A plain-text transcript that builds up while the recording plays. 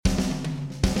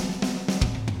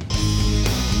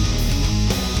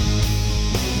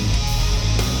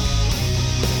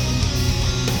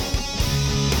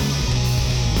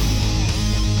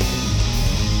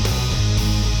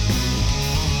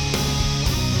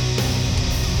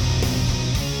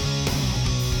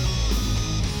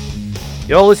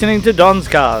You're listening to Don's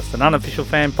Cast, an unofficial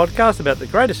fan podcast about the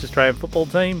greatest Australian football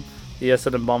team, the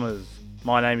Essendon Bombers.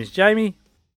 My name is Jamie.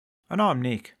 And I'm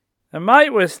Nick. And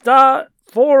mate, we're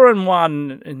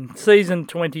 4-1 in season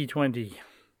 2020.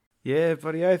 Yeah,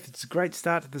 bloody oath. It's a great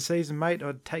start to the season, mate.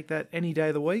 I'd take that any day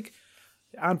of the week.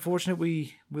 Unfortunate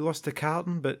we lost to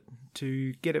Carlton, but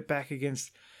to get it back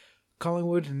against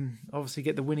Collingwood and obviously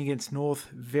get the win against North,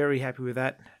 very happy with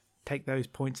that. Take those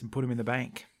points and put them in the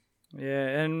bank.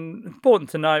 Yeah, and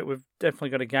important to note, we've definitely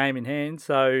got a game in hand.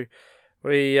 So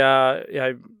we,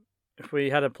 if we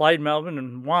had played Melbourne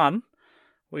and won,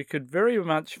 we could very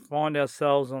much find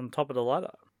ourselves on top of the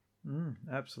ladder.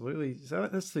 Absolutely. So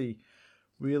that's the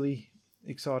really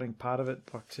exciting part of it.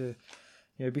 Like to,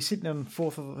 be sitting on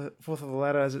fourth of the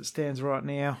ladder as it stands right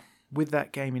now with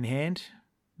that game in hand.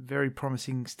 Very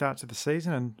promising start to the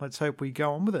season, and let's hope we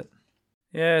go on with it.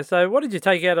 Yeah. So what did you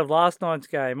take out of last night's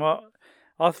game? Well,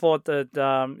 I thought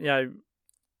that,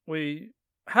 we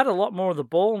had a lot more of the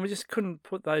ball and we just couldn't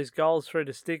put those goals through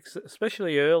the sticks,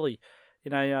 especially early.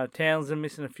 Townsend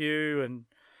missing a few and,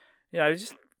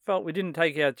 just felt we didn't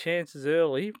take our chances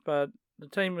early, but the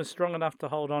team was strong enough to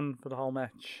hold on for the whole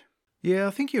match. Yeah, I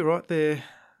think you're right there.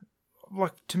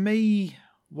 Like, to me,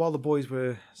 while the boys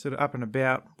were sort of up and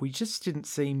about, we just didn't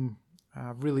seem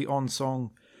really on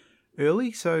song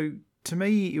early. So to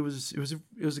me, it was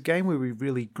a game where we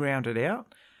really grounded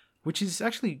out, which is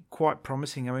actually quite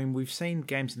promising. I mean, we've seen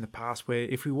games in the past where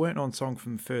if we weren't on song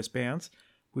from the first bounce,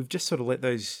 we've just sort of let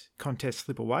those contests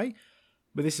slip away.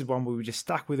 But this is one where we just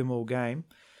stuck with them all game.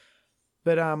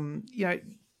 But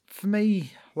for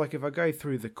me, like if I go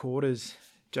through the quarters,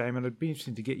 Jamin, it'd be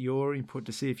interesting to get your input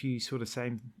to see if you saw the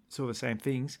same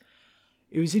things.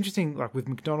 It was interesting, like with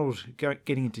McDonald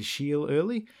getting into Shield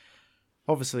early.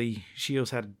 Obviously, Shields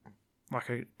had like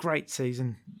a great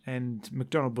season, and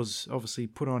McDonald was obviously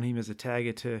put on him as a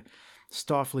tagger to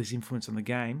stifle his influence on the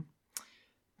game.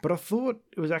 But I thought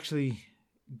it was actually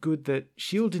good that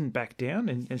Shield didn't back down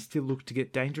and still looked to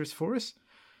get dangerous for us.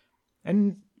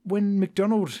 And when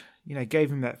McDonald, gave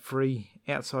him that free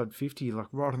outside 50, like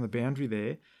right on the boundary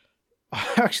there, I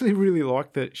actually really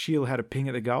liked that Shield had a ping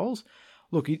at the goals.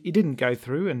 Look, he didn't go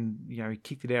through and, he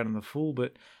kicked it out on the full,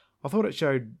 but I thought it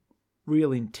showed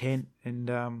real intent.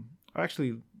 And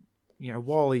actually,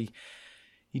 while he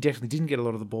definitely didn't get a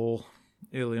lot of the ball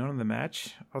early on in the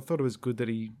match, I thought it was good that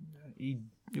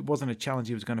it wasn't a challenge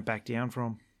he was going to back down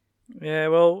from. Yeah,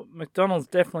 well, McDonald's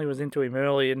definitely was into him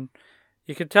early, and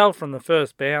you could tell from the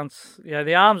first bounce,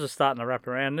 the arms are starting to wrap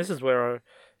around. This is where I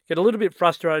get a little bit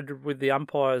frustrated with the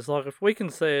umpires. Like, if we can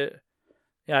see it,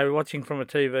 watching from a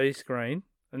TV screen,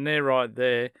 and they're right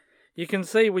there, you can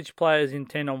see which players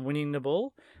intend on winning the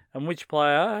ball and which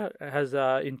player has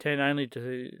intent only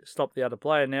to stop the other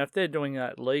player. Now, if they're doing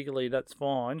that legally, that's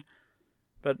fine.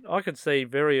 But I could see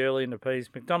very early in the piece,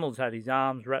 McDonald's had his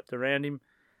arms wrapped around him.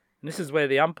 And this is where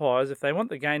the umpires, if they want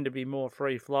the game to be more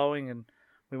free-flowing and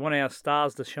we want our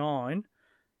stars to shine,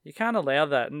 you can't allow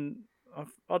that. And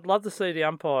I'd love to see the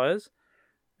umpires,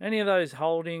 any of those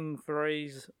holding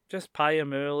threes, just pay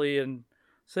them early and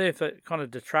see if it kind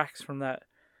of detracts from that,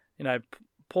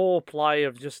 poor play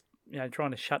of just,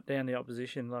 trying to shut down the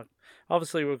opposition. Like,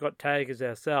 obviously we've got taggers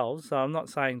ourselves, so I'm not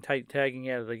saying take tagging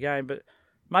out of the game, but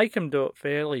make them do it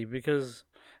fairly because,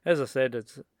 as I said,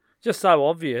 it's just so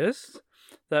obvious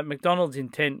that McDonald's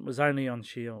intent was only on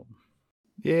Shield.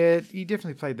 Yeah, he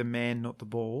definitely played the man, not the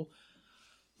ball.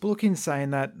 But look, in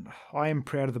saying that, I am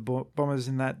proud of the Bombers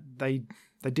in that they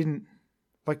didn't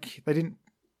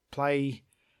play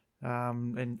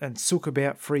and sook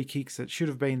about free kicks that should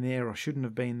have been there or shouldn't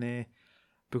have been there.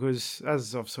 Because,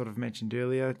 as I've sort of mentioned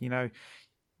earlier, the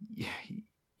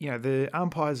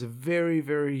umpires are very,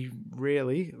 very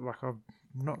rarely, like I've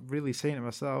not really seen it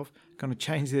myself, going to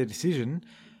change their decision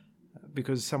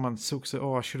because someone sooks it,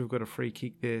 I should have got a free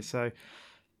kick there. So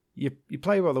you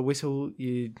play by the whistle,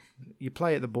 you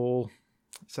play at the ball.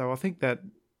 So I think that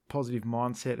positive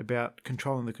mindset about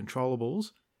controlling the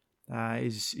controllables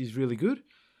is really good.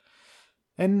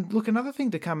 And look, another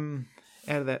thing to come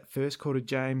out of that first quarter,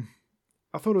 James,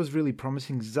 I thought it was really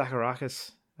promising.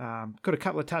 Zaharakis got a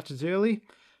couple of touches early,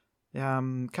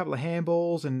 couple of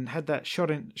handballs, and had that shot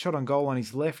on goal on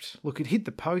his left. Look, it hit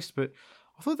the post, but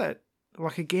I thought that,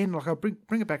 I'll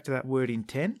bring it back to that word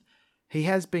intent. He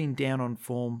has been down on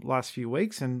form last few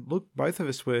weeks, and look, both of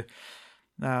us were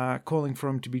calling for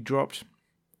him to be dropped.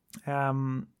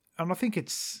 And I think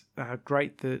it's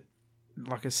great that,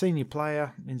 like a senior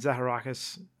player in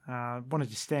Zaharakis, wanted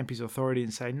to stamp his authority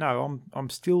and say, no, I'm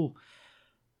still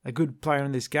a good player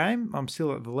in this game. I'm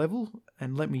still at the level,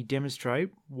 and let me demonstrate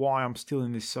why I'm still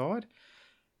in this side.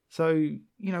 So,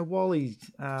 while he's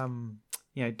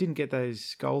didn't get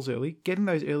those goals early. Getting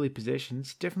those early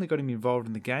possessions definitely got him involved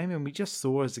in the game, and we just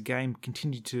saw as the game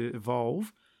continued to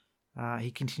evolve,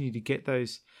 he continued to get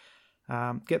those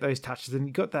touches, and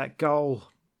he got that goal,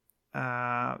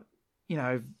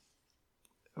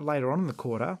 later on in the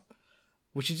quarter,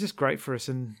 which is just great for us.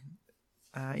 And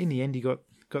in the end, he got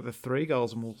the 3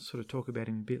 goals, and we'll sort of talk about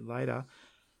him a bit later.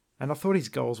 And I thought his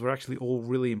goals were actually all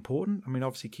really important. I mean,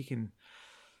 obviously kicking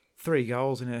 3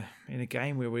 goals in a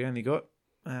game where we only got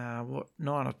 9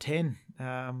 or 10,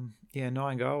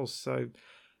 9 goals. So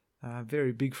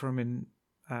very big for him,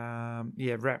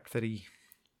 and rapt that he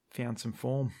found some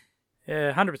form.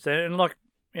 Yeah, 100%.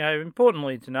 And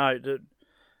importantly to note that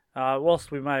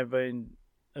whilst we may have been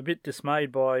a bit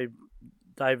dismayed by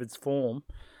David's form,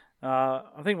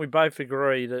 I think we both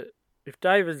agree that if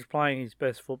David's playing his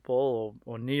best football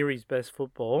or near his best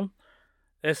football,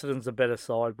 Essendon's a better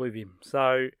side with him.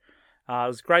 So it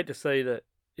was great to see that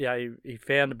he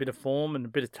found a bit of form and a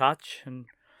bit of touch. And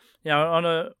on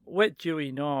a wet,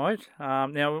 dewy night,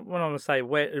 now when I say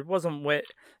wet, it wasn't wet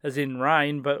as in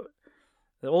rain, but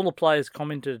all the players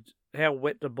commented how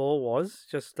wet the ball was,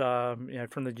 just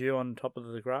from the dew on top of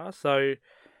the grass. So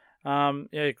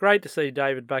great to see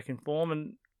David back in form.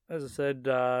 And as I said,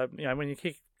 when you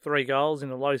kick 3 goals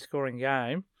in a low-scoring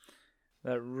game,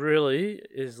 that really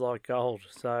is like gold.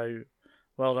 So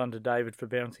well done to David for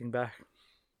bouncing back.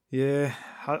 Yeah,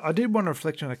 I did want to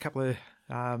reflect on a couple of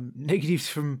negatives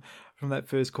from that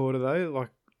first quarter, though.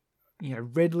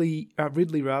 Ridley,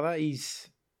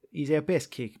 he's our best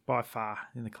kick by far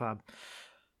in the club.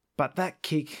 But that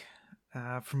kick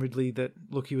from Ridley,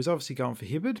 he was obviously going for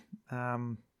Hibberd,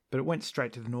 but it went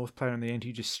straight to the North player in the end,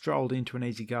 who just strolled into an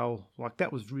easy goal.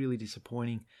 That was really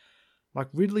disappointing.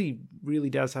 Ridley really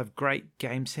does have great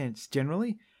game sense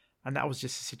generally, and that was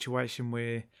just a situation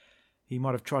where he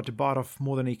might have tried to bite off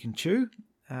more than he can chew.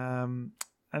 And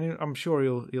I'm sure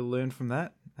he'll learn from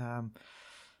that.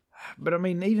 But I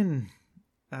mean, even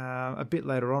a bit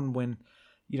later on when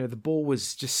the ball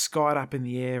was just skied up in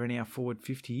the air in our forward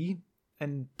 50,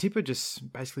 and Tipper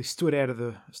just basically stood out of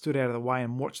the way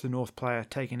and watched the North player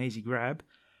take an easy grab.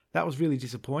 That was really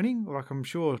disappointing. I'm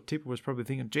sure Tipper was probably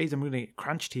thinking, geez, I'm going to get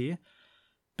crunched here.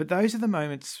 But those are the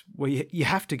moments where you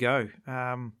have to go.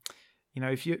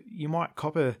 If you might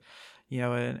cop an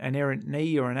errant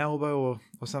knee or an elbow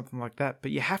or something like that,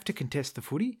 but you have to contest the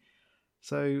footy.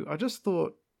 So I just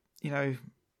thought,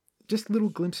 just little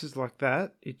glimpses like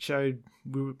that, it showed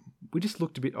we just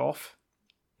looked a bit off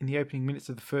in the opening minutes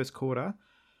of the first quarter.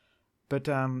 But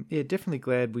definitely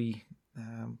glad we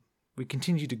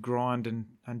continued to grind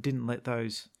and didn't let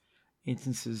those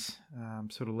instances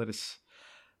sort of let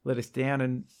us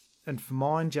down. And for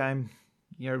mine, James,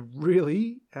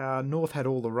 really North had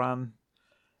all the run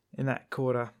in that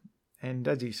quarter. And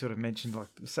as you sort of mentioned,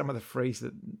 some of the frees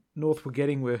that North were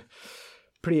getting were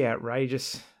pretty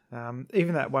outrageous.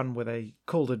 Even that one where they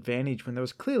called advantage when there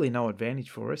was clearly no advantage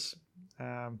for us.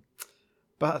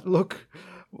 But look,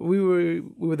 we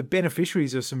were the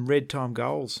beneficiaries of some red time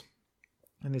goals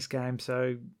in this game.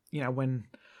 So when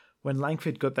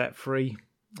Langford got that free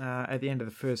at the end of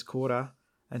the first quarter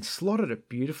and slotted it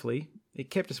beautifully, it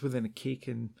kept us within a kick,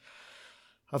 and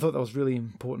I thought that was really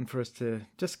important for us to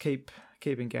just keep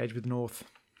engaged with North.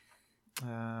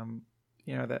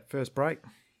 That first break.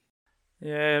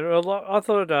 Yeah, well, I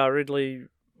thought Ridley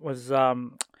was,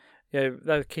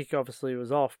 that kick obviously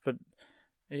was off, but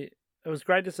it was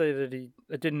great to see that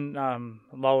it didn't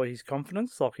lower his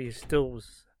confidence. He still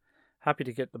was happy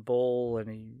to get the ball, and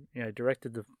he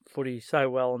directed the footy so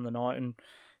well in the night. And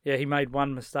he made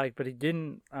one mistake, but he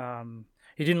didn't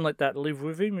let that live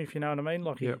with him, if you know what I mean.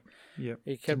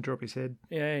 He kept didn't drop his head.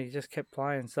 Yeah, he just kept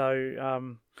playing.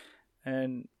 So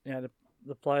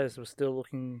the players were still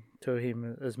looking to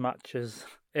him as much as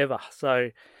ever. So,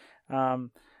 and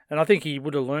I think he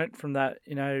would have learnt from that.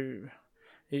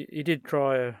 He did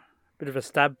try a bit of a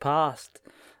stab past,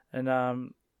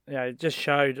 and it just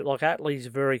showed Atley's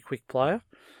a very quick player,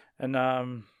 and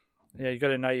you got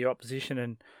to know your opposition.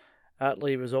 And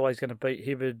Atley was always going to beat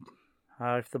Hibberd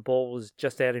if the ball was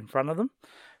just out in front of them.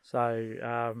 So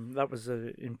that was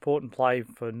an important play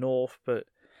for North, but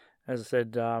as I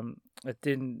said, it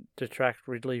didn't detract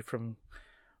Ridley from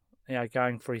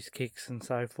going for his kicks and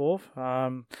so forth.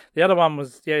 The other one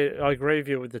was, I agree with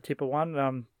you with the Tipper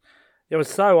one. It was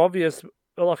so obvious.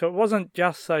 It wasn't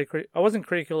just I wasn't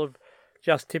critical of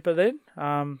just Tipper then.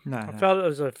 No. I felt there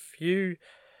was a few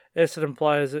Essendon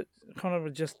players that kind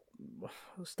of just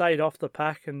stayed off the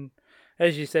pack, and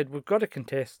as you said, we've got to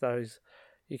contest those.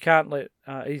 You can't let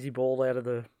easy ball out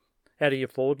of your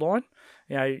forward line.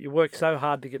 You work so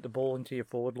hard to get the ball into your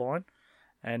forward line,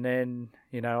 and then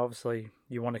obviously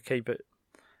you want to keep it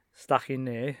stuck in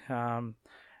there,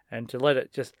 and to let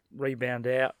it just rebound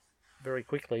out very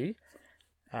quickly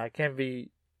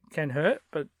can hurt.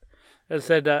 But as I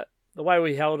said, the way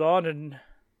we held on, and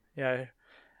at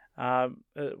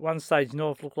one stage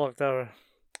North looked like they were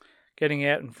getting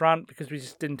out in front because we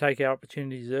just didn't take our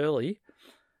opportunities early,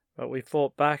 but we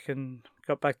fought back and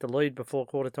got back to lead before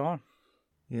quarter time.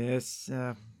 Yes,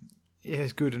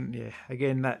 it's good, and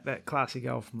again that classic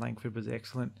goal from Langford was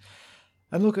excellent.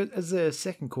 And look, as the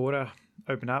second quarter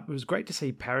opened up, it was great to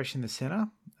see Parrish in the centre.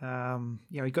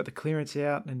 He got the clearance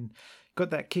out and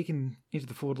got that kick into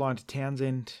the forward line to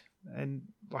Townsend, and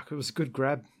it was a good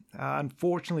grab.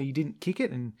 Unfortunately, he didn't kick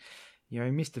it, and he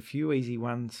missed a few easy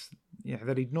ones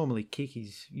that he'd normally kick.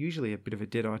 He's usually a bit of a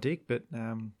dead-eye dick, but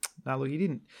no, look, he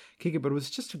didn't kick it, but it was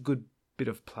just a good bit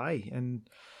of play. And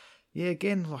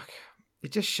again,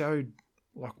 it just showed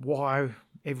why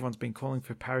everyone's been calling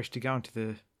for Parrish to go into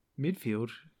the midfield,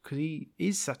 because he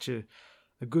is such a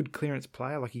good clearance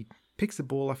player. He picks the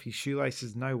ball off his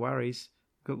shoelaces, no worries,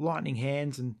 got lightning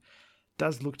hands, and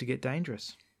does look to get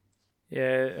dangerous.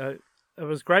 Yeah, it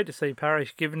was great to see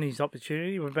Parrish given his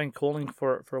opportunity. We've been calling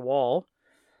for it for a while,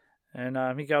 and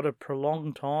he got a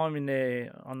prolonged time in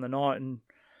there on the night, and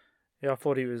I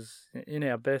thought he was in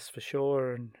our best for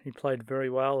sure, and he played very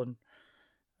well, and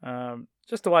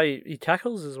just the way he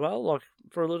tackles as well.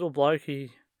 For a little bloke,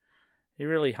 he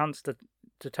really hunts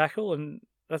to tackle, and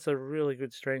that's a really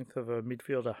good strength of a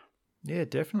midfielder. Yeah,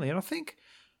 definitely. And I think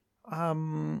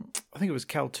it was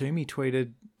Cal Toomey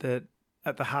tweeted that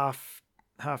at the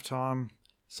half-time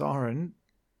siren,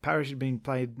 Parrish had been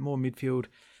played more midfield,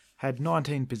 had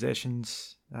 19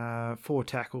 possessions, 4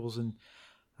 tackles, and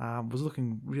was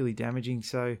looking really damaging.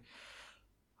 So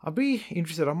I'd be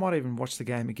interested. I might even watch the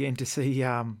game again to see,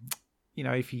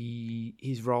 if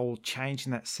his role changed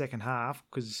in that second half,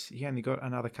 because he only got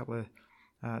another couple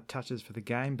of touches for the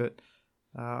game. But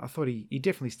I thought he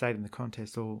definitely stayed in the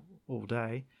contest all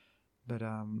day. But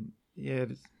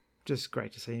it's just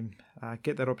great to see him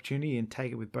get that opportunity and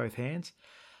take it with both hands.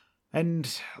 And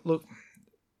look,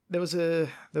 there was a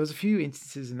few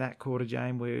instances in that quarter,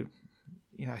 Jane, where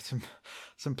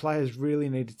some players really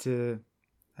needed to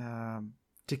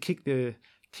kick the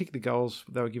goals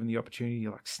they were given the opportunity,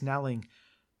 like Snelling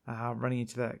running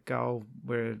into that goal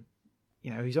where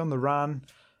he's on the run.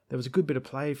 There was a good bit of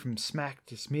play from Smack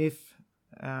to Smith,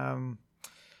 and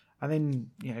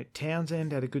then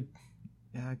Townsend had a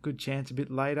good chance a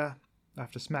bit later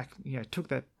after Smack took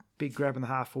that big grab in the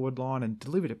half forward line and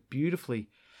delivered it beautifully.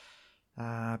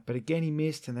 But again he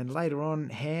missed, and then later on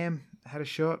Ham had a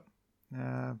shot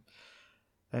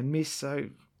and missed. So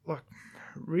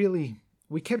really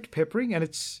we kept peppering, and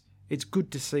it's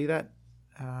good to see that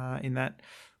in that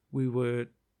we were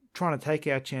trying to take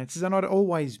our chances. And I'd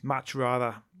always much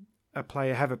rather a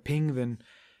player have a ping than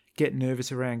get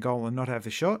nervous around goal and not have the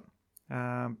shot.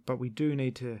 But we do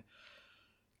need to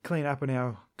clean up on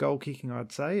our goal kicking,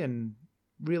 I'd say, and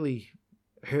really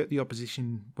hurt the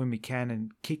opposition when we can,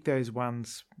 and kick those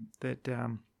ones that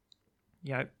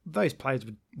those players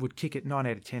would kick it 9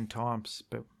 out of 10 times,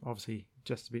 but obviously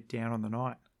just a bit down on the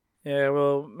night. Yeah,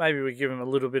 well, maybe we give him a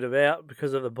little bit of out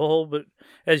because of the ball, but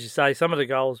as you say, some of the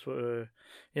goals were,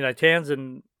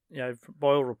 Townsend, by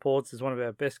all reports, is one of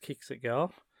our best kicks at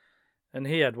goal, and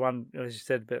he had one, as you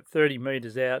said, about 30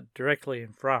 metres out directly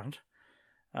in front.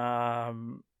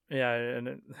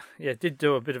 It did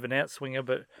do a bit of an outswinger,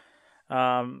 but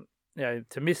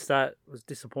to miss that was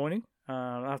disappointing,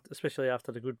 especially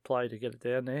after the good play to get it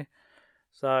down there.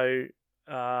 So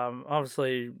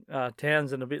obviously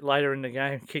Townsend a bit later in the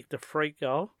game kicked a freak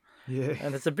goal. Yeah,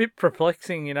 and it's a bit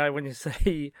perplexing, when you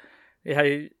see,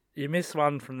 you miss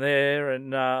one from there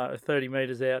and 30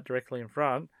 metres out directly in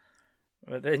front,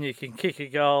 but then you can kick a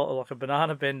goal like a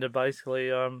banana bender basically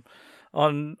on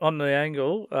the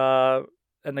angle.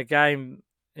 And the game,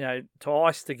 to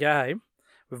ice the game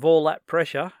with all that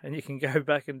pressure, and you can go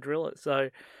back and drill it.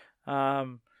 So,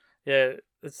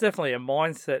 it's definitely a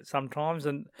mindset sometimes.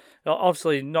 And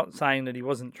obviously not saying that he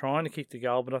wasn't trying to kick the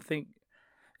goal, but I think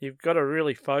you've got to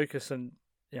really focus and,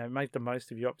 make the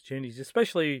most of your opportunities,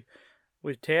 especially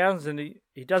with Townsend.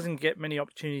 He doesn't get many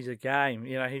opportunities a game.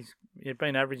 He's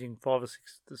been averaging 5 or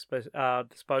 6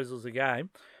 disposals a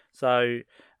game. So,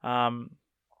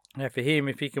 for him,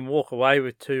 if he can walk away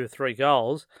with 2 or 3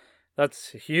 goals,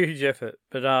 that's a huge effort.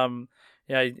 But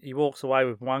he walks away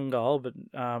with 1 goal. But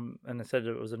and I said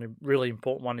it was a really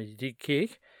important one he did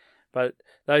kick. But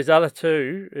those other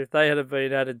 2, if they had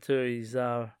been added to his,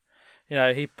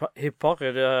 hip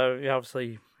pocket,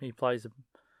 obviously he plays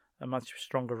a much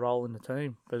stronger role in the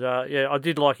team. But I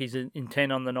did like his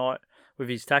intent on the night with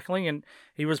his tackling, and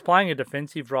he was playing a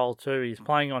defensive role too. He's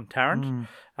playing on Tarrant.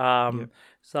 Yep.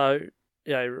 So,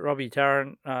 Robbie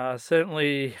Tarrant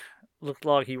certainly looked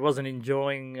like he wasn't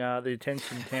enjoying the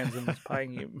attention Townsend was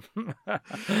paying him.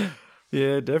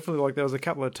 Yeah, definitely. Like there was a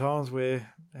couple of times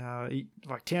where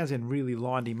Townsend really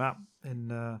lined him up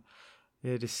and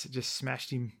just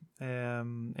smashed him.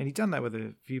 And he'd done that with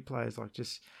a few players, like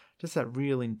just that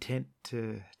real intent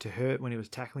to hurt when he was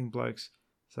tackling blokes.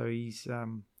 So he's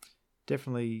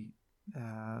definitely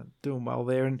doing well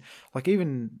there. And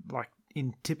even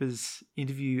in Tipper's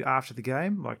interview after the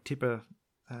game, Tipper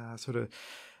sort of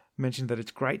mentioned that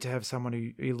it's great to have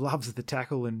someone who loves the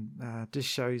tackle and just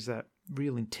shows that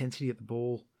real intensity at the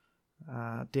ball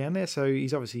down there. So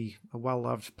he's obviously a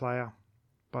well-loved player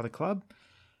by the club,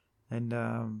 and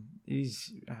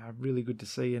he's really good to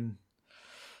see. And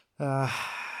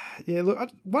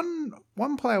look,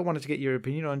 one player I wanted to get your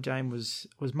opinion on, James,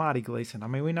 was Marty Gleeson. I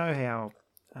mean, we know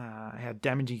how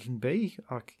damaging he can be.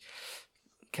 Like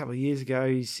a couple of years ago,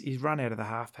 his run out of the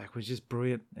halfback was just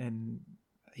brilliant, and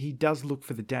he does look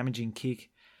for the damaging kick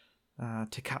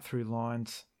to cut through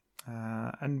lines.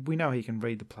 And we know he can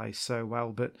read the play so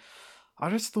well, but I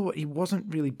just thought he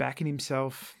wasn't really backing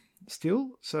himself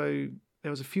still. So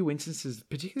there was a few instances,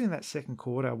 particularly in that second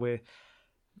quarter, where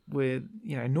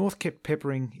North kept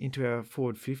peppering into our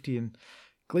forward 50, and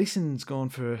Gleeson's gone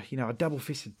for a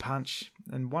double-fisted punch,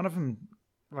 and one of them,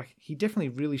 he definitely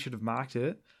really should have marked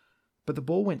it, but the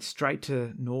ball went straight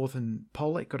to North, and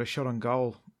Polek got a shot on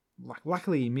goal.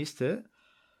 Luckily he missed it,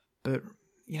 but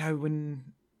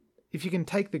if you can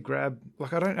take the grab,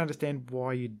 I don't understand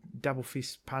why you double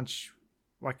fist punch.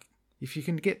 If you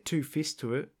can get 2 fists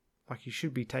to it, you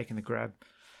should be taking the grab.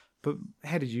 But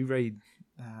how did you read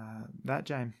that,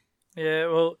 James? Yeah,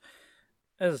 well,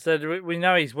 as I said, we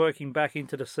know he's working back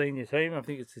into the senior team. I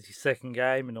think it's his second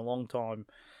game in a long time.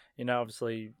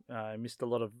 Obviously missed a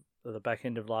lot of the back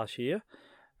end of last year.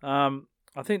 I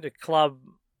think the club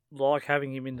like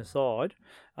having him in the side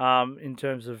in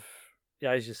terms of,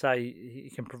 as you say,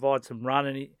 he can provide some run,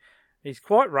 and he's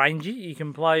quite rangy. He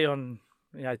can play on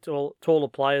taller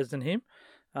players than him,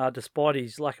 despite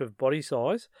his lack of body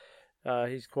size.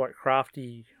 He's quite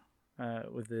crafty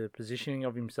with the positioning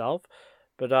of himself.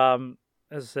 But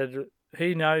as I said,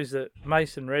 he knows that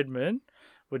Mason Redman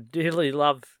would dearly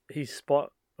love his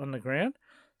spot on the ground.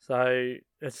 So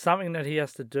it's something that he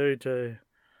has to do to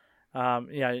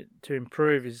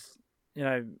improve his,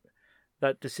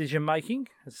 that decision making.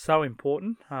 It's so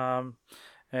important.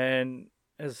 And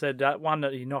as I said, that one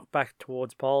that he knocked back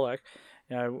towards Polak,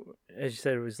 as you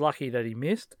said, it was lucky that he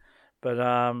missed. But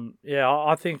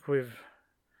I think with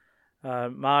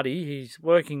Marty, he's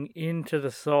working into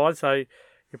the side, so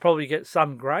he'll probably get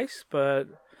some grace. But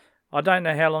I don't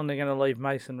know how long they're going to leave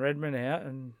Mason Redman out.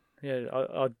 And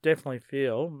I definitely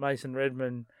feel Mason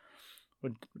Redman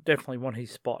would definitely want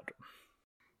his spot.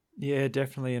 Yeah,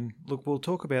 definitely. And look, we'll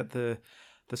talk about the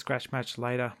scratch match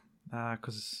later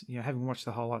because, having watched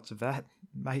the highlights of that,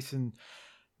 Mason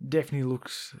definitely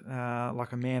looks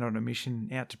like a man on a mission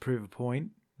out to prove a point.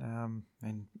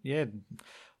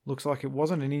 Looks like it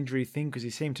wasn't an injury thing because he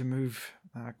seemed to move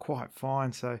quite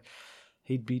fine. So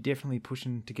he'd be definitely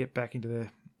pushing to get back into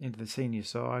the senior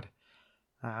side.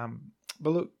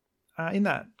 But look, in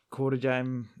that quarter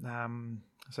game,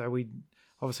 so we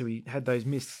had those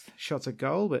missed shots at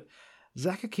goal, but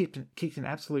Zaka kicked an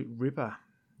absolute ripper,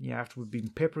 after we'd been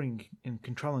peppering and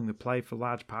controlling the play for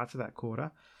large parts of that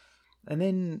quarter. And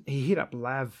then he hit up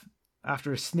Lav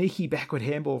after a sneaky backward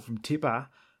handball from Tipper,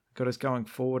 got us going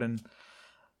forward, and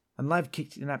Lav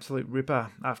kicked an absolute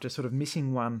ripper after sort of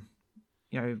missing one,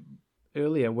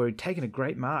 earlier where he'd taken a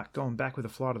great mark going back with a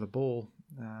flight of the ball.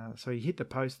 So he hit the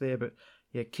post there, but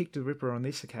kicked a ripper on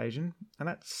this occasion, and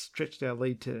that stretched our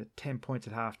lead to 10 points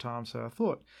at half time. So I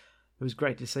thought it was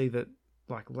great to see that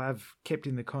Lav kept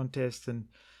in the contest and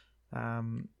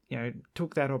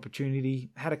took that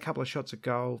opportunity, had a couple of shots at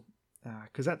goal,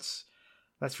 because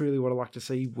that's really what I like to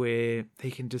see, where he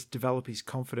can just develop his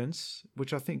confidence,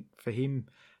 which I think for him,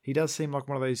 he does seem like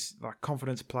one of those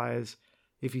confidence players.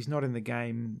 If he's not in the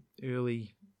game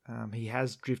early, he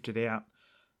has drifted out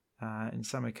in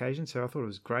some occasions. So I thought it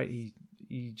was great.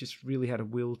 He just really had a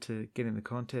will to get in the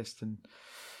contest, and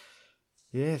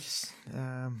it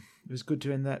was good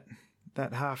to end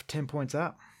that half 10 points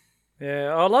up.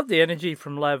 Yeah, I love the energy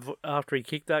from Lav after he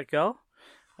kicked that goal.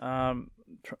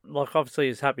 Obviously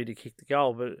he's happy to kick the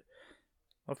goal, but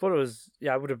I thought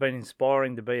it would have been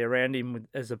inspiring to be around him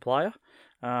as a player.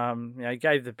 He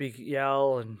gave the big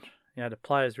yell, and the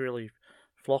players really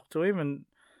flocked to him, and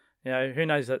who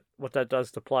knows what that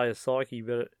does to players' psyche.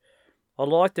 But I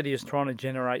liked that he was trying to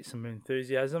generate some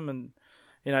enthusiasm, and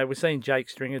we've seen Jake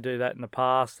Stringer do that in the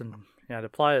past, and the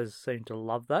players seem to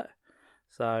love that.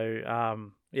 So I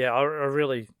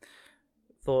really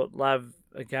thought Lav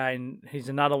again. He's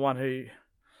another one who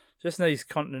just needs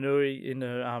continuity in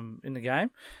the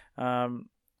game. At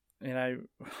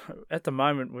the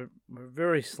moment we're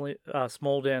very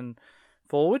small down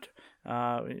forward.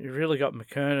 You've really got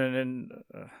McKernan and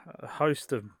a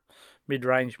host of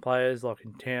mid-range players like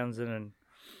in Townsend and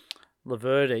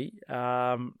Laverty.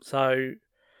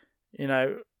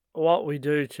 What we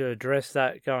do to address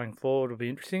that going forward will be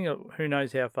interesting. Who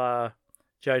knows how far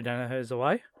Joe Danaher's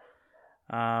away.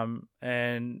 I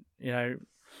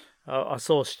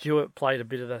saw Stewart played a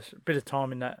bit of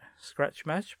time in that scratch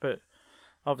match, but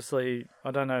obviously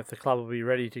I don't know if the club will be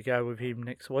ready to go with him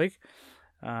next week.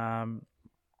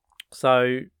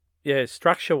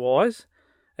 Structure-wise,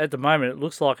 at the moment it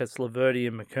looks like it's Laverty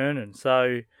and McKernan.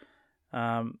 So,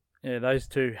 those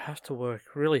two have to work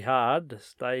really hard to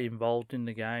stay involved in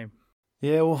the game.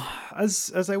 Yeah, well,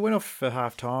 as they went off for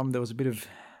half time, there was a bit of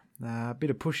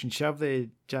push and shove there,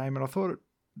 James, and I thought it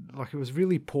was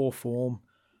really poor form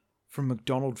from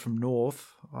McDonald from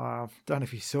North. I don't know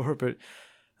if you saw it, but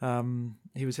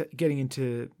he was getting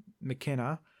into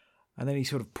McKenna, and then he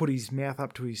sort of put his mouth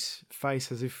up to his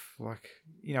face as if like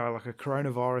a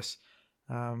coronavirus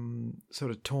sort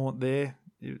of taunt there.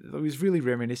 It was really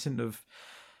reminiscent of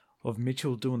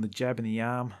Mitchell doing the jab in the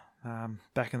arm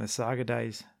back in the Saga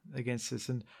days against us,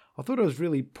 and I thought it was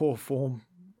really poor form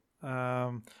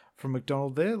from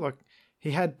McDonald there. Like,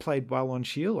 he had played well on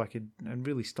Shield, and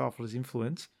really stifled his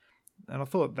influence, and I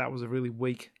thought that was a really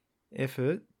weak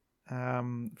effort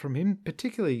from him,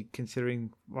 particularly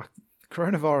considering like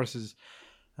coronavirus has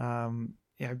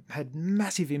had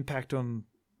massive impact on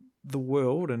the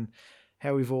world and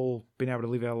how we've all been able to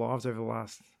live our lives over the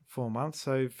last 4 months.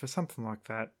 So for something like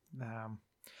that,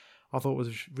 I thought it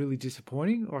was really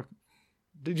disappointing. Like,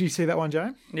 did you see that one,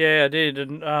 James? Yeah, I did,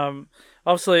 and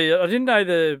obviously I didn't know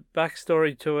the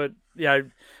backstory to it.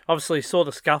 Obviously saw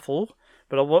the scuffle,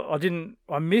 but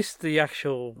I missed the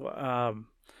actual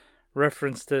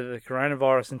reference to the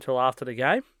coronavirus until after the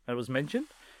game. It was mentioned,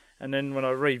 and then when I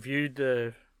reviewed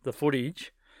the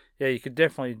footage, you could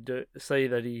definitely see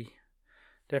that he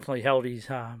definitely held his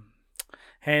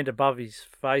hand above his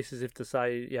face as if to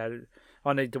say,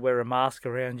 I need to wear a mask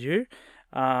around you.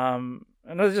 And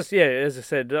I was just, as I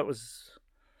said, that was,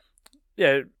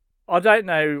 I don't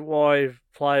know why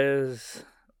players,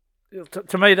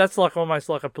 to me, that's like almost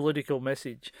like a political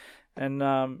message. And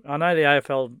I know the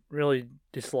AFL really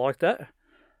disliked that.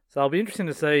 So it'll be interesting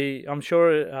to see. I'm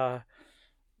sure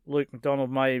Luke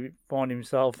McDonald may find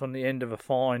himself on the end of a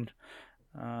fine.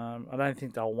 I don't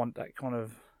think they'll want that kind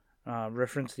of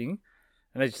referencing.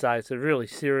 And as you say, it's a really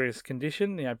serious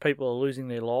condition. People are losing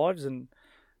their lives, and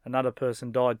another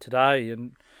person died today,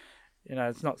 and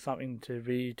it's not something to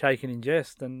be taken in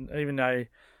jest. And even though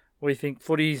we think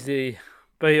footy's the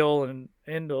be all and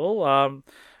end all,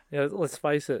 let's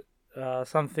face it,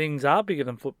 some things are bigger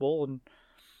than football,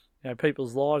 and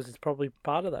people's lives is probably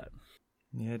part of that.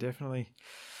 Yeah, definitely.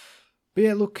 But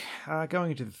yeah, look,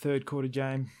 going into the third quarter,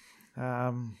 James,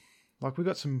 we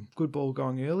got some good ball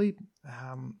going early.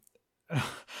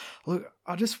 Look,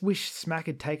 I just wish Smack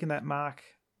had taken that mark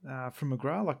from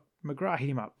McGrath. Like, McGrath hit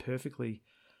him up perfectly.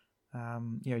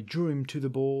 Drew him to the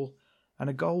ball, and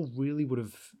a goal really would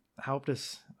have helped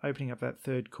us opening up that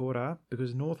third quarter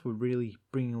because North were really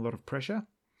bringing a lot of pressure.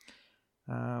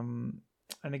 And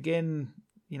again,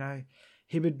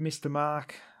 Hibberd missed the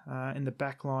mark in the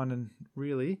back line, and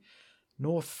really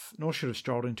North should have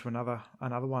strolled into another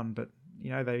one, but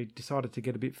they decided to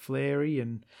get a bit flary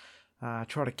and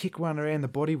try to kick one around the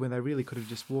body when they really could have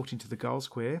just walked into the goal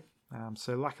square.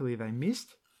 So luckily they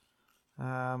missed.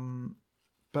 But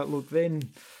look, then,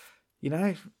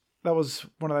 that was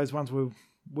one of those ones where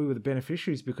we were the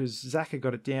beneficiaries because Zach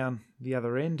got it down the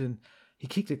other end and he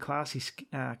kicked a classy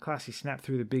snap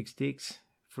through the big sticks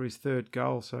for his third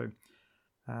goal. So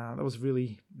that was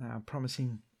really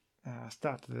promising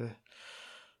start to the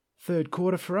third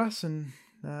quarter for us. And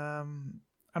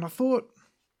I thought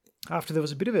after there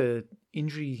was a bit of a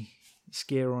injury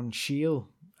scare on Shield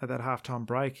at that halftime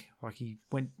break, like he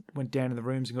went down in the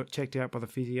rooms and got checked out by the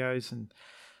physios and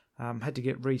had to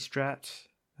get re-strapped.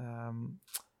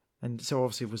 And so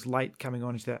obviously it was late coming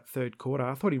on into that third quarter.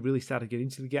 I thought he really started to get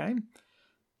into the game.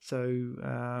 So,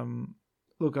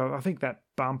 look, I think that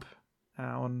bump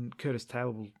on Curtis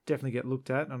Taylor will definitely get looked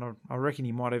at, and I reckon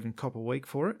he might even cop a week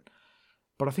for it.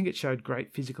 But I think it showed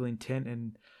great physical intent,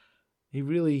 and he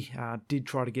really did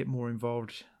try to get more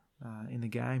involved in the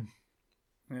game.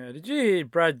 Yeah, did you hear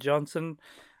Brad Johnson?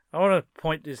 I want to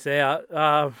point this out.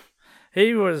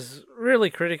 he was really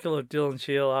critical of Dylan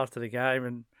Shield after the game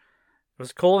and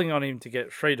was calling on him to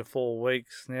get 3 to 4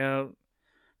 weeks. Now,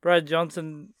 Brad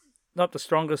Johnson, not the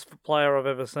strongest player I've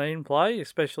ever seen play,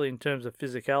 especially in terms of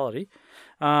physicality.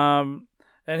 And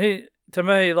he, to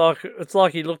me, it's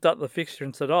like he looked up the fixture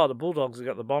and said, "Oh, the Bulldogs have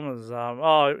got the Bombers.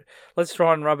 Let's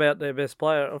try and rub out their best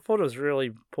player." I thought it was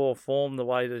really poor form the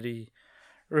way that he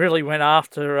really went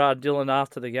after Dylan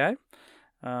after the game.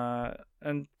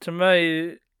 And to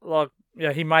me,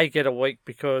 he may get a week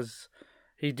because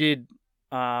he did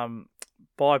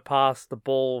bypass the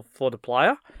ball for the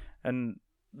player, and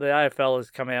the AFL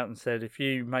has come out and said if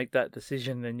you make that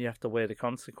decision, then you have to wear the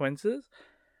consequences.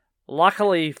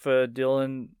 Luckily for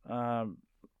Dylan,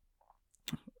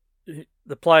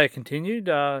 the player continued.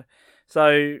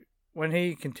 So when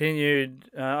he continued,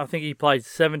 I think he played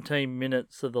 17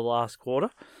 minutes of the last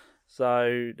quarter.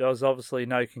 So there was obviously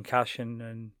no concussion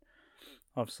and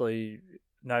obviously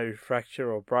no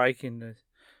fracture or break in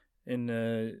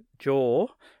the jaw.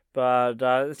 But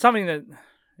it's something that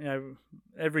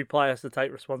every player has to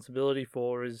take responsibility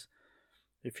for. Is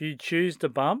if you choose to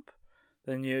bump,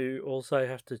 then you also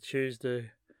have to choose to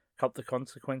cop the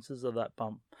consequences of that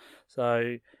bump.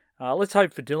 So let's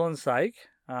hope for Dylan's sake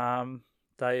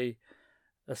they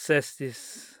assess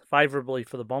this favourably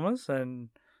for the Bombers and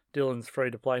Dylan's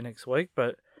free to play next week.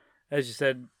 But as you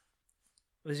said,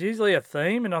 there's usually a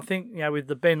theme, and I think with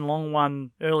the Ben Long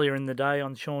one earlier in the day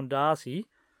on Sean Darcy,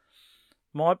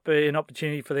 might be an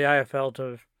opportunity for the AFL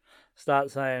to start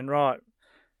saying, right,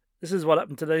 this is what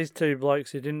happened to these two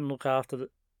blokes who didn't look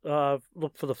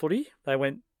for the footy. They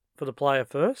went for the player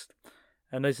first,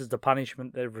 and this is the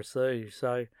punishment they've received.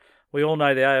 So we all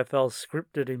know the AFL's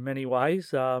scripted in many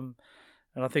ways, and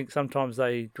I think sometimes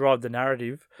they drive the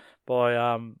narrative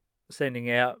by sending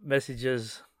out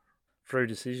messages through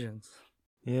decisions.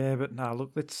 Yeah, but no,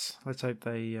 look, let's hope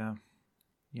they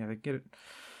they get it.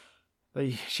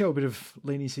 They show a bit of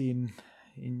leniency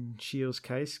in Shield's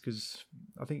case because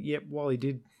I think, while he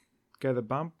did go the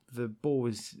bump, the ball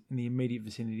was in the immediate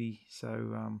vicinity.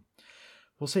 So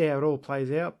we'll see how it all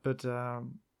plays out. But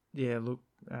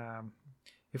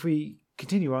if we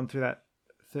continue on through that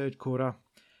third quarter,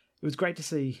 it was great to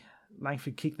see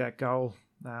Langford kick that goal.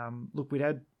 We'd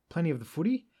had plenty of the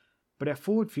footy, but our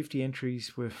forward 50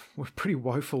 entries were pretty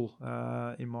woeful,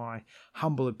 in my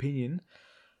humble opinion.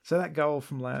 So that goal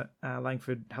from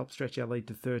Langford helped stretch our lead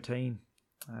to 13.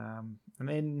 And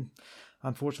then,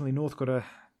 unfortunately, North got a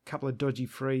couple of dodgy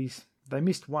frees. They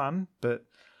missed one, but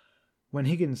when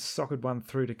Higgins socked one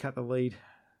through to cut the lead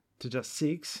to just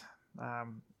 6,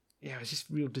 it was just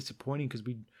real disappointing because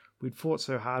we'd fought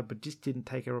so hard but just didn't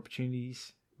take our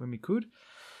opportunities when we could.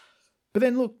 But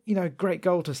then, great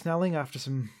goal to Snelling after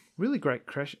some really great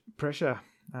pressure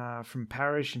from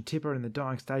Parrish and Tipper in the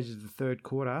dying stages of the third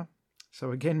quarter.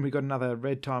 So again, we got another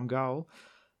red time goal,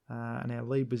 and our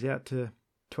lead was out to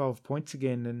 12 points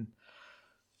again.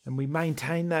 And we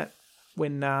maintained that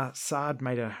when Saad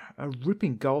made a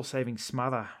ripping goal-saving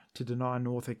smother to deny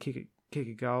North a kick a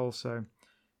goal. So,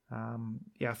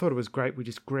 I thought it was great. We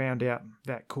just ground out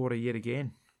that quarter yet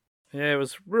again. Yeah, it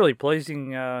was really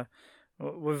pleasing.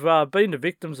 We've been the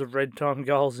victims of red time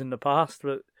goals in the past,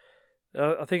 but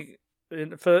I think in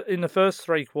the first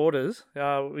 3 quarters,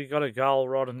 we got a goal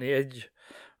right on the edge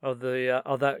of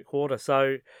that quarter.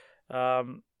 So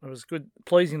it was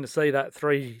pleasing to see that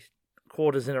 3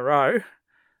 quarters in a row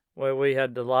where we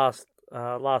had the last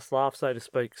laugh, so to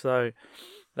speak. So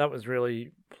that was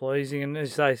really pleasing. And as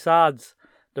you say, Saad's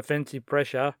defensive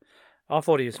pressure, I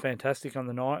thought he was fantastic on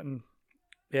the night. And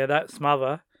that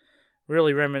smother,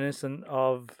 really reminiscent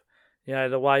of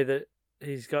the way that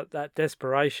he's got that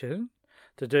desperation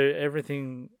to do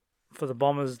everything for the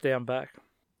Bombers down back.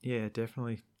 Yeah,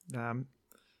 definitely.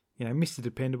 Mr.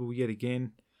 Dependable yet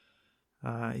again.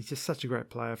 He's just such a great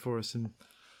player for us, and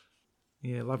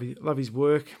love his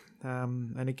work.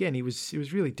 And again, he was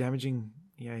really damaging.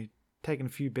 Taking a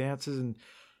few bounces and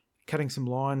cutting some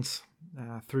lines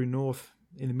through North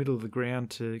in the middle of the ground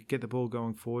to get the ball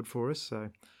going forward for us. So,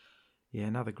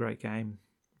 another great game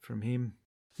from him.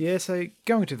 So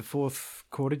going to the fourth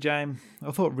quarter, James,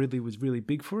 I thought Ridley was really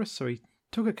big for us. So he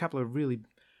took a couple of really,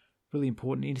 really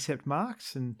important intercept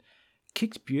marks and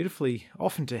kicked beautifully,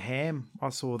 often to Ham, I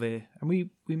saw there. And we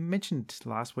mentioned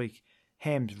last week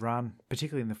Ham's run,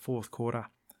 particularly in the fourth quarter,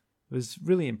 was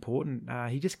really important.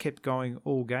 He just kept going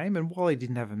all game. And while he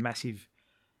didn't have a massive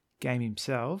game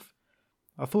himself,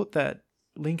 I thought that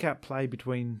link-up play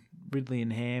between Ridley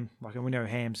and Ham, and we know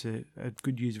Ham's a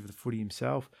good user of the footy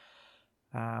himself,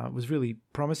 was really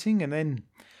promising. And then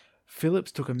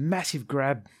Phillips took a massive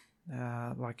grab,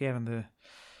 out on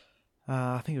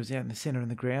I think it was out in the centre of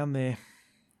the ground there.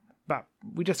 But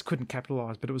we just couldn't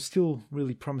capitalise. But it was still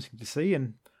really promising to see.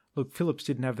 And look, Phillips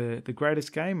didn't have the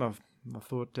greatest game. I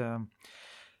thought,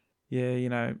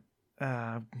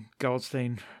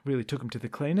 Goldstein really took him to the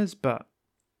cleaners. But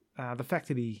the fact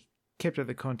that he kept at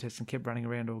the contest and kept running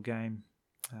around all game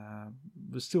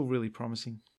was still really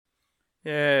promising.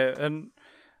 Yeah, and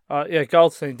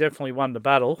Goldstein definitely won the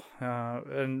battle.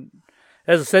 And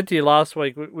as I said to you last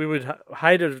week, we would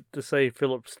hated to see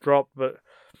Phillips drop, but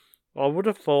I would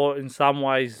have thought in some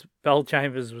ways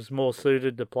Bellchambers was more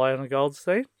suited to play on a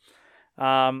Goldstein.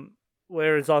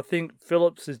 Whereas I think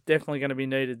Phillips is definitely going to be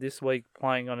needed this week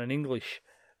playing on an English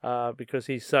because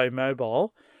he's so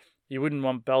mobile. You wouldn't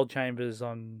want Bellchambers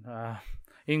on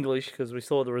English because we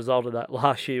saw the result of that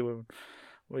last year when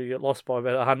we got lost by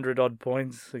about 100-odd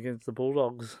points against the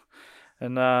Bulldogs.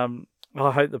 And I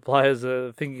hope the players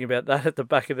are thinking about that at the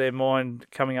back of their mind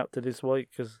coming up to this week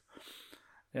because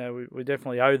we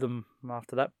definitely owe them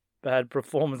after that bad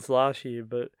performance last year.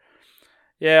 But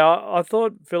yeah, I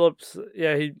thought Phillips,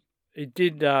 he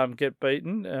did get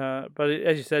beaten. But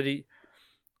as you said,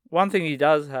 one thing he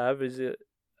does have is that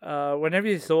whenever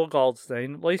you saw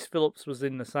Goldstein, at least Phillips was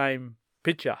in the same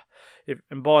picture.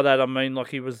 And by that I mean like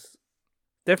he was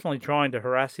definitely trying to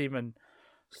harass him and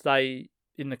stay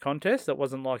in the contest. It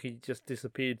wasn't like he just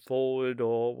disappeared forward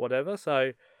or whatever.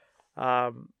 So,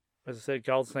 as I said,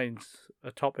 Goldstein's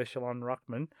a top echelon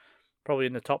ruckman, probably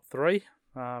in the top three,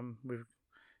 with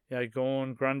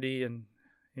Gawn, Grundy, and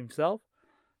himself.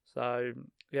 So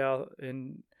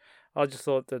and I just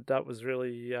thought that was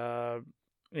really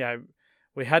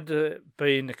we had to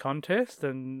be in the contest,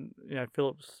 and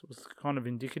Phillips was kind of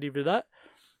indicative of that.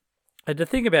 And the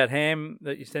thing about Ham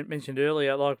that you mentioned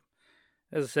earlier, like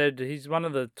as I said, he's one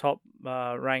of the top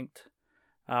ranked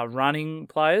running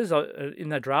players in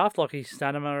the draft. Like his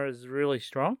stamina is really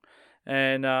strong,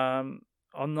 and I'm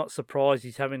not surprised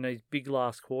he's having these big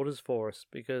last quarters for us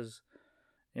because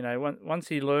once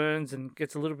he learns and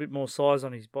gets a little bit more size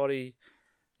on his body,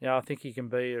 I think he can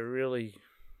be a really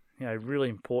really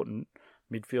important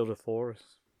midfielder for us.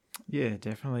 Yeah,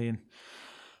 definitely. And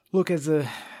look, as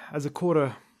a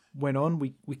quarter went on,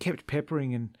 we kept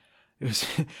peppering, and it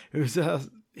was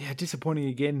disappointing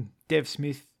again. Dev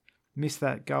Smith missed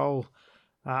that goal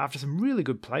after some really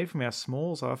good play from our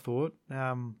smalls, I thought.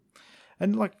 And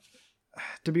like,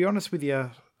 to be honest with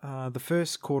you, the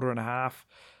first quarter and a half,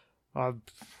 I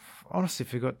honestly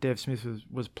forgot Dev Smith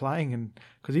was playing, and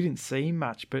because he didn't see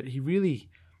much, but he really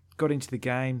got into the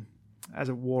game as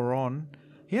it wore on.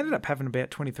 He ended up having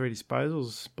about 23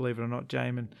 disposals, believe it or not,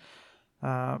 Jamin.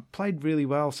 Played really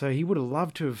well, so he would have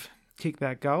loved to have kicked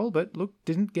that goal, but look,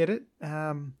 didn't get it.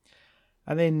 And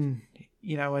then,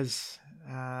 as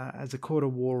the quarter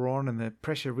wore on and the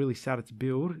pressure really started to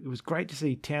build, it was great to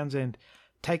see Townsend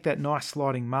take that nice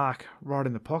sliding mark right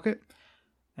in the pocket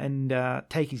and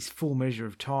take his full measure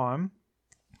of time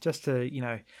just to,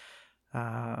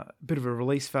 a bit of a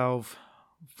release valve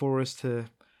for us to,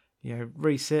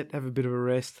 reset, have a bit of a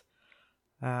rest,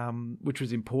 which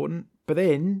was important. But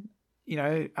then,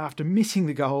 after missing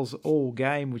the goals all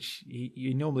game, which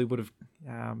you normally would have,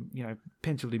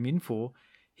 penciled him in for,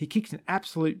 he kicked an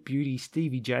absolute beauty,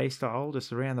 Stevie J style,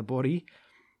 just around the body,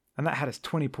 and that had us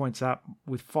 20 points up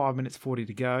with 5 minutes 40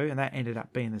 to go, and that ended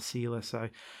up being the sealer. So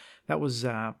that was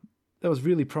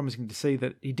really promising to see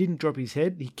that he didn't drop his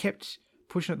head. He kept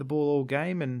pushing at the ball all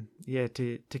game, and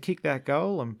to kick that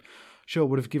goal, I'm sure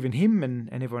would have given him and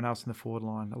everyone else in the forward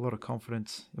line a lot of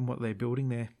confidence in what they're building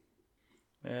there.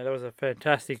 Yeah, that was a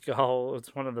fantastic goal.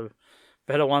 It's one of the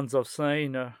better ones I've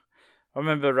seen. I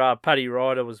remember Paddy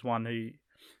Ryder was one who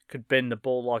could bend the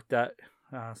ball like that,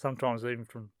 sometimes even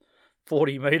from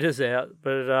 40 metres out.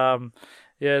 But,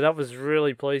 that was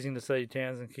really pleasing to see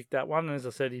Townsend kick that one. And as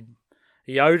I said,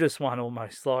 he owed us one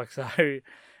almost. So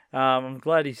I'm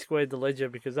glad he squared the ledger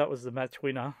because that was the match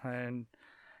winner. And,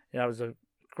 it was a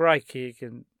great kick.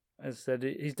 And as I said,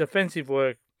 his defensive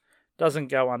work doesn't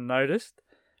go unnoticed,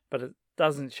 but it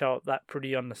doesn't show up that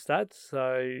pretty on the stats.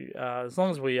 So as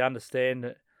long as we understand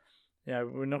that,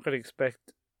 we're not going to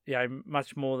expect,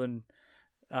 much more than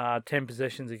 10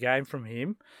 possessions a game from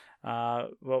him.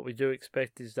 What we do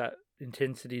expect is that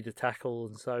intensity to tackle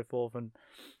and so forth. And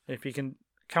if he can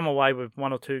come away with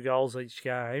 1 or 2 goals each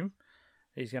game,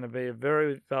 he's going to be a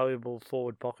very valuable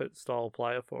forward pocket style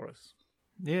player for us.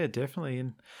 Yeah, definitely.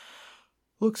 And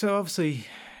look, so obviously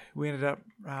we ended up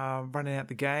running out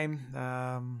the game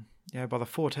by the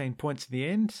 14 points in the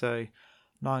end. So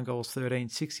 9 goals, 13,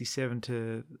 67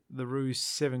 to the Roos,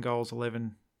 7 goals,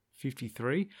 11,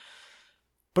 53.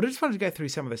 But I just wanted to go through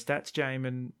some of the stats, James,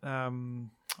 and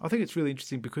I think it's really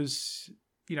interesting because,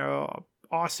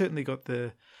 I certainly got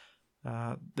the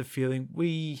feeling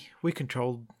we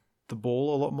controlled the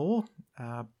ball a lot more,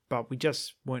 but we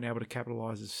just weren't able to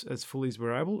capitalise as fully as we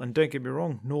were able. And don't get me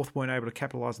wrong, North weren't able to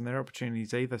capitalise on their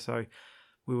opportunities either, so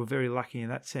we were very lucky in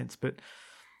that sense. But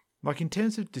in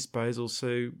terms of disposals,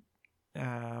 so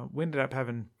we ended up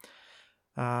having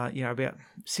about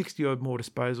 60 odd more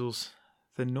disposals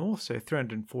than North, so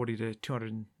 340 to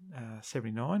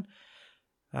 279.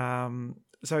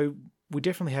 So we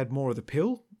definitely had more of the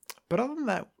pill, but other than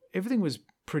that, everything was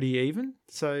pretty even.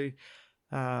 So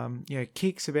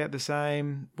kicks about the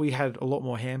same. We had a lot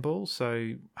more handballs, so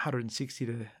 160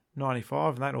 to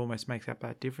 95, and that almost makes up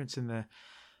that difference in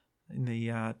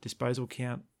the disposal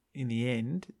count in the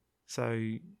end.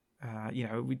 So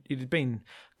it had been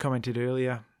commented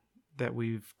earlier that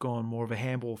we've gone more of a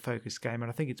handball focused game,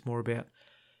 and I think it's more about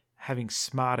having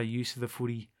smarter use of the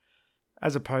footy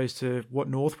as opposed to what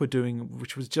North were doing,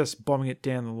 which was just bombing it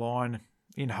down the line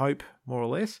in hope, more or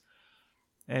less.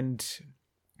 And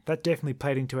that definitely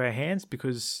played into our hands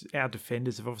because our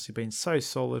defenders have obviously been so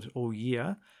solid all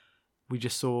year. We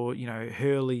just saw,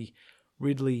 Hurley,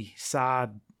 Ridley,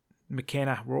 Sard,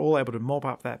 McKenna were all able to mop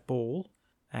up that ball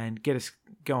and get us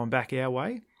going back our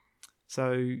way.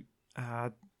 So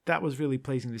that was really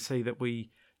pleasing to see that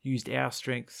we used our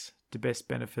strengths to best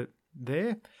benefit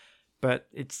there. But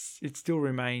it still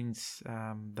remains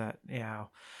that our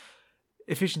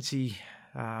efficiency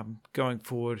going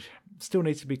forward still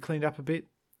needs to be cleaned up a bit.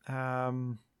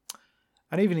 And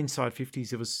even inside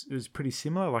 50s, it was pretty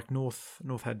similar. Like North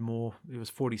had more. It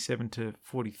was 47 to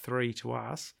 43 to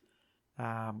us.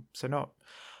 So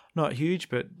not huge,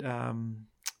 but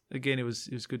again, it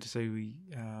was good to see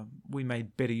we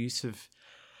made better use of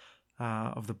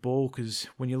the ball, because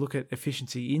when you look at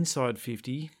efficiency inside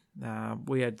 50.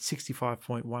 We had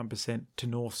 65.1% to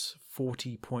North's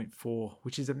 40.4%,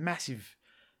 which is a massive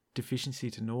deficiency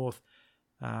to North,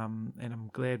 and I'm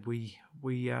glad we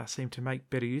seem to make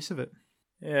better use of it.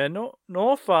 Yeah,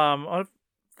 North. I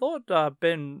thought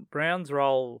Ben Brown's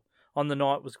role on the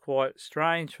night was quite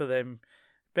strange for them.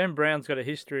 Ben Brown's got a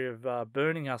history of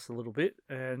burning us a little bit,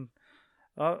 and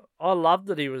I loved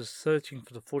that he was searching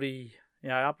for the footy,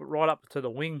 right up to the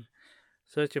wing,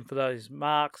 searching for those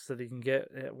marks that he can get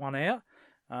one out.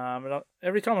 And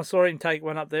every time I saw him take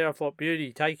one up there, I thought,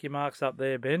 beauty, take your marks up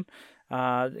there, Ben. We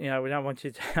don't want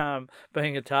you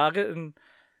being a target. And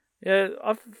yeah,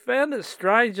 I found it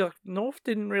strange. Like, North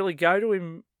didn't really go to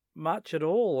him much at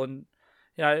all. And,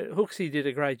 Hooksy did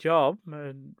a great job.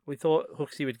 And we thought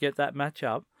Hooksy would get that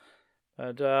matchup.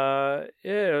 But,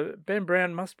 Ben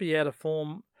Brown must be out of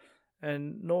form.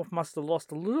 And North must have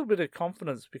lost a little bit of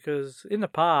confidence, because in the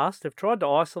past they've tried to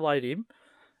isolate him,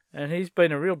 and he's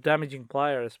been a real damaging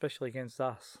player, especially against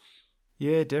us.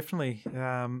 Yeah, definitely.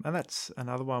 And that's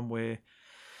another one where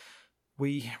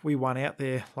we won out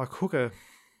there. Like Hooker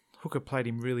played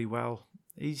him really well.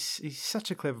 He's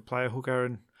such a clever player, Hooker.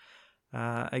 And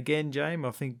again, James, I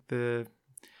think the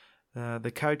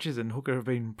coaches and Hooker have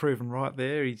been proven right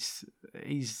there.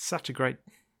 He's such a great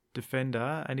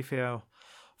defender, and if our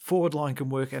forward line can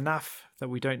work enough that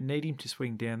we don't need him to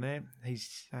swing down there,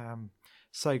 he's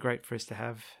so great for us to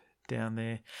have down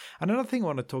there. Another thing I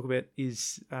want to talk about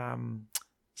is,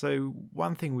 so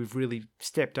one thing we've really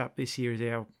stepped up this year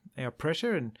is our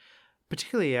pressure, and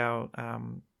particularly our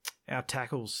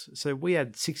tackles. So we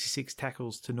had 66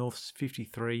 tackles to North's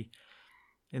 53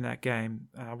 in that game,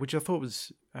 which I thought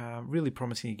was really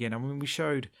promising again. I mean, we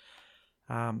showed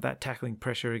that tackling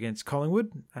pressure against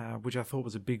Collingwood, which I thought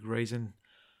was a big reason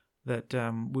that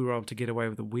we were able to get away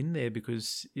with a win there,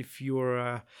 because if you're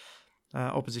a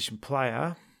opposition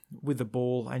player with the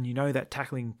ball and that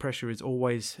tackling pressure is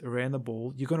always around the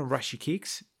ball, you're going to rush your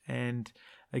kicks. And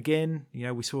again,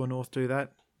 we saw North do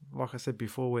that, like I said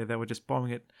before, where they were just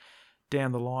bombing it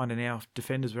down the line and our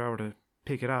defenders were able to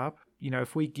pick it up.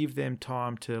 If we give them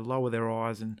time to lower their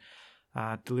eyes and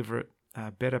deliver it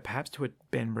better, perhaps to a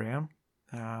Ben Brown,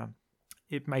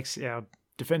 it makes our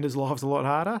defenders' lives a lot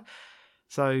harder.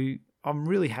 So I'm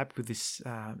really happy with this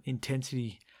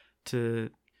intensity to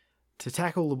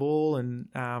tackle the ball, and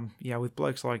with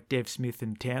blokes like Dev Smith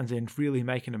and Townsend really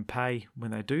making them pay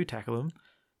when they do tackle them.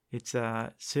 It's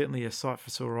certainly a sight for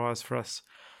sore eyes for us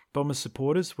Bombers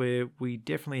supporters, where we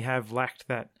definitely have lacked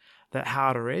that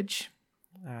harder edge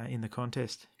in the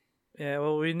contest. Yeah,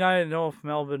 well, we know North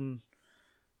Melbourne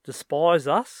despise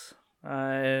us,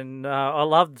 and I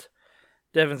loved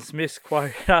Devon Smith's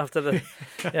quote after the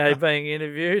being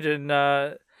interviewed,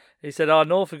 and he said,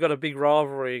 North have got a big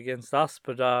rivalry against us,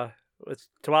 but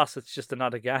to us it's just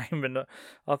another game. And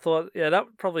I thought, that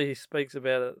probably speaks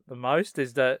about it the most,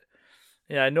 is that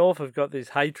North have got this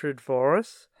hatred for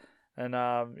us, and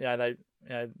they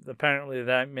apparently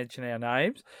they don't mention our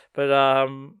names, but I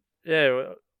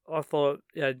thought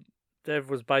Dev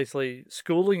was basically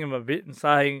schooling them a bit and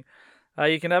saying,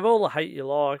 you can have all the hate you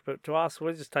like, but to us,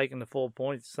 we're just taking the 4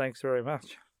 points. Thanks very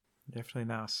much. Definitely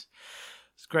nice.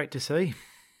 It's great to see.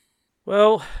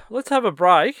 Well, let's have a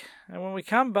break, and when we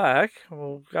come back,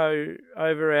 we'll go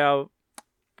over our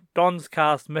Don's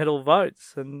Cast medal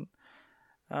votes, and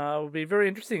it'll be very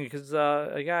interesting because,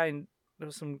 again, there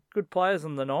were some good players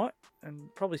on the night,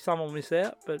 and probably some will miss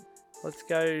out, but let's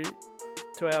go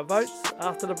to our votes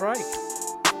after the break.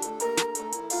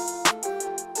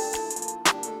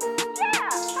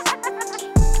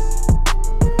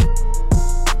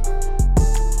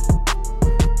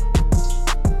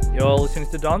 You're listening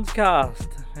to Don's Cast,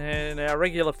 and our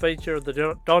regular feature of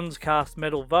the Don's Cast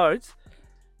medal votes.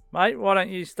 Mate, why don't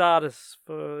you start us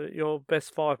for your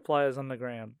best 5 players on the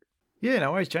ground? Yeah,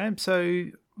 no worries, James. So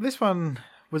this one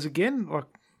was, again, like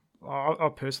I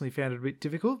personally found it a bit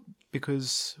difficult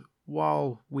because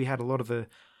while we had a lot of the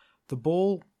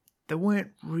ball, there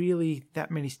weren't really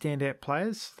that many standout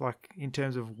players, like in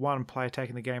terms of one player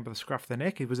taking the game by the scruff of the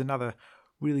neck. It was another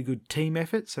really good team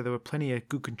effort, so there were plenty of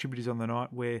good contributors on the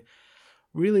night where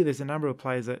really there's a number of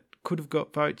players that could have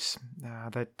got votes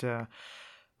that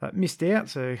missed out,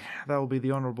 so they'll be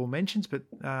the honourable mentions. But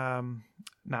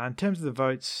in terms of the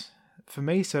votes for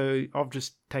me, so I've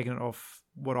just taken it off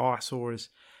what I saw as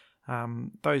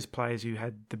those players who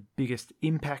had the biggest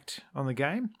impact on the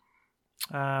game.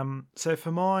 So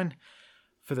for mine,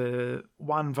 for the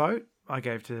one vote, I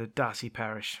gave to Darcy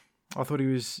Parish. I thought he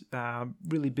was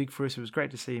really big for us. It was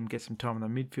great to see him get some time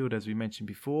in the midfield, as we mentioned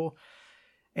before.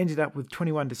 Ended up with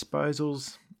 21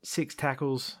 disposals, 6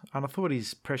 tackles, and I thought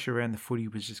his pressure around the footy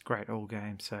was just great all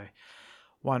game. So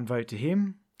 1 vote to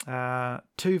him.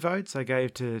 2 votes I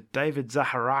gave to David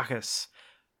Zaharakis.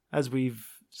 As we've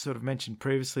sort of mentioned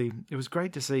previously, it was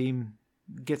great to see him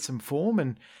get some form,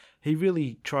 and he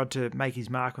really tried to make his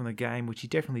mark on the game, which he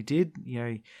definitely did.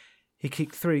 He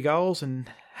kicked 3 goals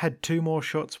and had 2 more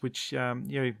shots, which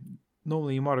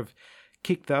normally you might have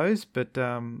kicked those, but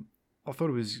I thought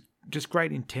it was just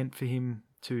great intent for him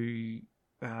to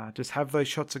just have those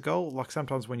shots a goal. Like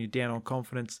sometimes when you're down on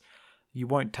confidence, you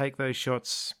won't take those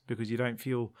shots because you don't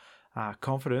feel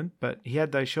confident. But he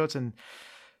had those shots, and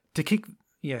to kick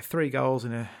 3 goals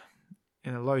in a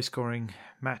low scoring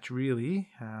match, really,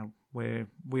 where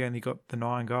we only got the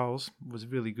 9 goals, was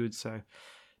really good. So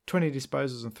 20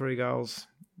 disposals and 3 goals.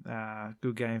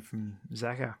 Good game from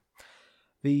Zaka.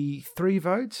 The 3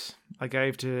 votes I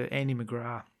gave to Andy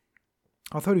McGrath.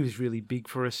 I thought he was really big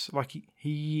for us. Like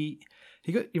he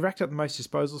racked up the most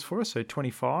disposals for us, so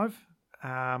 25,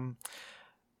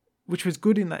 which was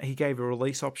good in that he gave a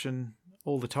release option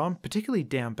all the time, particularly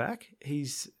down back.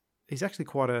 He's actually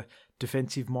quite a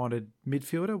defensive-minded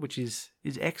midfielder, which is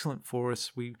excellent for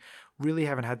us. We really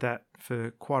haven't had that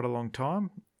for quite a long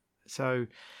time. So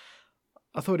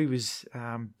I thought he was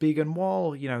big, and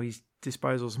while his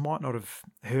disposals might not have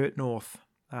hurt North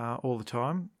all the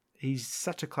time, he's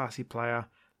such a classy player,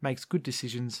 makes good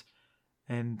decisions,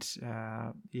 and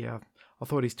I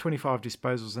thought his 25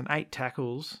 disposals and 8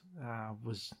 tackles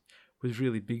was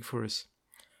really big for us.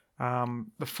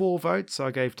 The 4 votes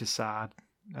I gave to Sard.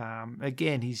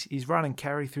 Again, his run and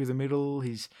carry through the middle,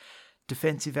 his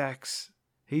defensive acts,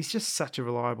 he's just such a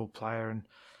reliable player, and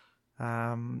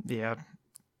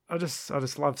I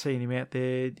just love seeing him out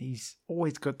there. He's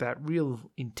always got that real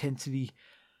intensity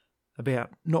about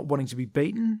not wanting to be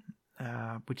beaten,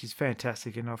 which is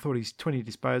fantastic. And I thought his 20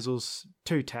 disposals,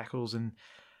 2 tackles, and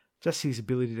just his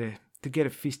ability to get a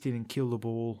fist in and kill the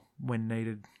ball when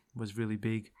needed was really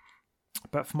big.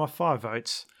 But for my 5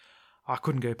 votes, I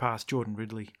couldn't go past Jordan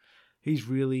Ridley. He's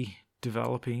really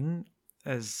developing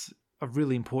as a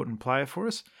really important player for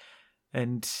us.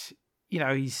 And,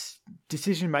 his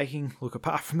decision-making, look,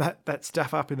 apart from that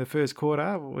stuff up in the first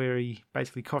quarter where he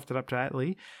basically coughed it up to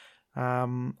Atley,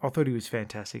 I thought he was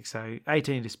fantastic. So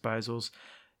 18 disposals,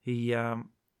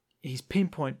 his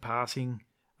pinpoint passing,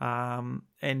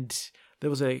 and there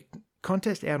was a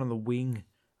contest out on the wing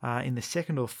in the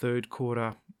second or third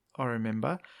quarter, I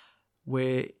remember,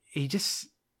 where he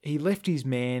left his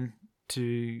man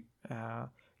to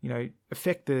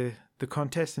affect the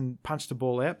contest and punch the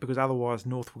ball out, because otherwise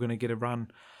North were going to get a run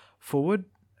forward.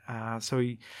 So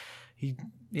he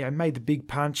made the big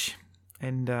punch,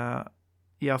 and I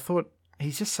thought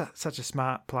he's just such a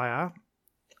smart player,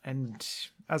 and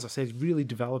as I said, he's really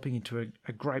developing into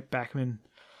a great backman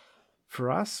for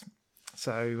us.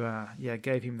 So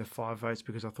gave him the 5 votes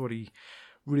because I thought he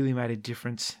really made a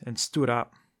difference and stood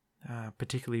up,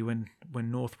 particularly when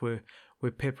North were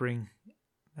we're peppering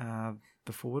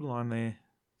the forward line there.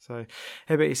 So,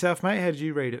 how about yourself, mate? How did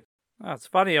you read it? Oh, it's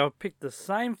funny, I picked the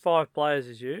same 5 players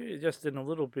as you, just in a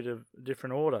little bit of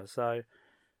different order. So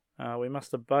we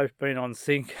must have both been on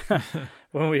sync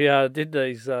when we did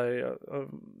these. So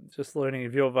I'm just learning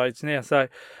of your votes now. So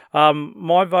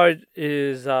my vote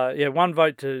is, 1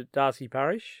 vote to Darcy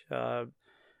Parish. I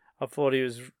thought he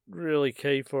was really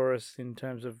key for us in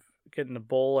terms of getting the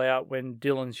ball out when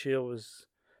Dylan Shield was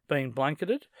being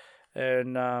blanketed.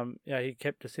 And, he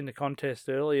kept us in the contest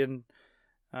early, and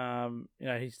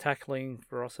his tackling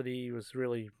ferocity was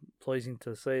really pleasing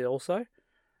to see also.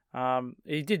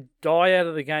 He did die out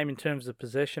of the game in terms of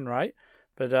possession rate,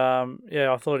 but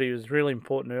I thought he was really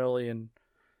important early, and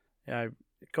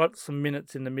got some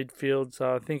minutes in the midfield.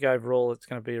 So I think overall it's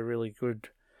going to be a really good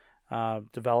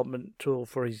development tool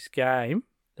for his game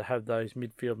to have those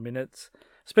midfield minutes,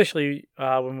 especially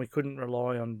when we couldn't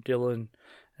rely on Dylan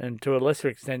and to a lesser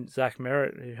extent Zach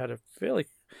Merritt, who had a fairly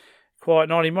quiet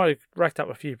night. He might have racked up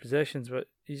a few possessions, but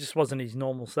he just wasn't his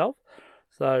normal self.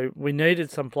 So we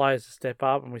needed some players to step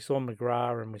up, and we saw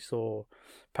McGrath and we saw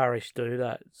Parish do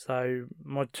that. So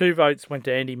my 2 votes went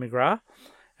to Andy McGrath,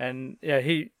 and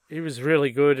he was really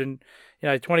good, and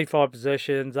 25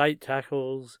 possessions, 8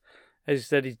 tackles. As you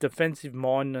said, his defensive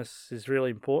mindedness is really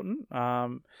important.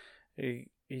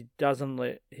 He doesn't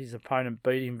let his opponent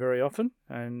beat him very often,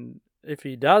 and if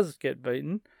he does get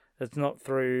beaten, it's not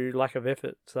through lack of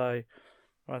effort. So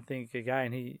I think,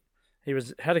 again, he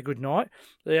had a good night.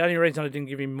 The only reason I didn't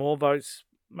give him more votes,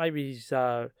 maybe his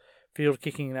field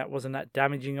kicking that wasn't that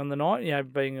damaging on the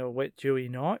night, being a wet, dewy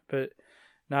night. But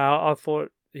no, I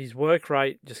thought his work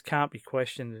rate just can't be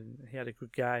questioned, and he had a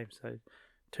good game. So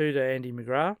 2 to Andy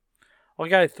McGrath. I'll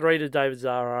go 3 to David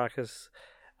Zaharakis.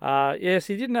 Yes,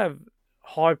 he didn't have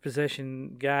high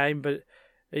possession game, but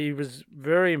he was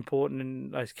very important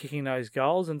in kicking those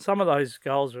goals, and some of those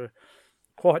goals were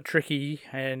quite tricky,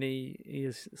 and he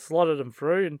has slotted them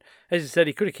through. And as you said,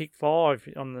 he could have kicked 5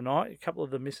 on the night. A couple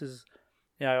of the misses,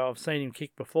 I've seen him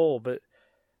kick before, but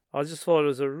I just thought it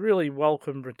was a really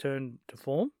welcome return to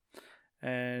form.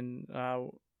 And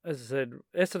as I said,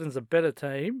 Essendon's a better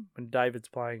team when David's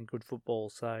playing good football,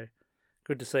 so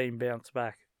good to see him bounce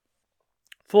back.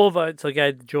 4 votes I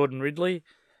gave to Jordan Ridley.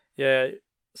 Yeah,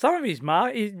 some of his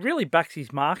he really backs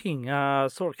his marking.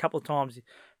 Saw a couple of times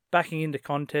backing into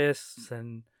contests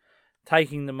and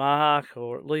taking the mark,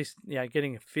 or at least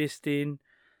getting a fist in.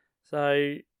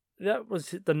 So that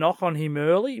was the knock on him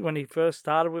early when he first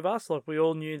started with us. Like, we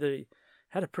all knew that he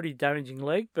had a pretty damaging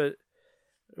leg, but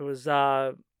it was,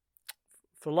 for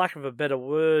lack of a better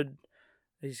word,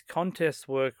 his contest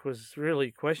work was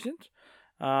really questioned.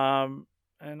 And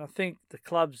I think the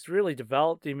club's really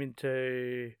developed him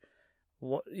into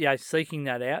seeking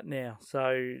that out now.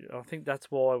 So I think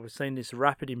that's why we're seeing this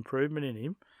rapid improvement in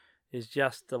him, is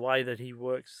just the way that he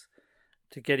works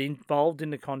to get involved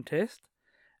in the contest,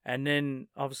 and then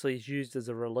obviously he's used as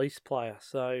a release player.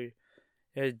 So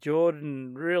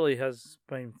Jordan really has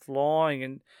been flying,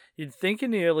 and you'd think in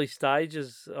the early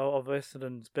stages of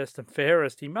Essendon's best and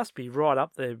fairest, he must be right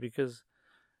up there, because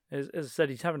as I said,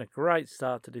 he's having a great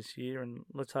start to this year, and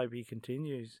let's hope he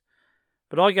continues.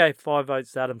 But I gave 5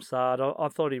 votes to Adam Saad. I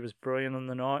thought he was brilliant on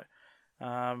the night.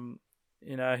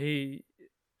 He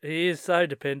is so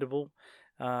dependable.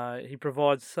 He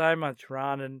provides so much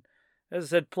run, and as I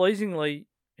said, pleasingly,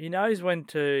 he knows when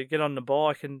to get on the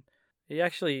bike, and he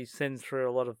actually sends through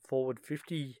a lot of forward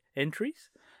 50 entries.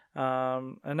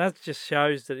 And that just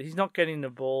shows that he's not getting the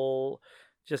ball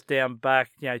just down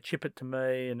back, chip it to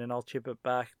me and then I'll chip it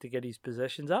back to get his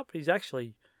possessions up. He's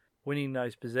actually winning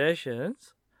those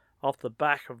possessions off the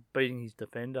back of beating his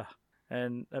defender,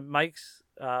 and it makes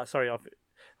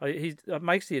it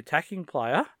makes the attacking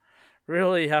player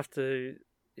really have to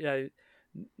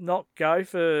not go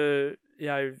for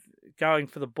going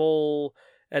for the ball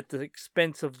at the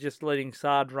expense of just letting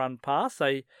Saad run past.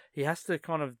 So he has to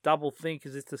kind of double think,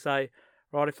 as if to say,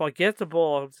 right, if I get the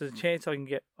ball, there's a chance I can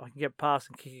get past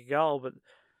and kick a goal. But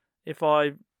if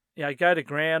I go to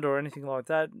ground or anything like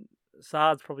that,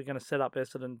 Saad's probably going to set up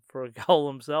Essendon for a goal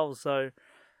themselves. So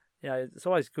it's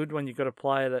always good when you've got a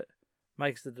player that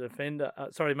makes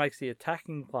makes the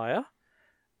attacking player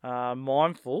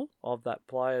mindful of that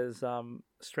player's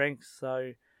strengths.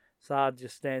 So Saad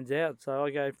just stands out. So I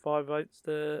gave 5 votes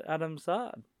to Adam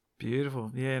Saad.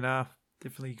 Beautiful. Yeah, no,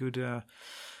 definitely good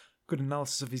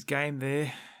analysis of his game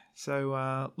there.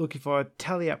 So, look, if I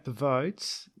tally up the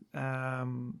votes,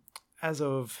 as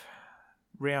of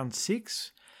round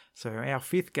 6, so our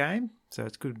 5th game, so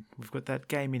it's good we've got that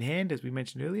game in hand, as we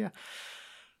mentioned earlier.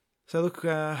 So, look,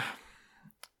 so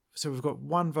we've got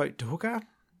 1 vote to Hooker,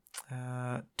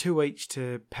 2 each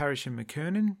to Parrish and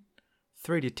McKernan,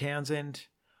 3 to Townsend,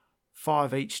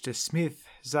 5 each to Smith,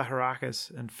 Zaharakis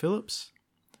and Phillips,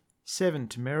 7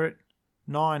 to Merritt,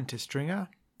 9 to Stringer,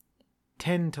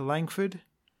 10 to Langford,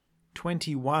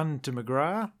 21 to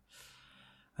McGrath,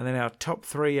 and then our top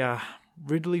three are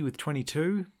Ridley with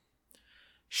 22,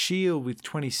 Shield with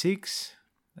 26,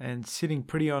 and sitting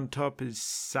pretty on top is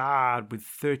Sard with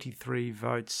 33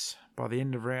 votes by the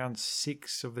end of round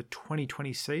 6 of the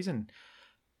 2020 season.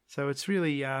 So it's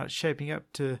really shaping up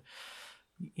to,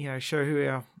 show who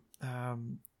our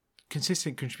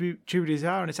consistent contributors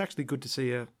are, and it's actually good to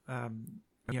see a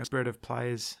spread of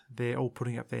players there all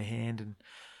putting up their hand and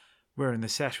wearing the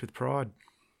sash with pride.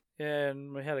 Yeah,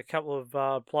 and we had a couple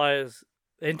of players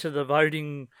enter the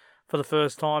voting for the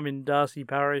first time in Darcy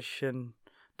Parish and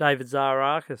David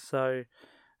Zaharakis. So,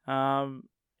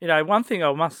 one thing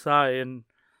I must say, and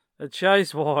it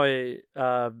shows why,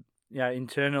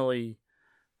 internally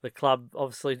the club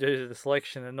obviously do the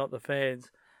selection and not the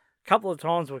fans. A couple of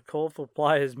times we're called for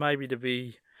players maybe to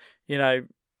be,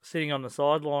 sitting on the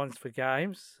sidelines for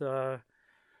games.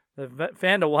 They've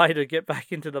found a way to get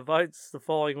back into the votes the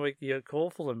following week you call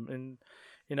for them. And,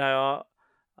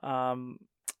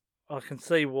 I can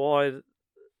see why,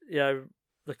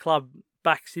 the club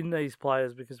backs in these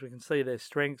players because we can see their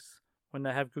strengths when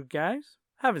they have good games.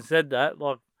 Having said that,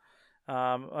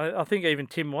 I think even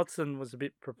Tim Watson was a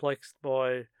bit perplexed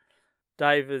by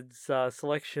David's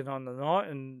selection on the night,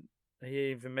 and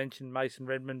he even mentioned Mason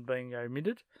Redmond being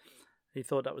omitted. He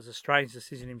thought that was a strange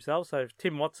decision himself. So if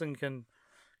Tim Watson can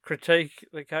critique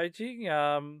the coaching,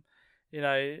 and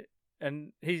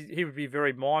he would be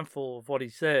very mindful of what he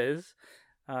says.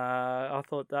 I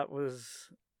thought that was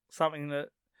something that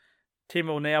Tim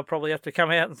will now probably have to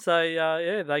come out and say,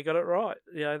 they got it right.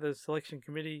 The selection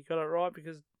committee got it right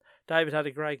because David had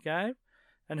a great game.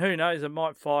 And who knows, it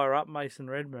might fire up Mason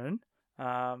Redmond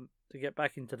to get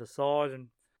back into the side. And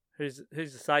who's to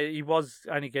say, he was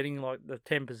only getting like the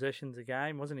 10 possessions a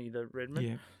game, wasn't he, the Redmond?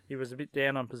 Yeah. He was a bit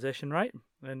down on possession rate.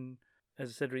 And as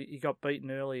I said, he got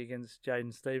beaten early against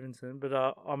Jaden Stevenson.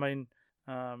 But,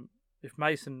 if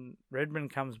Mason Redmond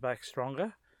comes back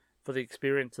stronger for the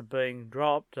experience of being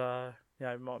dropped, it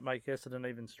might make Essendon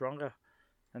even stronger.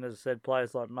 And as I said,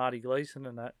 players like Marty Gleeson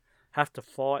and that have to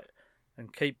fight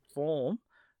and keep form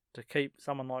to keep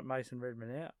someone like Mason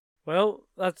Redmond out. Well,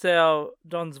 that's our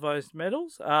Don's Vote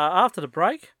medals. After the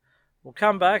break, we'll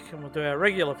come back and we'll do our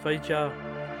regular feature,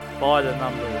 By the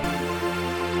Numbers.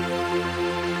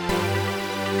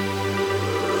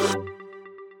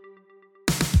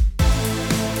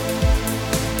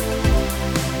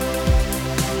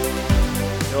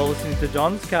 You're listening to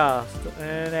Don's Cast,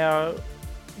 and our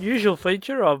usual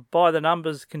feature of By the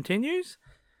Numbers continues.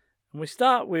 And we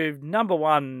start with number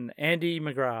 1, Andy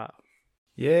McGrath.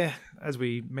 Yeah, as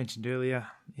we mentioned earlier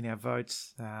in our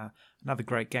votes, another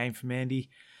great game from Andy.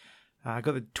 Got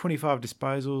the 25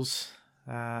 disposals,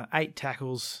 8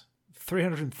 tackles,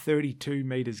 332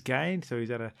 metres gained, so he's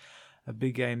had a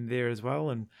big game there as well,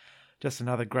 and just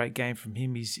another great game from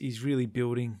him. He's really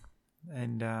building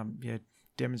and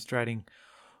demonstrating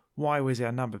why he was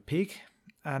our number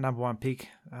 1 pick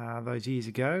those years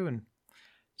ago, and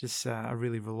just a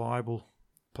really reliable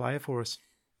player for us.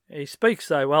 He speaks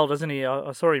so well, doesn't he?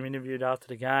 I saw him interviewed after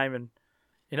the game, and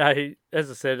as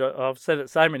I said, I've said it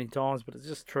so many times, but it's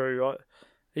just true.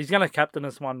 He's going to captain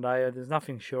us one day. There's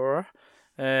nothing surer,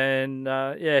 and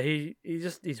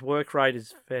his work rate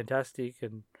is fantastic.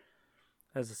 And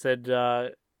as I said,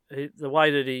 the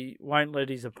way that he won't let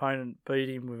his opponent beat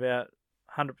him without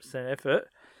 100% effort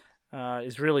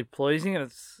is really pleasing, and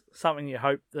it's something you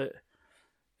hope that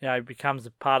becomes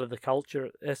a part of the culture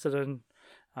at Essendon.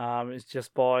 It's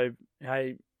just by,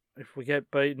 if we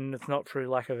get beaten, it's not through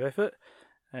lack of effort,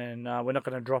 and we're not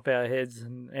going to drop our heads,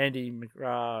 and Andy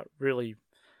McGrath really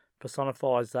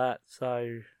personifies that.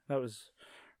 So that was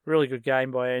a really good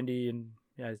game by Andy, and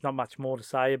there's not much more to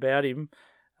say about him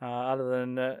other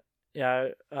than,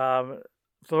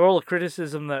 for all the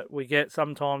criticism that we get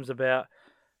sometimes about,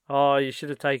 you should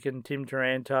have taken Tim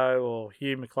Taranto or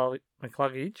Hugh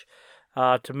McCluggage,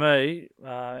 to me,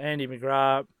 Andy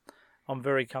McGrath, I'm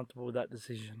very comfortable with that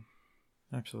decision.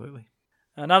 Absolutely.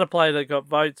 Another player that got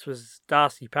votes was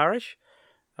Darcy Parish.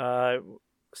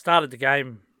 Started the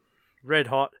game red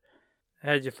hot.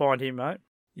 How did you find him, mate?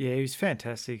 Yeah, he was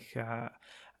fantastic.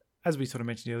 As we sort of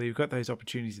mentioned earlier, we've got those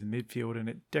opportunities in the midfield, and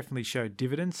it definitely showed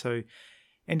dividends. So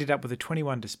ended up with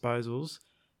 21 disposals,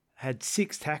 had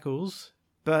 6 tackles,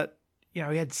 but he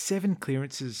had 7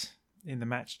 clearances in the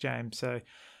match, James. So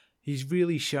he's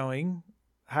really showing,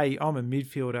 hey, I'm a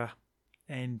midfielder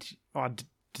and I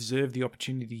deserve the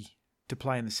opportunity to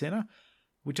play in the centre,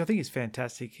 which I think is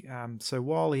fantastic. So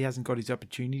while he hasn't got his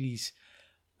opportunities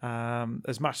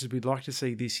as much as we'd like to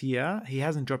see this year, he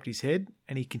hasn't dropped his head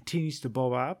and he continues to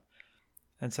bob up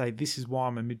and say, this is why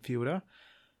I'm a midfielder.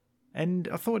 And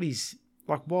I thought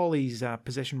while his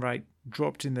possession rate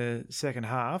dropped in the second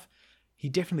half, he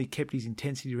definitely kept his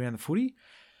intensity around the footy.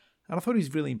 And I thought he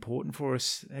was really important for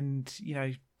us. And,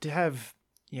 to have,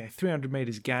 300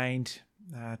 metres gained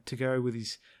to go with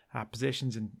his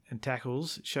possessions and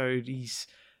tackles showed he's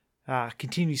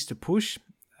continues to push.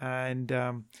 And,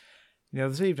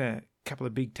 there's even a couple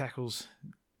of big tackles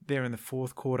there in the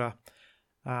fourth quarter.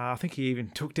 I think he even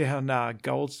took down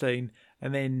Goldstein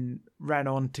and then ran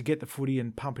on to get the footy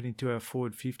and pump it into our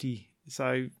forward 50.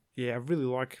 So, I really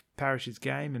like Parrish's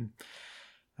game, and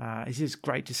it's just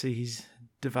great to see his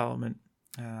development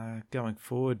going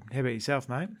forward. How about yourself,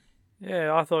 mate?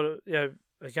 Yeah, I thought,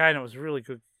 again, it was a really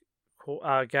good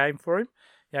game for him.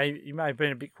 He may have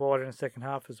been a bit quieter in the second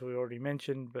half, as we already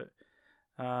mentioned, but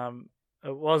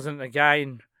it wasn't,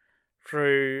 again,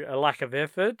 through a lack of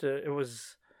effort. It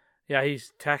was,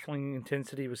 his tackling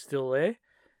intensity was still there.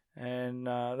 And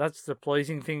that's the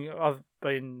pleasing thing. I've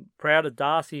been proud of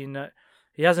Darcy in that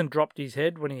he hasn't dropped his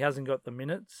head when he hasn't got the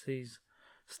minutes. He's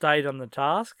stayed on the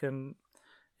task, and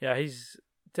he's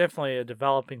definitely a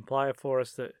developing player for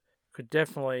us that could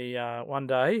definitely one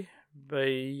day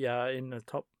be in the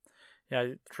top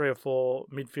 3 or 4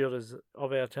 midfielders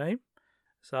of our team.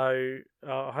 So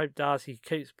I hope Darcy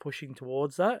keeps pushing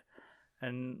towards that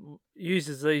and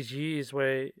uses these years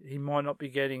where he might not be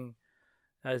getting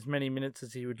as many minutes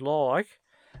as he would like,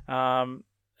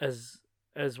 as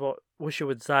what Woosha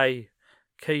would say,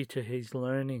 key to his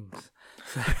learnings.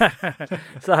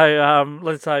 So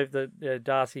let's hope that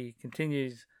Darcy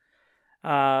continues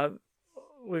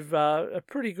with a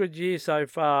pretty good year so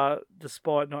far,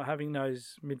 despite not having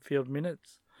those midfield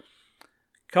minutes.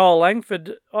 Kyle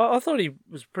Langford, I thought he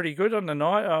was pretty good on the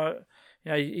night.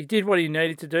 He did what he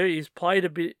needed to do. He's played a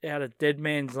bit out of dead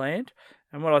man's land,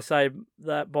 and what I say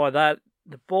by that,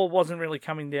 the ball wasn't really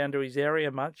coming down to his area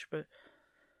much, but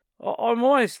I'm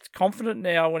almost confident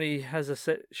now when he has a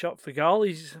set shot for goal.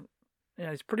 He's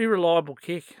a pretty reliable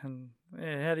kick. And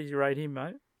how did you rate him,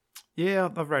 mate? Yeah,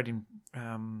 I've rated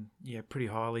him pretty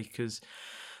highly because,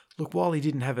 look, while he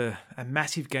didn't have a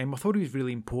massive game, I thought he was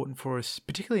really important for us,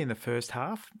 particularly in the first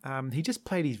half. He just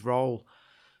played his role,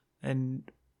 and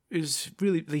it was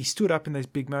really, he stood up in those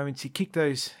big moments. He kicked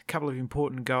those couple of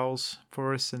important goals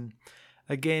for us, and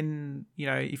again,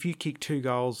 if you kick 2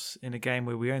 goals in a game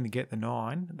where we only get the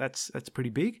 9, that's pretty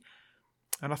big.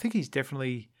 And I think he's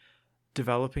definitely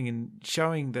developing and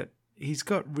showing that he's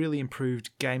got really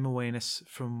improved game awareness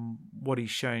from what he's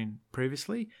shown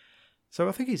previously. So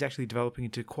I think he's actually developing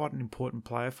into quite an important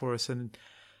player for us. And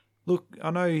look,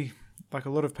 I know like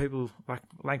a lot of people, like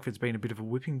Langford's been a bit of a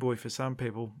whipping boy for some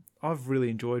people. I've really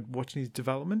enjoyed watching his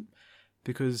development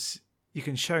because you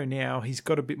can show now he's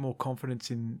got a bit more confidence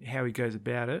in how he goes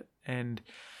about it, and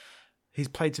he's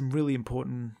played some really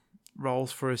important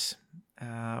roles for us,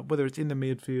 whether it's in the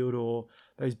midfield or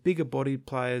those bigger bodied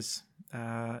players.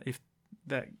 If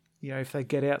they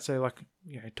get out, so like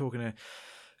talking to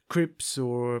Cripps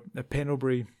or a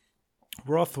Pendlebury,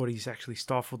 where I thought he's actually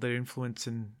stifled their influence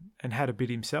and had a bit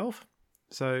himself.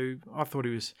 So I thought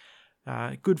he was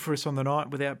good for us on the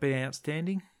night without being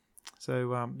outstanding.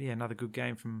 So another good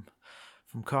game from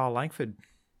Kyle Langford.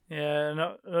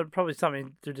 Yeah, and probably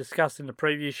something to discuss in the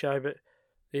preview show, but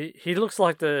he looks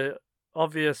like the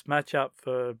obvious matchup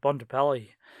for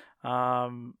Bontempelli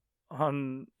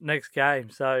on next game.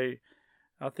 So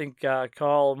I think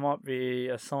Kyle might be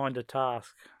assigned a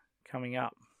task coming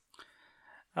up.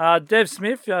 Dev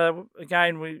Smith,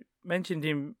 again, we mentioned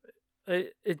him.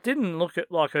 It didn't look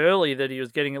like early that he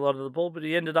was getting a lot of the ball, but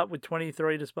he ended up with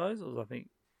 23 disposals, I think.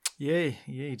 Yeah,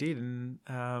 he did. And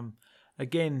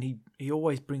again, he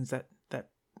always brings that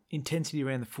intensity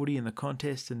around the footy and the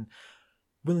contest and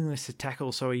willingness to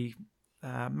tackle. So he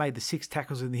made the 6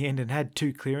 tackles in the end and had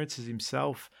 2 clearances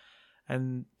himself.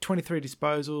 And 23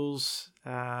 disposals,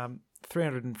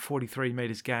 343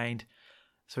 metres gained.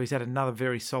 So he's had another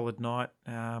very solid night.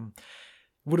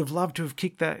 Would have loved to have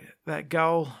kicked that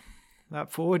goal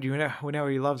up forward. We know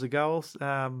he loves the goals,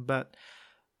 but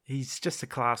he's just a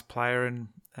class player,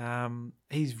 and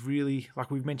he's really,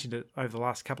 like we've mentioned it over the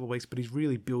last couple of weeks, but he's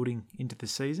really building into the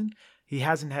season. He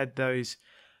hasn't had those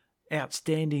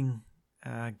outstanding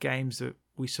games that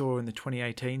we saw in the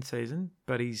 2018 season,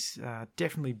 but he's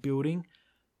definitely building,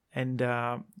 and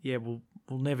we'll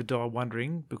never die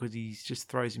wondering because he just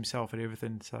throws himself at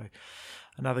everything. So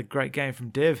another great game from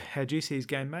Dev. How'd you see his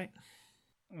game, mate?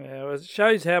 Yeah, well, it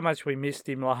shows how much we missed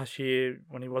him last year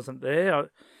when he wasn't there.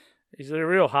 He's a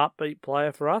real heartbeat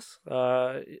player for us.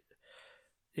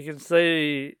 You can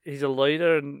see he's a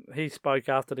leader, and he spoke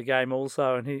after the game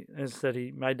also, and he said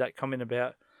he made that comment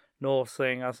about North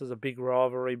seeing us as a big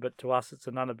rivalry, but to us it's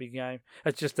another big game.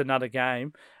 It's just another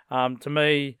game. To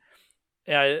me,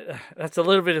 that's a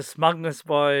little bit of smugness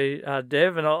by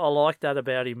Dev, and I like that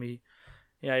about him. He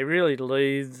really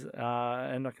leads,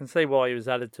 and I can see why he was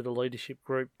added to the leadership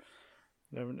group.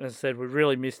 As I said, we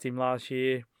really missed him last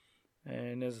year,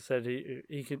 and as I said,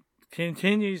 he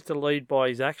continues to lead by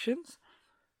his actions,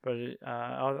 but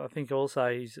I think also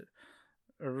he's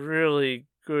a really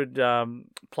good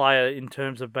player in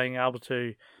terms of being able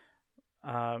to,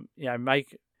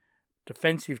 make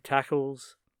defensive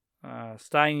tackles,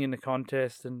 staying in the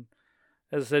contest, and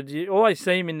as I said, you always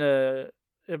see him in the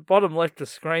bottom left of the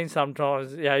screen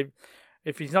sometimes.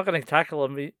 If he's not going to tackle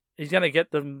them, he's going to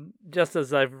get them just as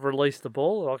they've released the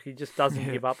ball. Like, he just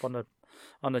doesn't give up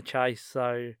on the chase.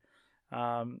 So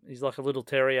he's like a little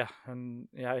terrier, and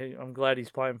I'm glad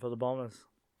he's playing for the Bombers.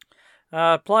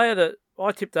 Player that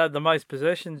I tipped had the most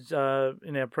possessions in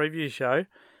our preview show,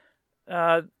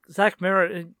 Zach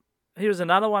Merritt. He was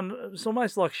another one. It's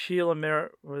almost like Sheila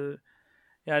Merritt was,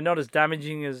 not as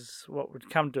damaging as what we'd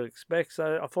come to expect.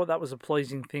 So I thought that was a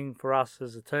pleasing thing for us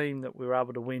as a team, that we were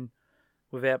able to win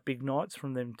without big nights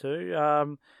from them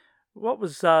too. What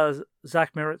was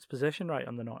Zach Merritt's possession rate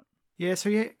on the night? Yeah, so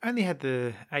he only had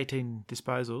the 18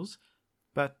 disposals.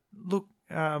 But look,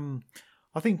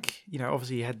 I think,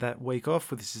 obviously he had that week off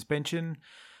with the suspension.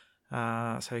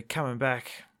 So coming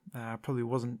back, probably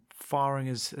wasn't firing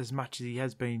as much as he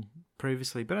has been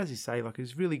previously. But as you say, it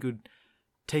was really good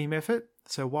team effort.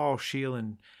 So while Shield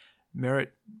and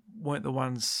Merritt weren't the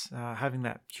ones having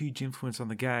that huge influence on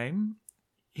the game,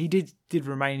 he did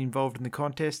remain involved in the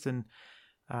contest and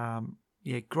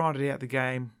grinded out the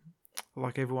game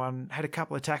like everyone. Had a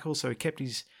couple of tackles, so he kept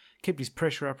his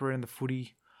pressure up around the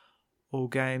footy all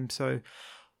game. So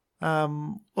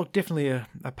definitely a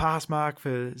pass mark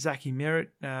for Zachy Merritt.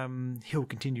 He'll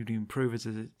continue to improve as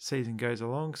the season goes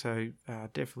along, so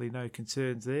definitely no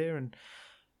concerns there. And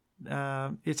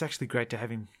it's actually great to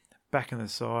have him back in the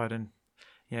side, and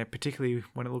particularly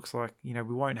when it looks like we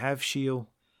won't have Shield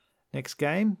next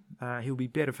game. He'll be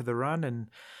better for the run, and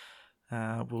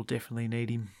we'll definitely need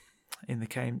him in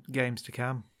the games to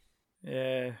come.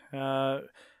 Yeah.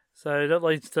 So that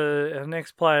leads to our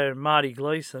next player, Marty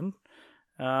Gleeson.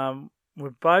 We're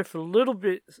both a little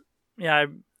bit, I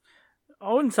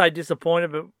wouldn't say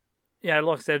disappointed, but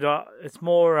like I said, it's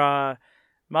more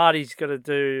Marty's got to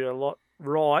do a lot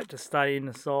right to stay in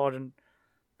the side, and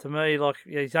to me,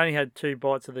 he's only had 2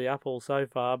 bites of the apple so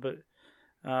far, but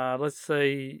let's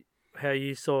see how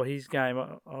you saw his game.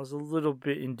 I was a little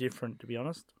bit indifferent, to be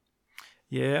honest.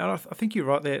 Yeah, I think you're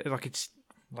right there. It's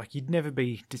you'd never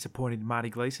be disappointed in Marty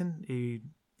Gleeson.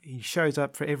 He shows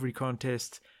up for every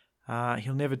contest.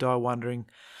 He'll never die wondering,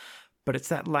 but it's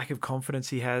that lack of confidence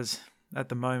he has at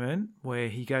the moment where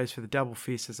he goes for the double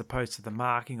fist as opposed to the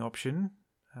marking option.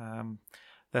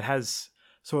 That has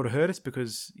sort of hurt us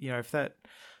because, if that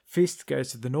fist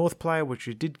goes to the North player, which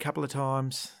we did a couple of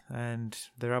times, and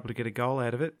they're able to get a goal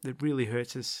out of it, it really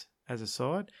hurts us as a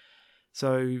side.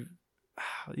 So,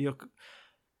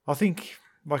 I think,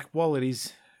 while it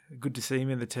is good to see him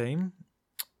in the team,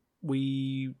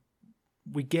 we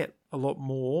get a lot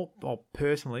more,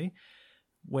 personally,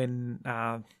 when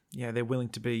they're willing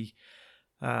to be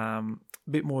a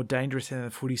bit more dangerous in the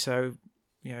footy. So,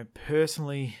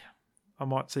 personally, I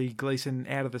might see Gleeson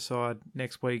out of the side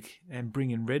next week and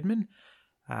bring in Redman.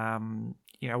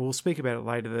 We'll speak about it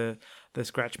later, the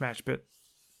scratch match, but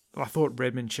I thought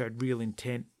Redman showed real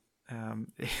intent.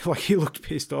 He looked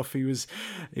pissed off. He was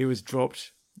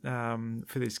dropped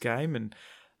for this game, and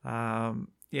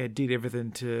did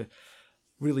everything to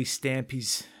really stamp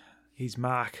his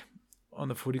mark on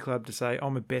the footy club to say,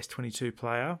 I'm a best 22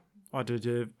 player. I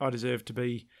deserve to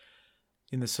be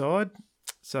in the side.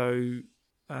 So,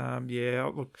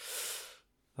 look,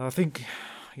 I think,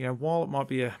 while it might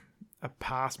be a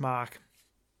pass mark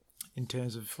in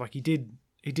terms of, he did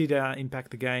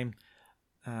impact the game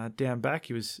down back.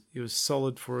 He was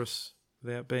solid for us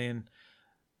without being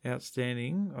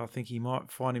outstanding. I think he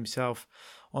might find himself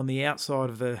on the outside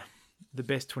of the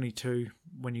best 22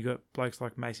 when you got blokes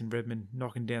like Mason Redman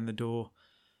knocking down the door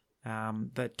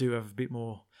that do have a bit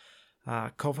more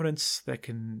confidence, that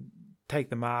can take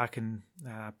the mark and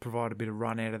provide a bit of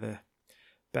run out of the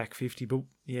back 50. But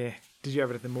yeah, did you have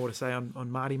anything more to say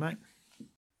on Marty, mate?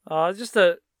 Just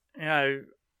that,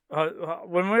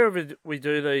 whenever we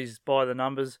do these by the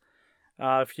numbers,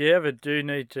 If you ever do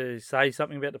need to say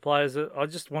something about the players, I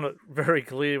just want it very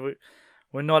clear.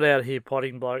 We're not out here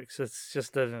potting blokes. It's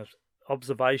just an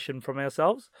observation from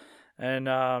ourselves. And,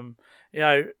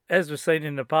 as we've seen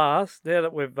in the past, now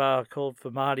that we've called for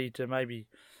Marty to maybe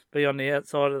be on the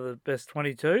outside of the best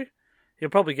 22, he'll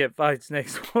probably get votes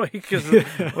next week because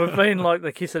we've been like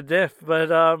the kiss of death. But,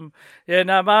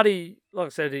 Marty, like I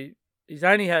said, he's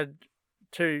only had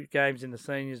 2 games in the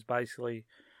seniors, basically,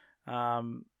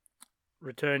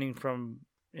 returning from,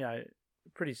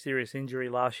 pretty serious injury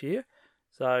last year.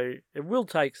 So it will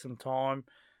take some time.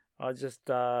 I just,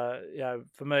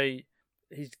 for me,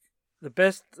 he's the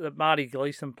best that Marty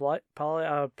Gleeson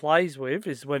plays with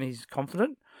is when he's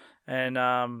confident. And,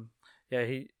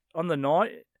 he on the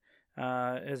night,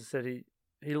 as I said,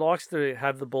 he likes to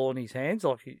have the ball in his hands.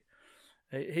 Like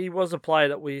he was a player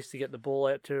that we used to get the ball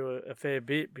out to a fair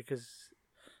bit because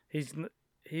he's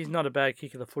not a bad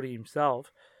kick of the footy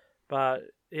himself. But,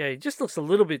 he just looks a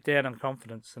little bit down on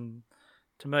confidence. And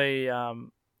to me,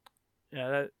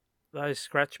 those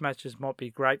scratch matches might be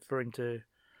great for him to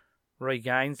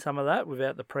regain some of that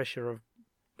without the pressure of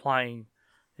playing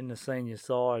in the senior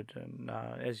side. And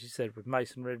as you said, with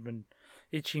Mason Redmond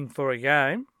itching for a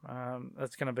game,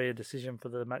 that's going to be a decision for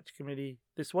the match committee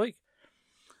this week.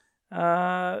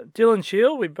 Dylan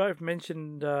Shield, we both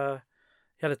mentioned he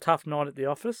had a tough night at the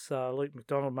office. Luke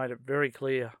McDonald made it very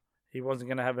clear he wasn't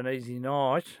going to have an easy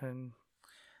night. And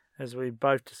as we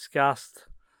both discussed,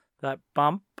 that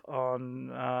bump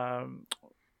on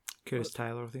Curtis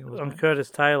Taylor, I think it was. On Curtis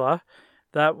Taylor,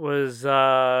 that was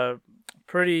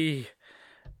pretty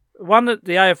one that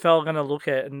the AFL are going to look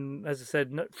at. And as I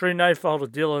said, through no fault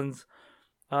of Dylan's,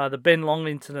 the Ben Long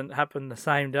incident happened the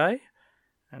same day.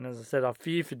 And as I said, I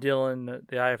fear for Dylan that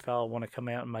the AFL want to come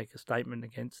out and make a statement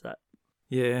against that.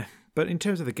 Yeah, but in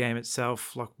terms of the game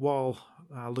itself, like while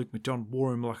Luke McDonald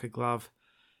wore him like a glove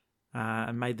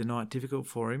and made the night difficult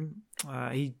for him,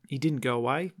 he didn't go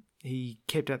away. He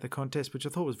kept at the contest, which I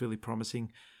thought was really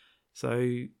promising. So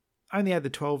only had the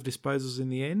 12 disposals in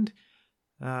the end,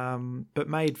 but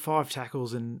made 5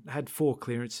 tackles and had 4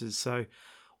 clearances. So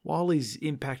while his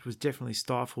impact was definitely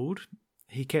stifled,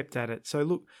 he kept at it. So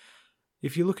look,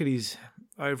 if you look at his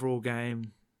overall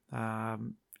game,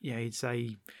 he'd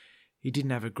say he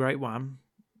didn't have a great one.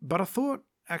 But I thought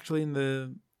actually in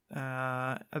the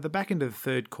at the back end of the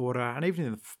third quarter and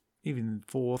even in the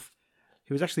fourth,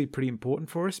 he was actually pretty important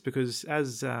for us because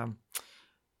as the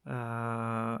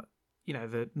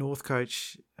North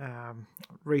coach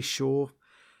Rhys Shaw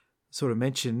sort of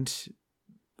mentioned,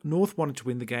 North wanted to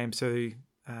win the game, so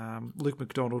Luke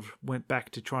McDonald went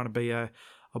back to trying to be a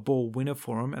ball winner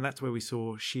for him, and that's where we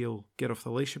saw Shield get off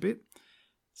the leash a bit.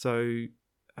 So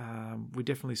we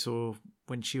definitely saw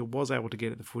when Shield was able to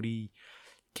get at the footy,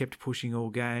 kept pushing all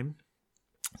game.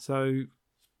 So,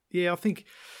 I think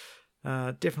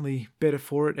definitely better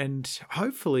for it. And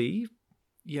hopefully,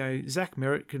 Zach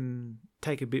Merritt can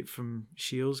take a bit from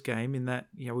Shield's game in that,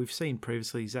 we've seen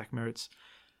previously Zach Merritt's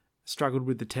struggled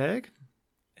with the tag.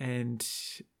 And,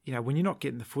 when you're not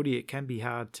getting the footy, it can be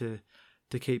hard to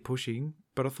keep pushing.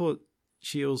 But I thought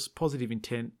Shield's positive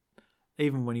intent,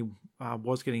 even when he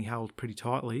was getting held pretty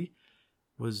tightly,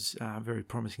 was very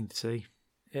promising to see.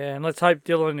 Yeah, and let's hope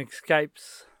Dylan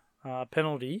escapes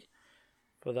penalty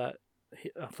for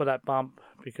that bump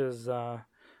because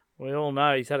we all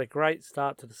know he's had a great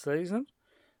start to the season,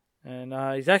 and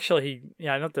he's actually,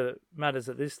 not that it matters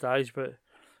at this stage, but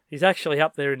he's actually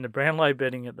up there in the Brownlow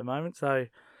betting at the moment. So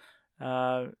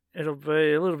it'll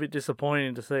be a little bit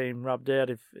disappointing to see him rubbed out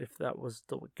if that was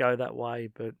to go that way,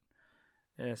 but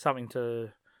something to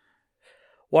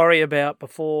worry about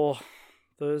before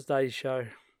Thursday's show.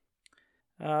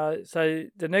 So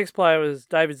the next player was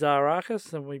David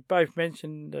Zaharakis, and we both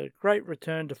mentioned a great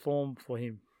return to form for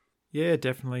him. Yeah,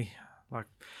 definitely. Like,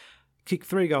 kicked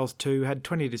 3 goals, 2, had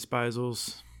 20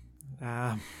 disposals.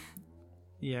 What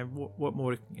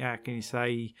more can you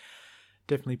say? He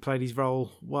definitely played his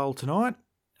role well tonight.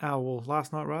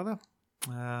 Last night rather.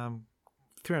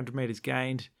 300 metres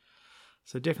gained.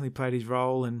 So definitely played his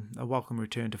role and a welcome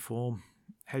return to form.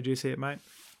 How do you see it, mate?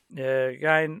 Yeah,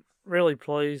 again, really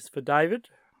pleased for David.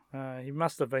 He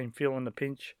must have been feeling the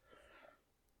pinch.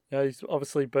 He's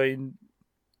obviously been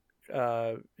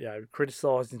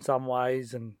criticised in some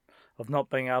ways and of not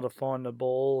being able to find the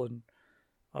ball. And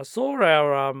I saw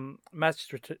our match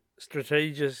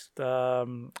strategist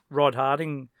Rod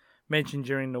Harding mention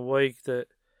during the week that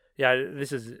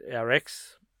this is our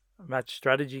ex-match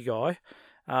strategy guy.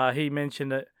 He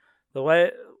mentioned that the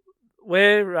way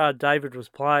where David was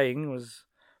playing was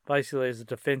basically as a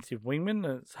defensive wingman,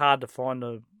 and it's hard to find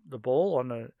the ball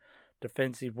on a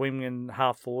defensive wing and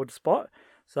half forward spot.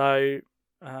 So,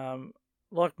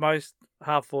 like most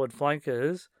half forward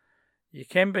flankers, you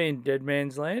can be in dead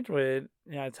man's land where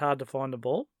it's hard to find the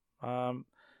ball.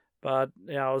 But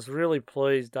I was really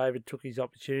pleased David took his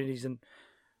opportunities, and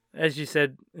as you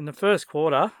said in the first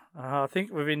quarter, I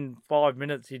think within 5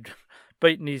 minutes he'd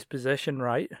beaten his possession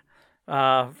rate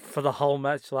for the whole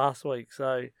match last week.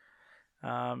 So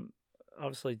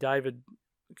obviously David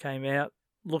came out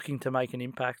looking to make an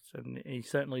impact, and he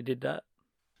certainly did that.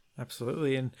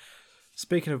 Absolutely. And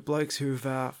speaking of blokes who've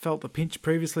felt the pinch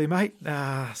previously, mate,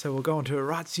 so we'll go on to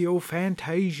Orazio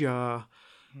Fantasia.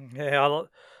 Yeah, I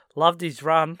loved his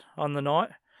run on the night.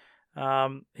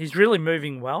 He's really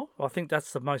moving well. I think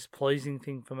that's the most pleasing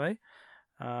thing for me.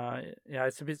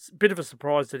 It's a bit of a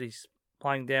surprise that he's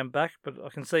playing down back, but I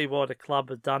can see why the club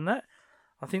have done that.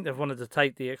 I think they've wanted to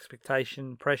take the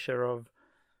expectation pressure of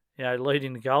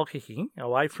leading the goal kicking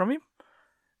away from him,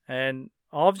 and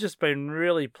I've just been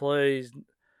really pleased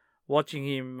watching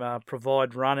him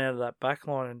provide run out of that back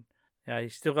line. And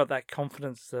he's still got that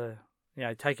confidence to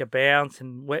take a bounce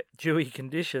in wet, dewy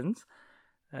conditions.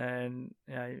 And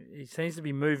he seems to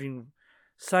be moving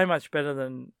so much better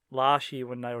than last year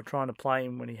when they were trying to play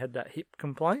him when he had that hip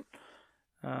complaint.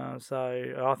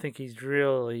 So I think he's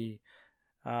really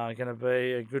going to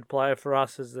be a good player for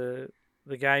us as the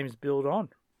games build on.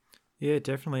 Yeah,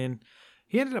 definitely. And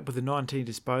he ended up with the 19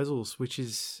 disposals, which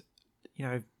is,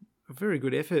 a very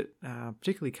good effort,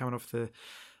 particularly coming off the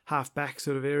half-back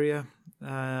sort of area.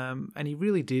 And he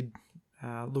really did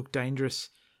look dangerous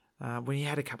when he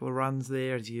had a couple of runs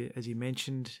there, as you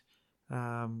mentioned.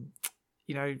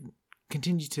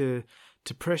 Continued to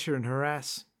pressure and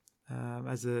harass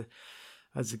as the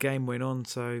game went on.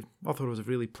 So I thought it was a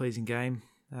really pleasing game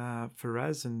for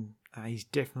Raz, and he's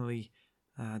definitely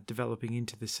developing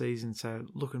into the season. So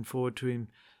looking forward to him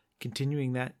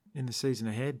continuing that in the season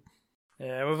ahead.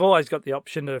 Yeah, we've always got the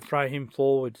option to throw him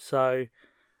forward, so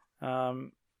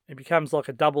it becomes like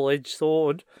a double-edged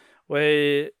sword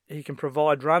where he can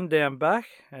provide run down back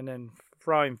and then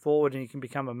throw him forward, and he can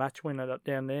become a match winner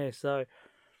down there. So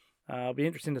it'll be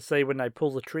interesting to see when they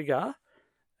pull the trigger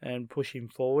and push him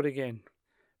forward again.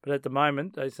 But at the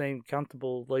moment, they seem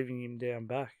comfortable leaving him down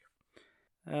back.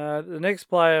 The next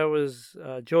player was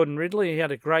Jordan Ridley. He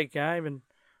had a great game, and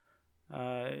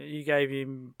you gave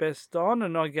him best on,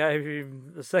 and I gave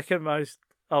him the second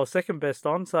best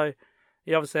on. So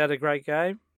he obviously had a great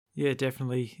game. Yeah,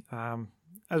 definitely.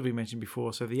 As we mentioned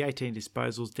before, so the 18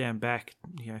 disposals down back,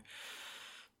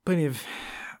 plenty of.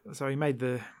 So he made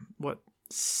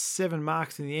 7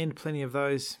 marks in the end, plenty of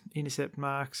those intercept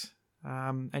marks,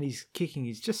 and his kicking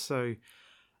is just so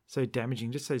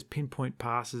damaging. Just those pinpoint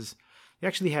passes. He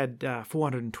actually had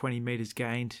 420 metres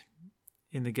gained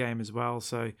in the game as well.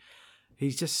 So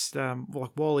he's just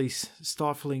while he's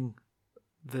stifling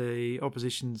the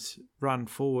opposition's run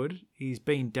forward, he's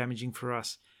been damaging for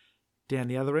us down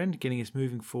the other end, getting us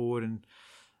moving forward. And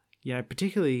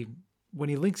particularly when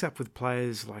he links up with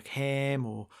players like Ham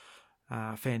or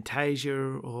Fantasia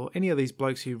or any of these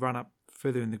blokes who run up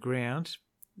further in the ground,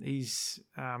 he's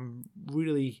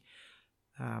really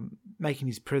making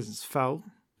his presence felt,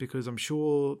 because I'm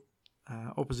sure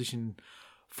opposition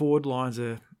forward lines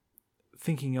are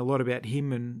thinking a lot about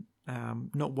him and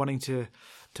not wanting to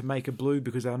make a blue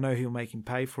because they'll know he'll make him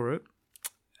pay for it.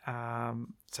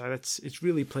 So it's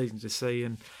really pleasing to see,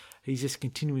 and he's just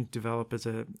continuing to develop as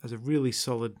a really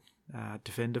solid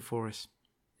defender for us.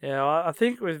 Yeah, I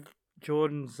think with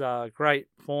Jordan's great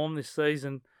form this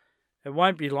season, it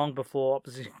won't be long before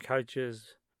opposition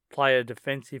coaches play a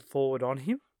defensive forward on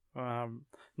him,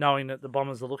 knowing that the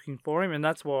Bombers are looking for him, and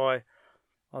that's why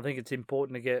I think it's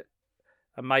important to get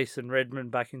a Mason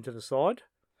Redmond back into the side,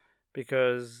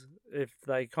 because if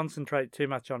they concentrate too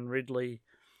much on Ridley,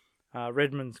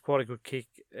 Redmond's quite a good kick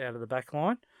out of the back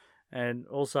line, and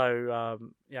also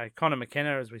Connor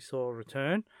McKenna, as we saw,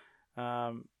 return.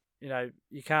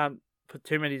 You can't put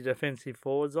too many defensive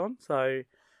forwards on,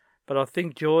 but I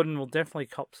think Jordan will definitely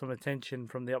cop some attention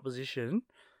from the opposition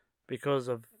because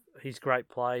of his great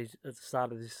play at the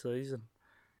start of this season.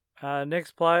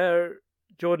 Next player,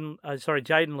 Jaden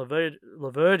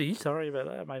Laverty. Sorry about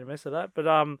that, I made a mess of that. But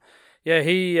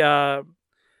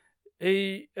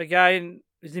he again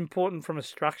is important from a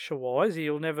structure wise.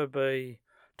 He'll never be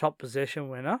top possession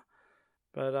winner,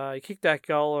 but he kicked that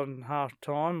goal on half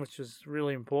time, which was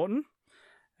really important.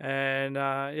 And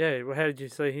how did you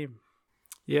see him?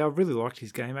 Yeah, I really liked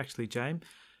his game actually, James.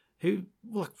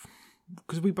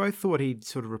 Because we both thought he'd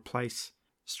sort of replace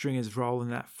Stringer's role in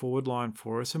that forward line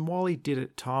for us, and while he did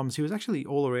at times, he was actually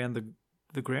all around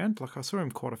the ground. Like I saw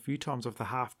him quite a few times off the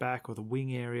half back or the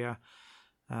wing area,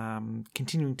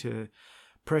 continuing to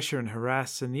pressure and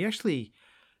harass, and he actually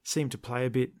seemed to play a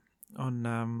bit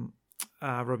on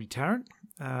Robbie Tarrant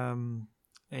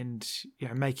and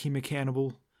make him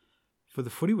accountable for the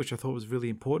footy, which I thought was really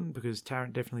important because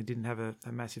Tarrant definitely didn't have a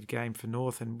massive game for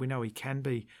North, and we know he can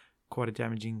be quite a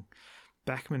damaging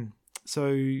backman. So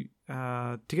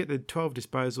to get the 12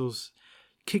 disposals,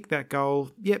 kick that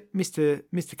goal, missed a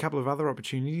couple of other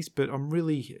opportunities, but I'm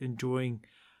really enjoying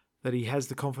that he has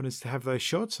the confidence to have those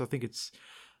shots. I think it's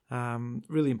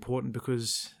really important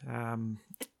because,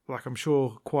 like I'm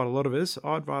sure quite a lot of us,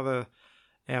 I'd rather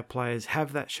our players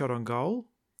have that shot on goal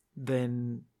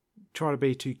than try to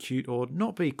be too cute or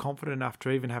not be confident enough to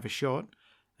even have a shot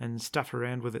and stuff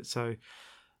around with it. So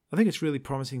I think it's really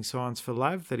promising signs for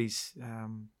Lav that his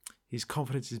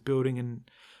confidence is building, and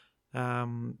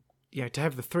to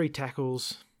have the 3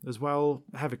 tackles as well,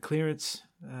 have a clearance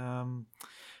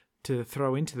to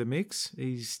throw into the mix.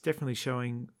 He's definitely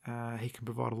showing he can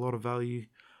provide a lot of value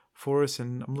for us,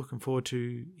 and I'm looking forward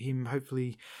to him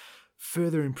hopefully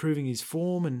further improving his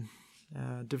form and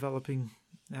developing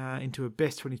into a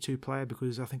best 22 player,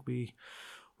 because I think we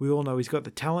all know he's got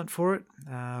the talent for it,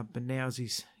 but now's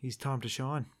his time to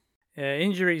shine. Yeah,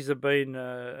 injuries have been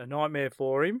a nightmare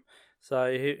for him,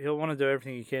 so he'll want to do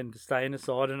everything he can to stay in the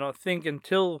side, and I think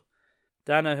until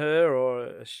Danaher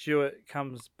or Stewart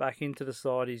comes back into the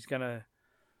side, he's going to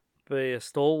be a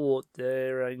stalwart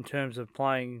there in terms of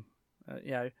playing,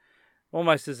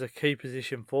 almost as a key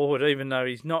position forward, even though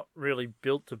he's not really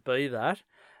built to be that.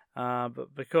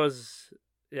 But because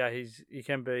he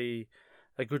can be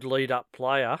a good lead-up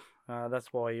player,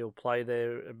 that's why he'll play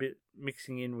there a bit,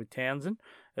 mixing in with Townsend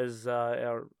as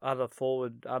our other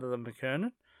forward other than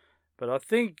McKernan. But I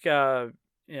think, and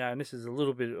this is a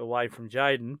little bit away from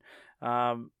Jayden,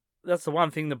 that's the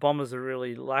one thing the Bombers are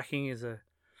really lacking is a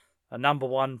number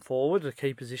one forward, a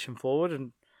key position forward,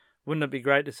 and wouldn't it be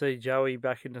great to see Joey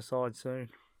back in the side soon?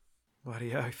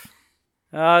 Bloody oath.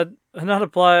 Another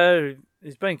player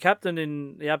who's been captain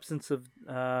in the absence of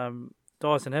Dyson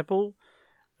Heppel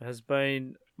has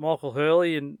been Michael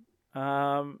Hurley, and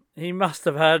he must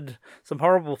have had some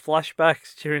horrible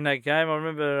flashbacks during that game. I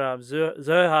remember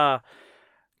Zerha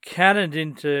cannoned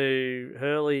into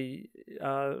Hurley,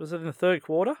 was it in the third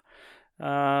quarter?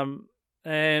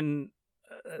 And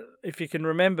if you can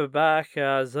remember back,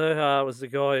 Zerha was the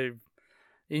guy who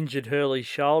injured Hurley's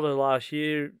shoulder last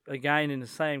year, again in the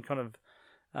same kind of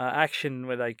action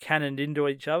where they cannoned into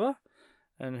each other,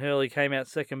 and Hurley came out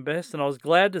second best. And I was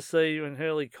glad to see when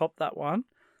Hurley copped that one.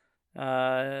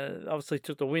 Obviously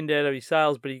took the wind out of his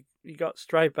sails, but he got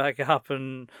straight back up,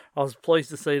 and I was pleased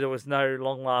to see there was no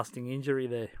long-lasting injury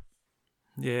there.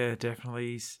 Yeah,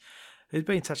 definitely. He's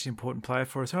been such an important player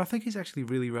for us, and I think he's actually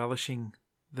really relishing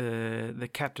the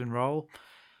captain role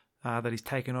that he's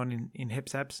taken on in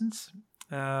Hep's absence.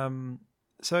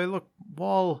 So look,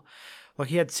 while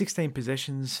he had 16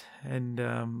 possessions, and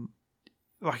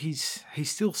he's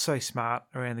still so smart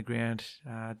around the ground.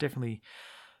 Definitely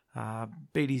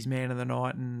beat his man of the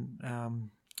night and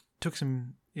took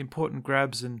some important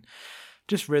grabs and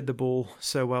just read the ball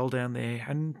so well down there.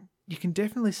 And you can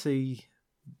definitely see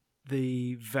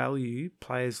the value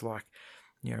players like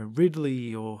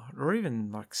Ridley or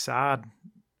even like Sard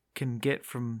can get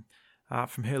from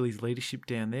Hurley's leadership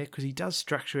down there, because he does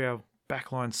structure our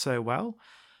backline so well.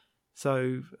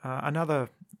 So another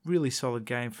really solid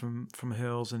game from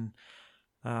Hurls, and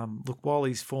look, while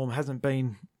his form hasn't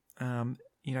been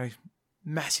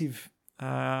massive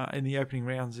in the opening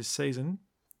rounds this season,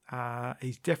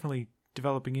 he's definitely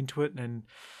developing into it and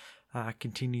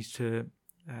continues to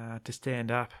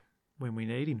stand up when we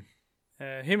need him.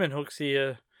 Him and Hooksy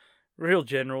are real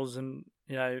generals, and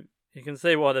you can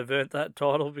see why they've earned that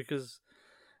title, because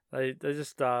they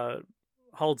just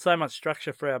hold so much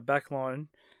structure for our backline.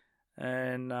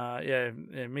 And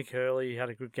Mick Hurley had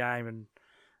a good game,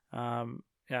 and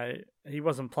he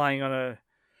wasn't playing on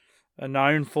a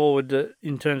known forward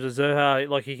in terms of Zerha.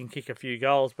 Like, he can kick a few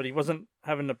goals, but he wasn't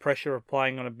having the pressure of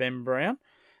playing on a Ben Brown,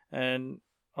 and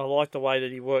I like the way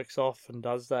that he works off and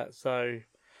does that. So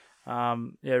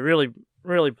really,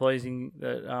 really pleasing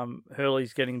that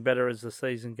Hurley's getting better as the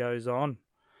season goes on.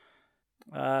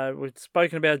 We've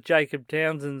spoken about Jacob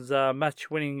Townsend's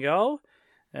match-winning goal,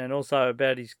 and also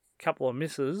about his couple of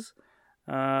misses.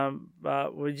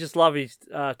 But we just love his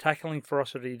tackling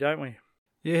ferocity, don't we?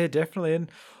 Yeah, definitely. And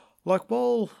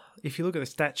if you look at the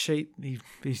stat sheet,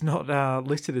 he's not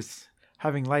listed as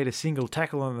having laid a single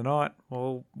tackle on the night.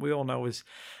 Well, we all know as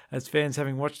fans,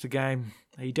 having watched the game,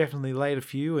 he definitely laid a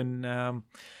few and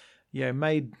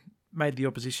made the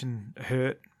opposition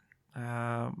hurt.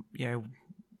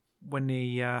 When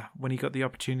he got the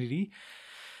opportunity.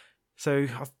 So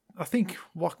I think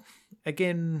what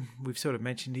again we've sort of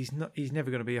mentioned he's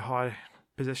never going to be a high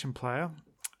possession player,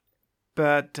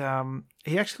 but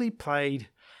he actually played.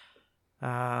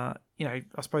 I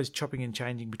suppose chopping and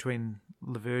changing between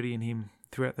Laverty and him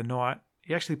throughout the night.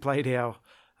 He actually played our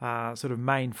sort of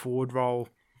main forward role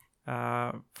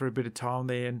for a bit of time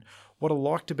there. And what I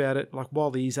liked about it, like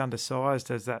while he's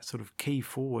undersized as that sort of key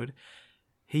forward,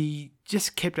 he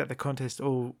just kept at the contest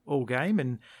all game,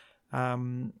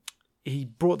 and he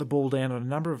brought the ball down on a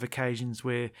number of occasions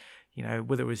where,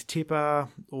 whether it was Tipper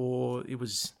or it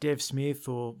was Dev Smith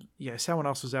or someone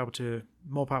else was able to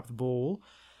mop up the ball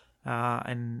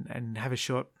and have a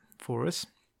shot for us.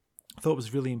 I thought it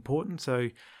was really important. So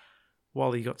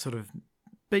while he got sort of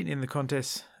beaten in the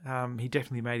contest, he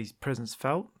definitely made his presence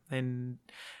felt. And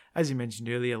as you mentioned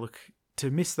earlier, look, to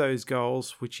miss those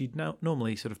goals, which you'd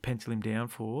normally sort of pencil him down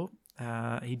for,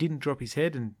 he didn't drop his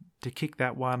head, and to kick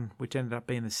that one, which ended up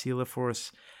being the sealer for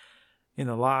us in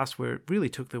the last, where it really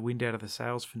took the wind out of the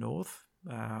sails for North,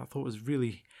 I thought was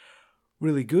really,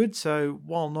 really good. So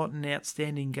while not an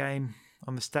outstanding game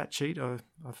on the stat sheet, I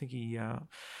think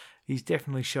he's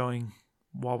definitely showing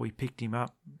why we picked him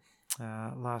up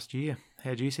last year.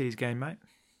 How do you see his game, mate?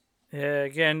 Yeah,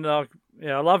 again, I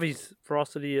love his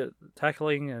ferocity at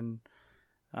tackling, and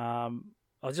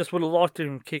I just would have liked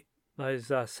him to kick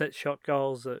those set shot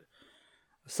goals that are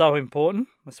so important,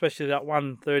 especially that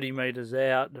one 30 metres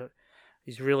out.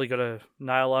 He's really got to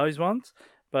nail those ones.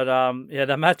 But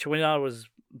the match winner was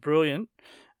brilliant,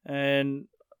 and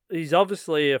he's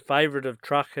obviously a favourite of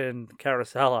Truck and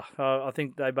Caracella. I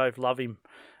think they both love him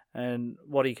and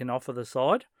what he can offer the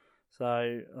side.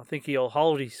 So I think he'll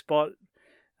hold his spot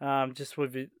just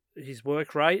with his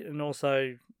work rate, and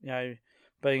also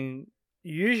being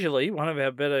usually one of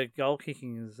our better goal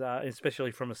kickings,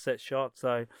 especially from a set shot.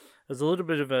 So it was a little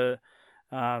bit of a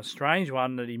strange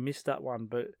one that he missed that one.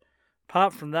 But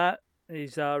apart from that,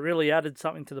 he's really added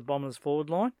something to the Bombers' forward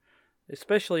line,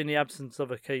 especially in the absence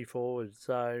of a key forward.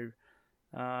 So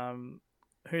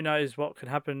who knows what could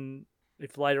happen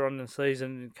if later on in the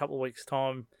season, in a couple of weeks'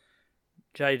 time,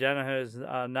 Jay Danaher's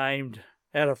named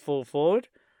out of full forward.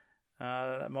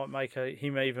 That might make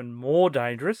him even more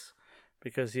dangerous,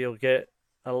 because he'll get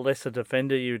a lesser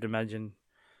defender, you'd imagine.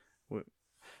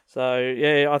 So,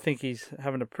 yeah, I think he's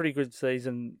having a pretty good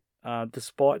season,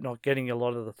 despite not getting a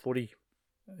lot of the footy.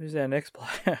 Who's our next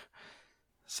player?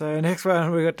 So, next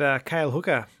one, we got Cale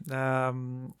Hooker.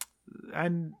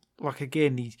 And,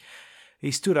 again,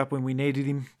 he stood up when we needed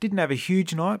him. Didn't have a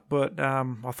huge night, but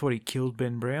I thought he killed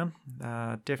Ben Brown.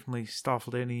 Definitely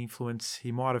stifled any influence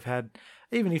he might have had.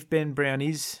 Even if Ben Brown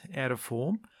is out of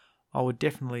form, I would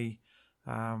definitely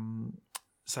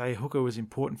say Hooker was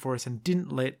important for us and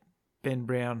didn't let Ben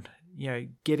Brown,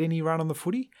 get any run on the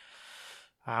footy,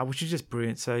 which is just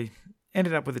brilliant. So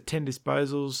ended up with the 10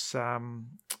 disposals.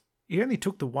 He only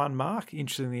took the one mark,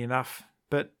 interestingly enough,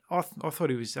 but I thought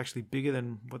he was actually bigger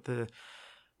than what the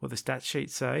stat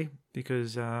sheets say,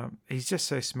 because he's just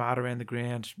so smart around the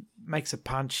ground, makes a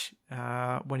punch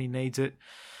when he needs it.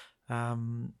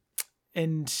 And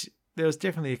there was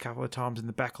definitely a couple of times in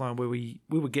the back line where we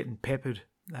were getting peppered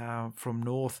from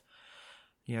North.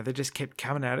 They just kept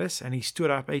coming at us, and he stood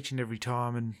up each and every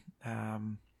time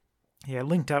and,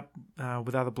 linked up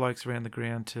with other blokes around the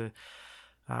ground to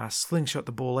slingshot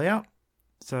the ball out.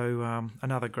 So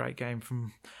another great game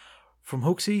from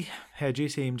Hooksy. How do you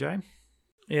see him, James?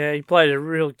 Yeah, he played a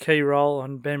real key role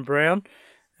on Ben Brown.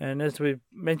 And as we've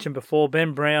mentioned before,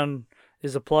 Ben Brown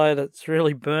is a player that's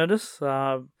really burnt us.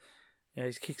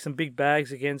 He's kicked some big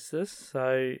bags against us.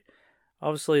 So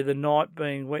obviously the night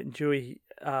being wet and dewy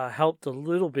helped a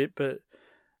little bit, but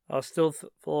I still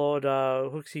thought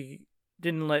Hooksy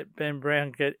didn't let Ben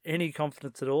Brown get any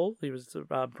confidence at all. He was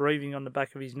breathing on the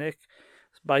back of his neck,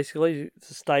 basically,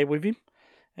 to stay with him.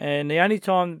 And the only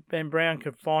time Ben Brown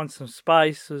could find some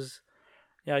space was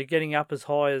getting up as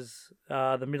high as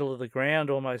the middle of the ground,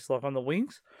 almost like on the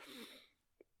wings.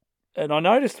 And I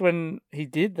noticed when he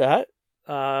did that,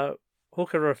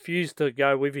 Hooker refused to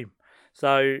go with him.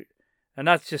 So, and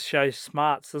that just shows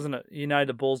smarts, doesn't it?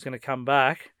 The ball's going to come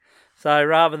back. So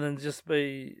rather than just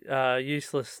be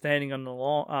useless standing on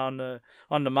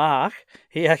the mark,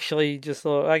 he actually just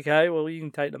thought, okay, well, you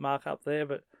can take the mark up there,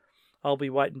 but I'll be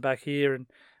waiting back here. And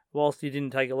whilst he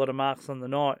didn't take a lot of marks on the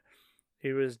night,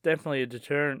 he was definitely a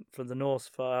deterrent for the North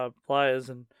players.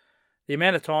 And the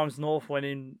amount of times North went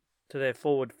in to their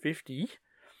forward 50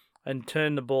 and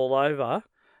turned the ball over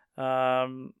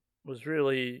was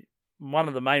really one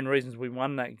of the main reasons we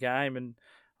won that game. And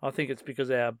I think it's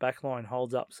because our backline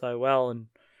holds up so well. And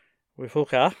with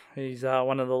Hooker, he's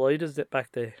one of the leaders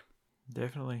back there.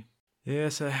 Definitely. Yeah,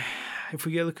 so if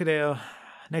we go look at our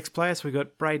next players, we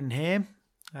got Braden Ham.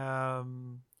 I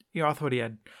thought he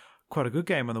had quite a good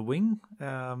game on the wing.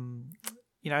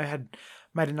 Had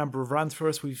made a number of runs for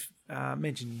us. We've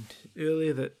mentioned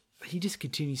earlier that he just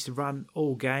continues to run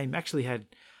all game. Actually had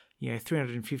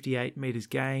 358 metres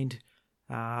gained,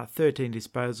 13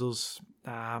 disposals.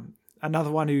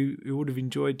 Another one who would have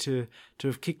enjoyed to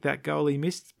have kicked that goal he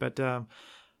missed, but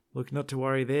look, not to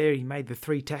worry there. He made the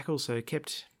 3 tackles, so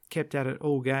kept at it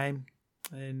all game.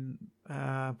 And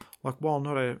while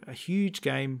not a huge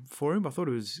game for him, I thought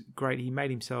it was great. He made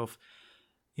himself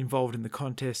involved in the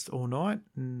contest all night,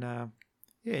 and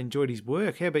enjoyed his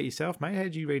work. How about yourself, mate? How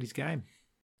did you read his game?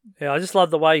 Yeah, I just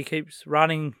love the way he keeps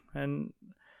running, and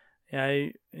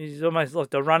he's almost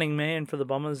like the running man for the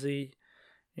Bombers.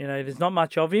 There's not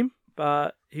much of him,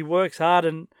 but he works hard,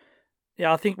 and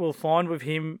I think we'll find with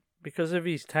him, because of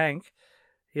his tank,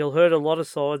 he'll hurt a lot of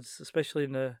sides, especially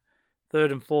in the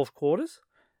third and fourth quarters.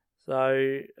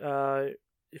 So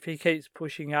if he keeps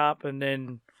pushing up and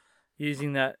then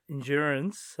using that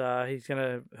endurance, he's going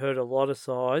to hurt a lot of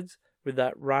sides with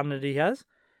that run that he has.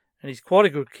 And he's quite a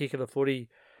good kick of the footy.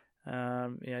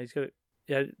 He's got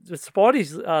despite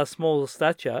his small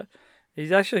stature,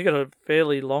 he's actually got a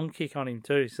fairly long kick on him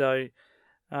too. So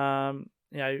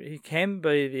he can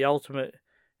be the ultimate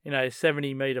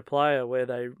 70-metre player where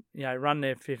they run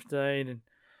their 15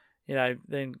 and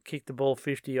then kick the ball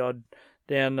 50 odd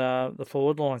down the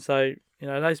forward line. So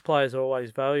those players are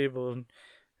always valuable, and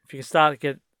if you can start to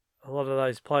get a lot of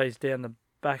those plays down the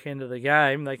back end of the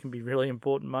game, they can be really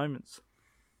important moments.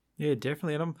 Yeah,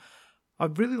 definitely. And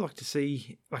I'd really like to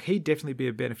see, he'd definitely be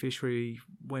a beneficiary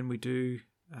when we do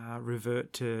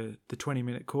revert to the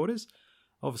 20-minute quarters.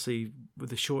 Obviously, with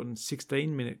the shortened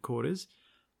 16-minute quarters,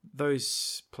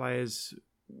 those players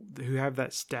who have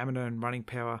that stamina and running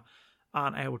power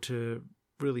aren't able to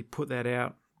really put that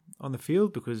out on the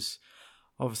field, because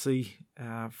obviously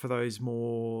for those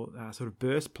more sort of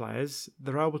burst players,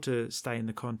 they're able to stay in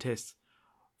the contest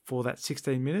for that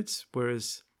 16 minutes,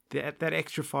 whereas that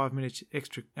extra 5 minutes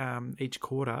extra each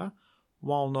quarter,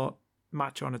 while not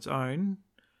much on its own,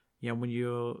 when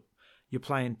you're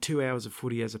playing 2 hours of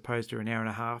footy as opposed to an hour and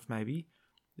a half maybe,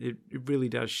 it really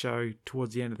does show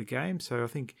towards the end of the game. So I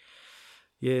think,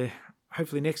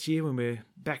 hopefully next year when we're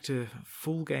back to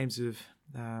full games of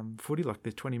footy, like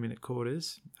the 20-minute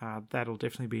quarters, that'll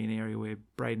definitely be an area where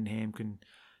Braden Ham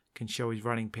can show his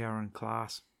running power and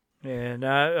class. Yeah,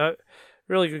 no,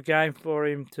 really good game for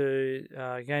him to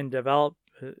again develop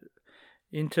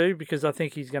into, because I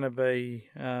think he's going to be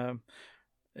a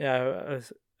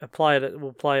player that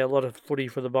will play a lot of footy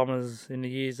for the Bombers in the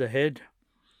years ahead.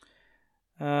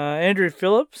 Andrew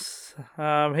Phillips,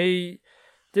 he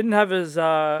didn't have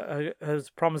his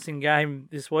promising game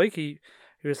this week. He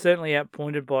was certainly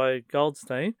outpointed by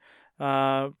Goldstein,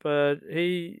 but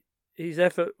his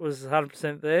effort was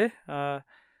 100% there.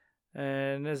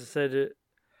 And as I said,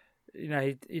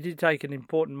 he did take an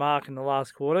important mark in the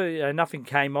last quarter. Nothing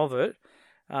came of it,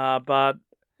 but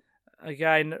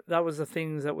again, that was the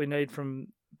things that we need from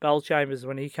Bellchambers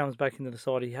when he comes back into the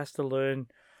side. He has to learn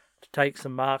to take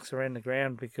some marks around the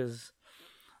ground, because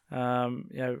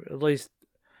at least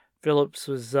Phillips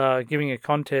was giving a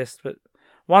contest. But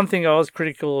one thing I was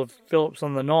critical of Phillips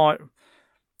on the night,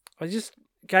 I just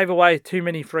gave away too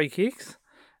many free kicks.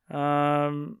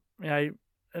 And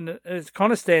it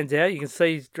kind of stands out. You can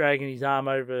see he's dragging his arm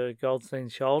over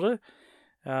Goldstein's shoulder.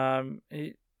 I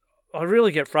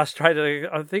really get frustrated.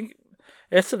 I think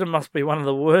Essendon must be one of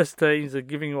the worst teams at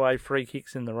giving away free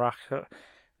kicks in the ruck.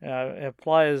 Our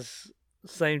players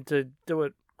seem to do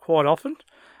it quite often.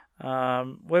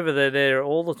 Whether they're there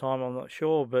all the time, I'm not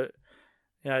sure. But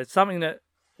it's something that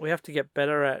we have to get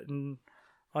better at. And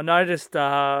I noticed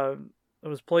it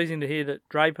was pleasing to hear that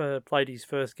Draper played his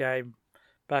first game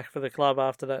back for the club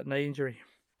after that knee injury.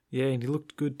 Yeah, and he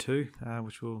looked good too,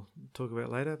 which we'll talk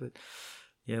about later. But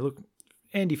look,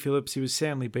 Andy Phillips, he was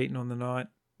soundly beaten on the night,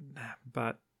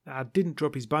 but didn't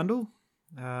drop his bundle.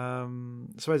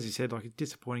 So as you said, it's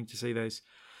disappointing to see those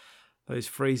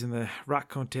frees in the ruck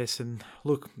contest. And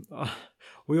look,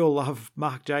 we all love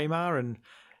Mark Jamar and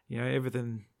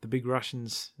everything the big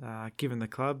Russians given the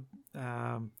club.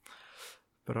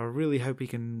 But I really hope he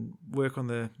can work on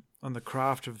the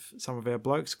craft of some of our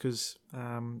blokes, because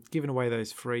giving away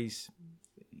those frees,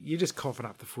 you're just coughing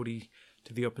up the footy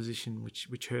to the opposition,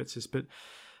 which hurts us. But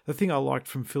the thing I liked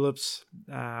from Phillips,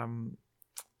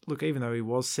 look, even though he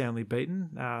was soundly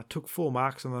beaten, took 4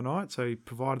 marks on the night, so he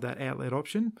provided that outlet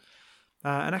option,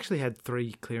 and actually had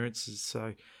 3 clearances.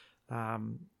 So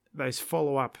those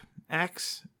follow-up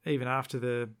acts, even after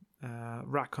the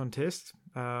ruck contest,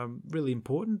 really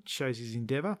important, shows his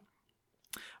endeavour.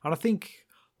 And I think,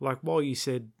 like, while you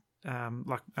said, and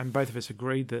both of us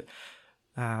agreed that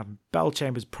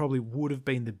Bellchambers probably would have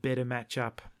been the better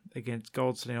matchup against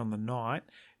Goldstein on the night,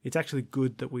 it's actually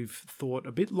good that we've thought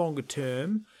a bit longer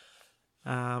term,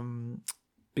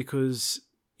 because,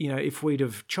 if we'd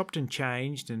have chopped and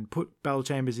changed and put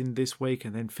Bellchambers in this week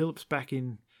and then Phillips back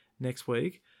in next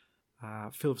week,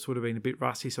 Phillips would have been a bit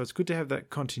rusty. So it's good to have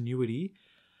that continuity,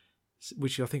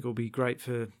 which I think will be great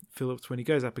for Phillips when he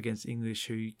goes up against English,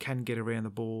 who can get around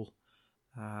the ball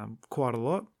quite a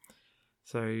lot.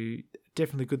 So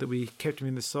definitely good that we kept him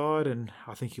in the side, and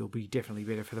I think he'll be definitely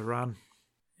better for the run.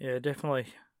 Yeah, definitely.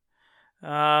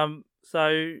 So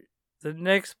the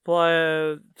next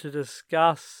player to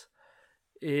discuss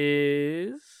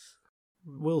is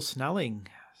Will Snelling.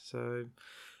 So,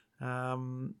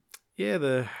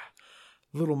 the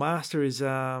little master is,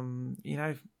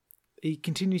 he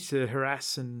continues to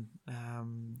harass and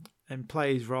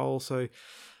play his role. So,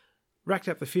 racked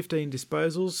up the 15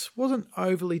 disposals. Wasn't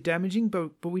overly damaging,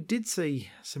 but we did see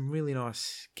some really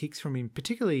nice kicks from him,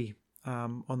 particularly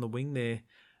on the wing there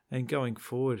and going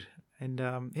forward. And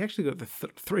he actually got the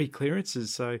 3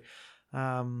 clearances. So,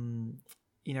 I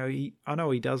know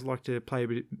he does like to play a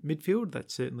bit at midfield.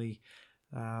 That's certainly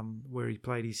where he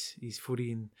played his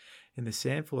footy in the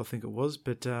sample, I think it was.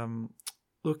 But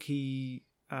look, he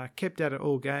kept at it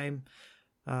all game.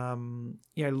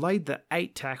 Laid the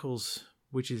 8 tackles,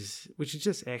 which is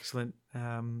just excellent.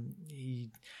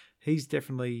 He's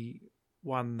definitely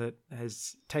one that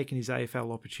has taken his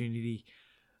AFL opportunity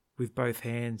with both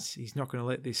hands. He's not going to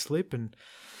let this slip. And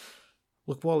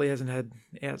look, while he hasn't had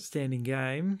an outstanding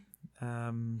game,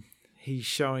 he's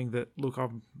showing that, look,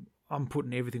 I'm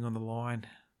putting everything on the line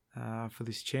for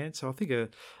this chance. So I think a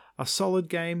solid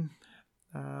game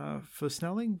for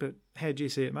Snelling. But how do you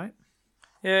see it, mate?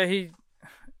 Yeah,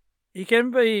 he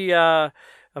can be a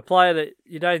player that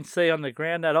you don't see on the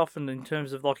ground that often, in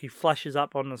terms of, like, he flashes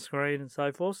up on the screen and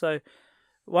so forth. So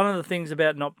one of the things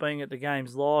about not being at the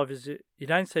games live is you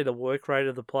don't see the work rate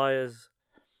of the players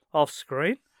off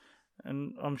screen,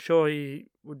 and I'm sure he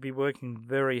would be working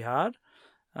very hard.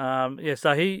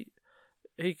 So he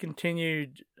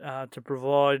continued to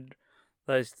provide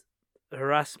those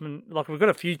harassment. Like, we've got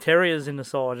a few terriers in the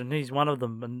side, and he's one of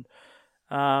them.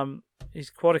 And he's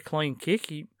quite a clean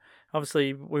kick.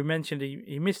 Obviously, we mentioned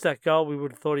he missed that goal. We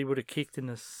would have thought he would have kicked in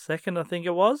the second, I think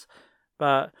it was.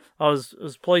 But it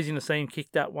was pleasing to see him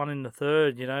kick that one in the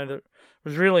third. That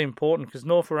was really important, because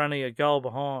North were only a goal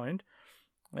behind,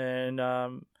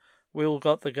 and Will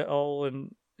got the goal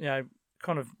and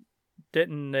kind of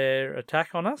deadened their attack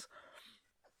on us.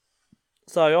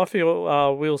 So I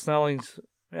feel Will Snelling's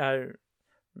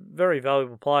very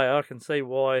valuable player. I can see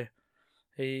why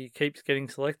he keeps getting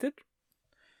selected.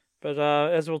 But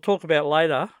as we'll talk about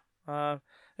later,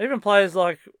 even players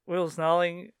like Will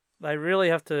Snelling, they really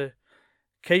have to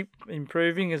keep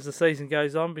improving as the season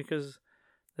goes on, because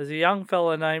there's a young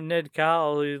fella named Ned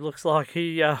Carl who looks like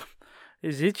he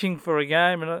is itching for a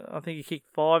game, and I think he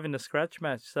kicked 5 in the scratch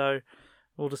match. So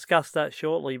we'll discuss that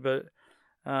shortly. But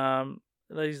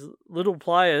these little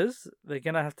players, they're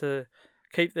going to have to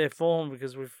keep their form,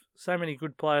 because with so many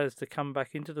good players to come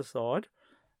back into the side,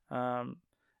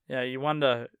 you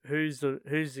wonder whose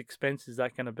expense is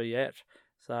that going to be at.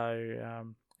 So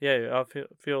I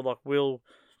feel like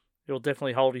he'll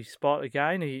definitely hold his spot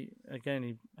again. He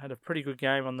had a pretty good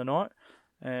game on the night,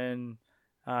 and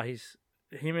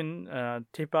him and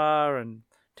Tipper and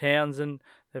Townsend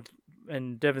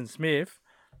and Devon Smith,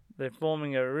 they're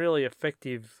forming a really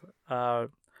effective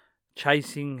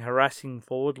chasing, harassing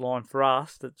forward line for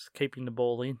us that's keeping the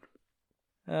ball in.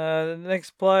 The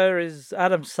next player is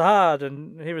Adam Sard,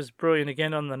 and he was brilliant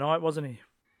again on the night, wasn't he?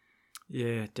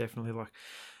 Yeah, definitely. Like,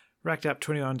 racked up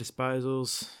 21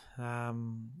 disposals,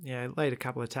 laid a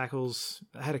couple of tackles,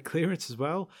 had a clearance as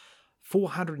well.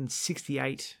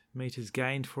 468 metres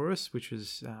gained for us, which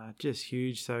was just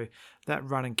huge. So that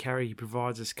run and carry he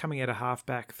provides us, coming out of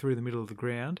halfback through the middle of the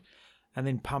ground and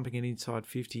then pumping it inside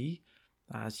 50,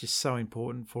 is just so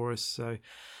important for us. So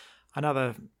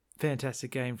another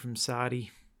fantastic game from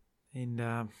Sardi. And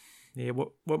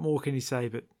what more can you say?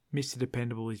 But Mr.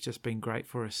 Dependable, he's just been great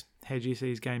for us. How do you see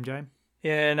his game, James?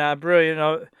 Yeah,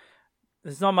 brilliant.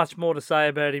 There's not much more to say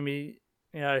about him.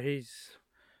 He's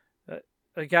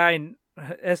again,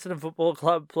 Essendon Football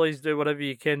Club, please do whatever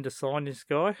you can to sign this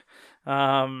guy.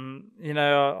 I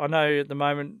know at the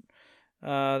moment,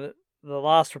 the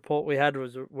last report we had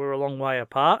was we're a long way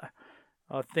apart.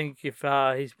 I think if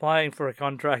he's playing for a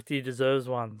contract, he deserves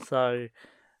one. So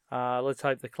let's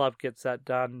hope the club gets that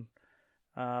done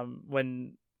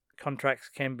when contracts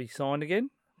can be signed again.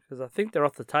 because I think they're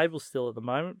off the table still at the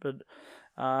moment. But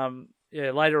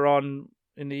later on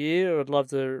in the year, I'd love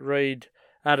to read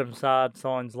Adam Sard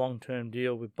signs long-term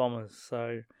deal with Bombers.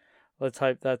 So let's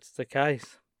hope that's the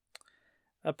case.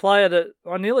 A player that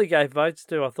I nearly gave votes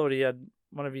to, I thought he had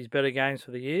one of his better games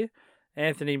for the year,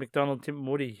 Anthony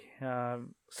McDonald-Tipungwuti.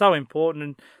 So important,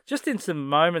 and just in some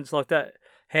moments like that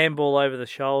handball over the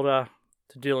shoulder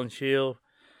to Dylan Shield,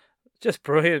 just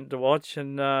brilliant to watch.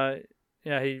 And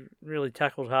he really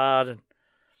tackled hard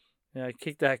and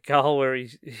kicked that goal where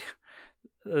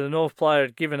the North player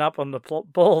had given up on the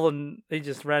ball, and he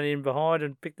just ran in behind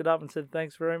and picked it up and said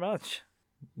thanks very much.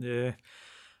 Yeah.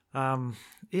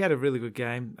 He had a really good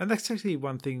game, and that's actually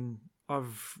one thing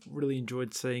I've really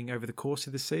enjoyed seeing over the course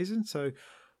of this season. So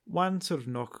one sort of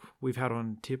knock we've had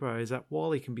on Tippo is that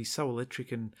while he can be so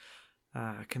electric and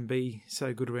can be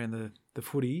so good around the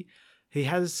footy, he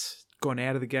has gone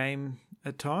out of the game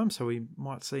at times, so we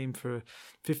might see him for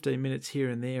 15 minutes here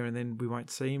and there, and then we won't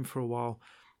see him for a while.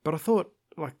 But I thought,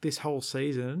 like this whole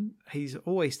season, he's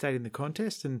always stayed in the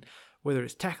contest, and whether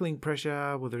it's tackling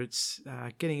pressure, whether it's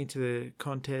getting into the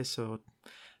contest or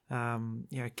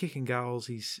kicking goals,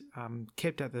 he's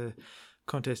kept at the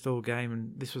contest all game,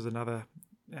 and this was another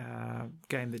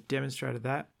game that demonstrated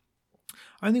that.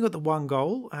 Only got the one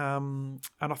goal, and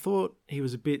I thought he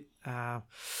was a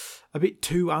bit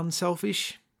too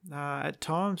unselfish at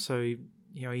times. So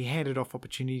he handed off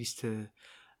opportunities to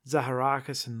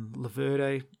Zaharakis and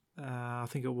Laverde, I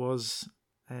think it was,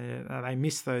 and they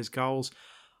missed those goals.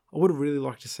 I would have really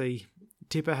liked to see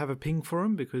Tipper have a ping for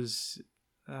him because,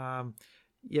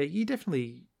 you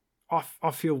definitely.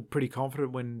 I feel pretty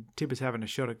confident when Tipper's having a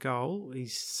shot at goal.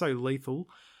 He's so lethal.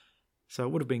 So it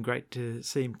would have been great to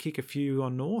see him kick a few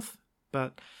on North.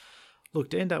 But look,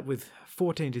 to end up with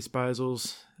 14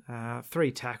 disposals,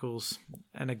 3 tackles,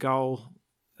 and a goal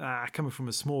coming from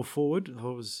a small forward, I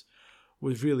thought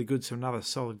was really good. So another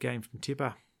solid game from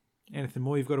Tipper. Anything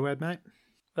more you've got to add, mate?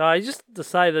 Just to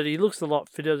say that he looks a lot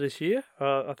fitter this year.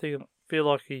 I feel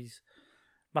like he's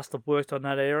must have worked on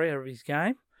that area of his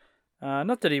game.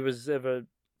 Not that he was ever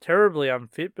terribly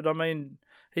unfit, but I mean,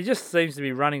 he just seems to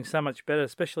be running so much better,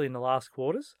 especially in the last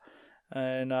quarters.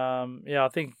 And I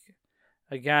think,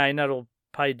 again, that'll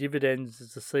pay dividends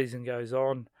as the season goes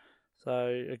on.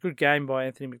 So a good game by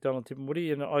Anthony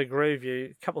McDonald-Tipungwuti, and I agree with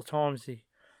you. A couple of times he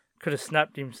could have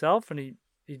snapped himself, and he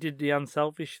did the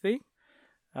unselfish thing.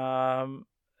 And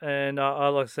like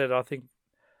I said, I think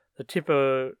the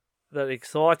tipper that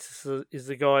excites us is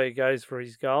the guy who goes for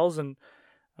his goals, and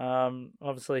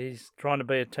obviously he's trying to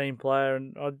be a team player.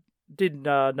 And I did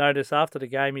notice after the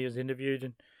game he was interviewed,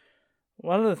 and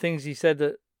one of the things he said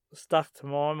that stuck to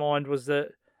my mind was that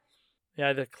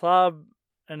the club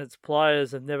and its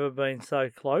players have never been so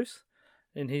close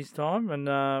in his time. And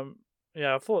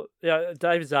I thought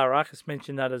David Zaharakis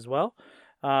mentioned that as well.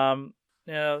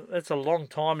 That's a long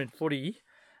time in footy.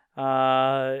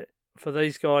 For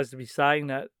these guys to be saying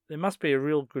that, there must be a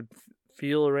real good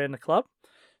feel around the club.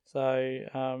 So,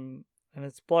 and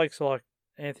it's blokes like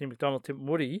Anthony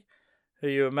McDonald-Tipungwuti who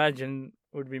you imagine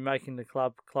would be making the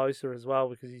club closer as well,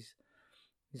 because he's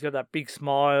got that big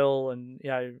smile and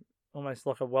almost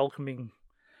like a welcoming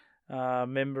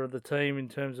member of the team in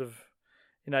terms of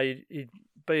he'd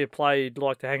be a player you'd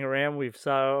like to hang around with.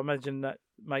 So I imagine that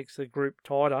makes the group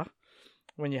tighter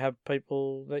when you have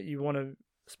people that you want to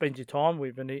spend your time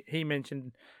with. And he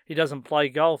mentioned he doesn't play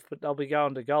golf, but they'll be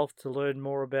going to golf to learn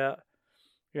more about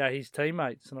his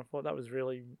teammates, and I thought that was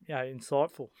really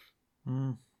insightful.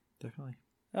 Definitely.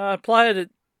 A player that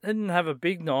didn't have a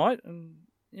big night, and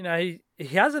he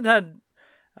hasn't had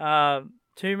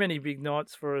too many big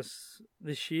nights for us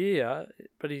this year,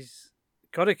 but he's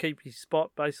got to keep his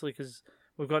spot basically because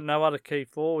we've got no other key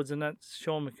forwards, and that's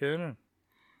Sean McKernan.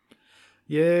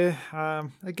 Yeah,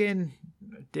 again,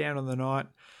 down on the night.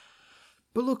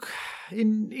 But look,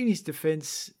 in his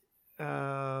defence,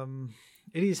 it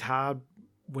is hard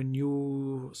when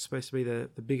you're supposed to be the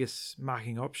biggest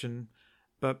marking option,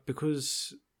 but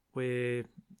because we're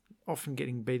often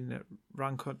getting beaten at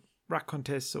ruck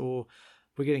contests or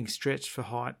we're getting stretched for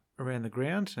height around the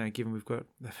ground, given we've got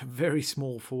a very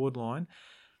small forward line,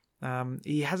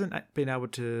 he hasn't been able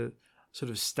to sort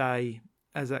of stay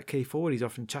as that key forward. He's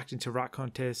often chucked into ruck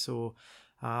contests or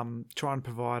try and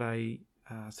provide a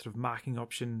sort of marking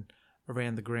option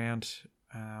around the ground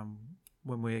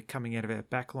when we're coming out of our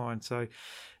back line. So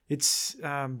it's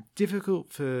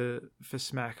difficult for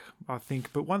Smack, I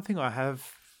think. But one thing I have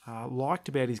liked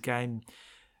about his game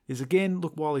is, again,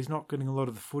 look, while he's not getting a lot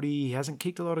of the footy, he hasn't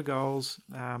kicked a lot of goals,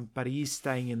 but he is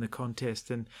staying in the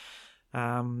contest. And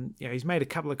He's made a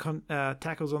couple of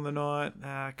tackles on the night,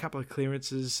 a couple of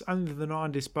clearances, only the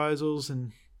 9 disposals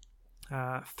and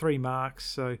 3 marks.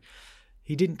 So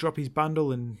he didn't drop his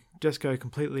bundle and just go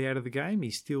completely out of the game.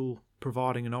 He's still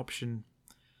providing an option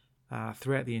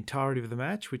throughout the entirety of the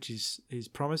match, which is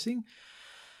promising.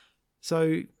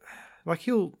 So,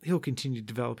 he'll continue to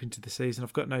develop into the season.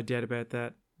 I've got no doubt about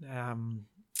that.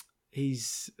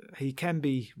 He can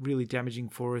be really damaging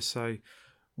for us. So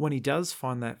when he does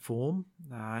find that form,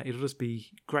 it'll just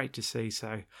be great to see.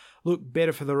 So look,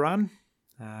 better for the run,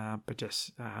 but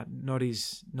just not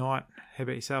his night. How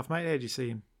about yourself, mate? How do you see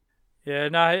him? Yeah,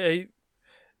 no,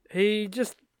 he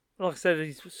just, like I said,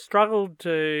 he's struggled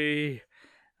to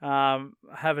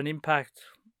have an impact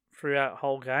throughout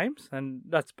whole games, and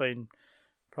that's been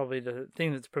probably the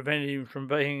thing that's prevented him from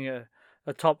being a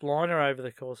top liner over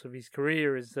the course of his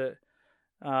career, is that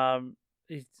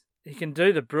he can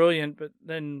do the brilliant but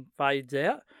then fades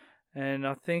out. And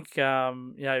I think,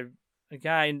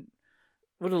 again,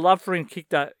 would have loved for him to kick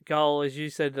that goal, as you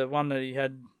said, the one that he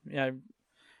had,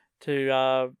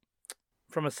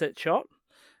 from a set shot,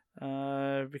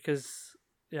 because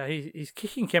his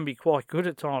kicking can be quite good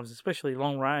at times, especially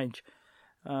long range.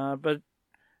 But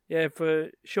for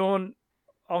Shaun,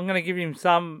 I'm going to give him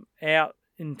some out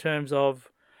in terms of,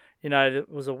 it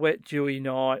was a wet, dewy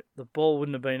night. The ball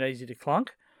wouldn't have been easy to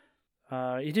clunk.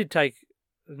 He did take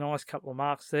a nice couple of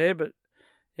marks there, but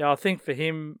I think for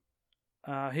him,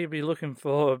 he'll be looking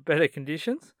for better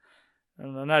conditions.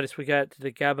 And I noticed we go out to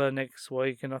the Gabba next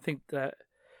week, and I think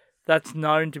that's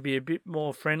known to be a bit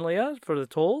more friendlier for the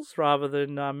talls rather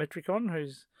than Metricon,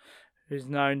 who's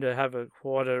known to have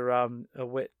quite a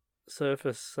wet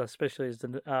surface, especially as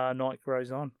the night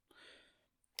grows on.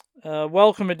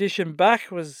 Welcome addition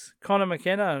back was Connor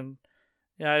McKenna, and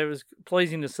it was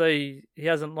pleasing to see he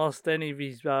hasn't lost any of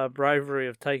his bravery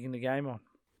of taking the game on.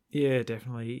 Yeah,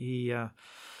 definitely.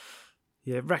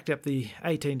 He racked up the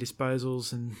 18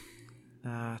 disposals and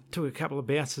took a couple of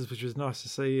bounces, which was nice to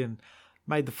see, and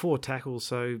made the 4 tackles,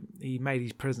 so he made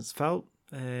his presence felt.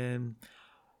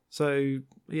 So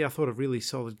I thought a really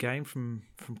solid game from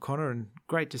Connor, and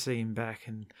great to see him back.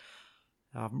 And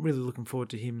I'm really looking forward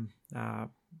to him,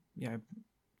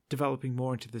 developing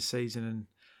more into the season and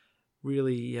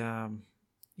really,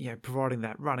 providing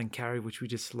that run and carry, which we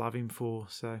just love him for.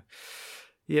 So,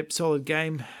 solid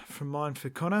game from mine for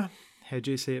Connor. How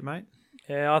do you see it, mate?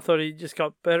 Yeah, I thought he just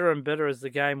got better and better as the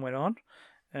game went on,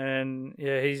 and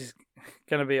he's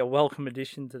going to be a welcome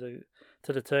addition to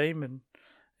the team. And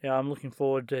I'm looking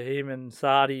forward to him and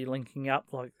Sardi linking up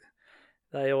like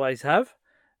they always have.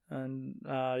 And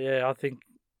I think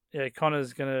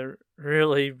Connor's going to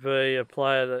really be a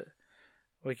player that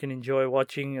we can enjoy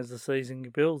watching as the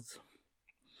season builds.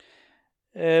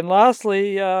 And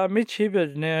lastly, Mitch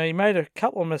Hibberd. Now, he made a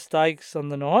couple of mistakes on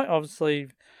the night. Obviously,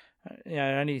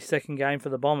 only his second game for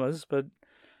the Bombers, but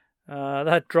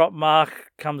that drop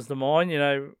mark comes to mind.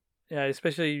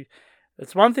 Especially,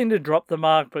 it's one thing to drop the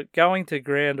mark, but going to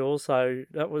ground also,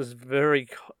 that was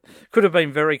could have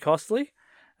been very costly.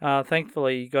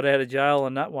 Thankfully, he got out of jail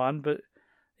on that one, but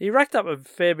he racked up a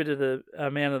fair bit of the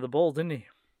amount of the ball, didn't he?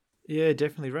 Yeah,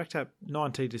 definitely racked up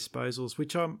 19 disposals,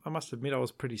 which I must admit I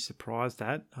was pretty surprised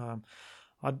at.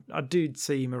 I did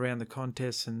see him around the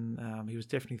contest, and he was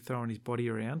definitely throwing his body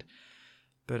around.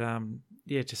 But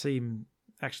to see him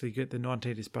actually get the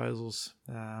 19 disposals,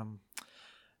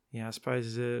 I suppose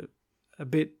is a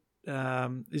bit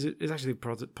is actually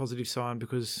a positive sign,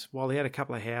 because while he had a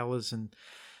couple of howlers and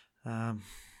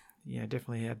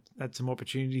definitely had some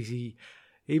opportunities,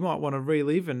 he might want to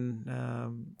relive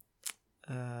and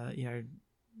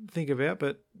think about.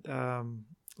 But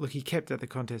look, he kept at the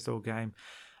contest all game.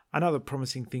 Another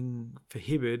promising thing for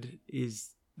Hibberd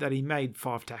is that he made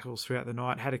 5 tackles throughout the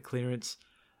night, had a clearance,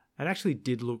 and actually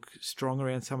did look strong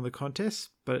around some of the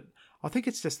contests. But I think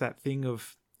it's just that thing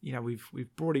of,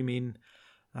 we've brought him in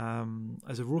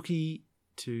as a rookie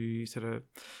to sort of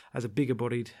as a bigger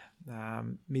bodied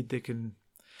mid that can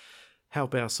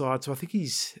help our side. So I think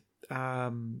he's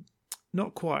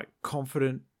not quite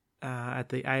confident at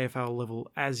the AFL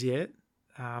level as yet.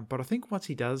 But I think once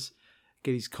he does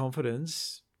get his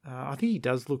confidence, I think he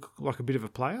does look like a bit of a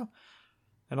player.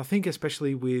 And I think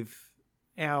especially with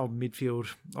our midfield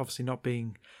obviously not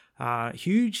being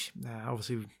huge,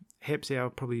 obviously Hep's our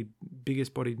probably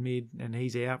biggest bodied mid, and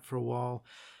he's out for a while.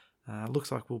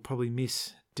 Looks like we'll probably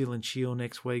miss Dylan Shield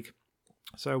next week.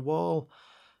 So while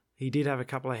he did have a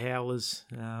couple of howlers,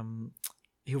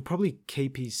 he'll probably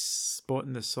keep his spot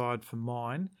in the side for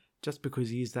mine, just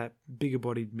because he is that bigger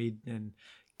bodied mid and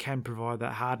can provide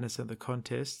that hardness at the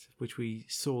contest, which we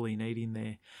sorely need in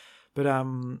there. But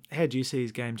how do you see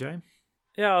his game, James?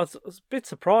 Yeah, I was a bit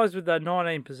surprised with that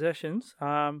 19 possessions.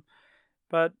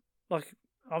 But like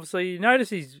obviously you notice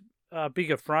his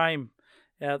bigger frame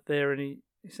out there, and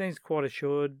he seems quite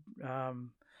assured,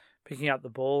 picking up the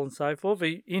ball and so forth.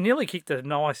 He nearly kicked a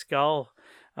nice goal,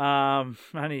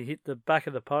 only hit the back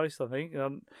of the post, I think.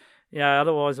 Yeah,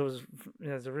 otherwise it was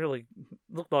a really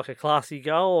looked like a classy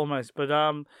goal almost. But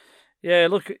yeah,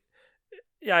 look,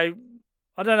 I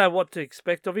don't know what to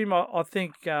expect of him. I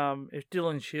think if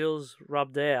Dylan Shields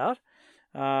rubbed out,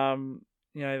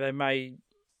 they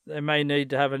may need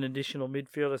to have an additional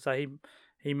midfielder. So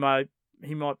he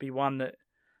might be one that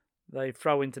they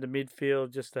throw into the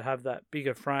midfield just to have that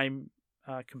bigger frame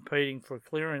competing for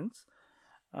clearance.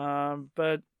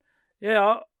 But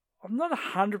yeah, I'm not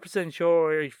 100% sure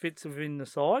where he fits within the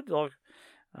side. Like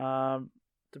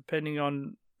depending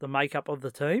on the makeup of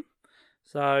the team.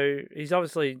 So he's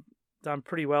obviously done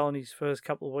pretty well in his first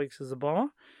couple of weeks as a Bomber.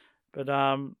 But,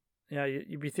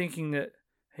 you'd be thinking that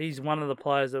he's one of the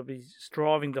players that'll be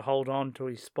striving to hold on to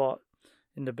his spot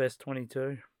in the best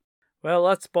 22. Well,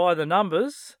 let's buy the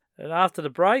numbers. And after the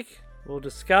break, we'll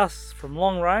discuss from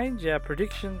long range our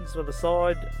predictions for the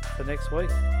side for next week.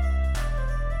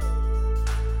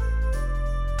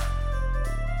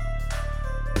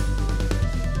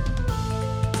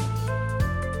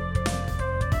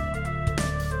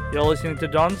 You're listening to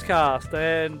Don's Cast,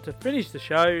 and to finish the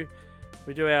show,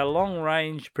 we do our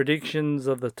long-range predictions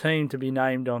of the team to be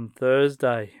named on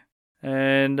Thursday.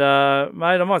 And,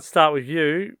 mate, I might start with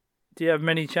you. Do you have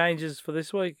many changes for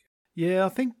this week? Yeah, I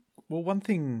think, one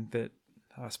thing that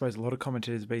I suppose a lot of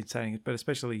commentators have been saying, but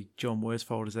especially John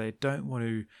Worsfold, is they don't want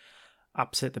to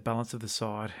upset the balance of the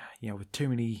side, with too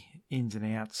many ins and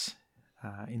outs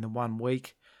in the 1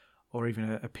 week or even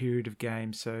a period of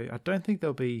games. So I don't think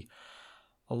there'll be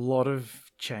a lot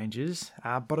of changes,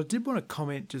 but I did want to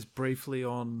comment just briefly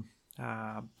on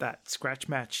that scratch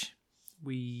match.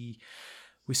 We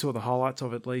saw the highlights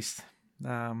of it, at least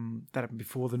that happened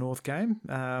before the North game.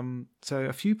 So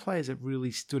a few players that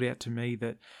really stood out to me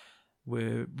that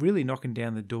were really knocking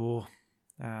down the door,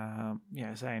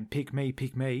 saying pick me,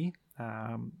 pick me.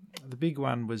 The big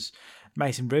one was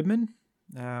Mason Redman.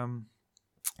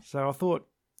 So I thought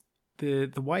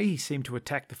the way he seemed to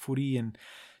attack the footy and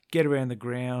get around the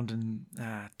ground and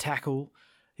tackle,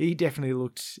 he definitely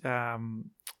looked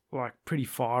like pretty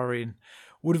fiery, and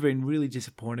would have been really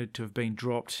disappointed to have been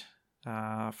dropped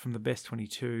from the best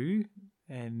 22,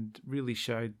 and really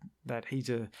showed that he's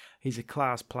a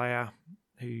class player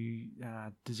who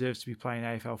deserves to be playing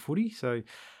AFL footy. So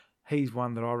he's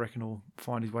one that I reckon will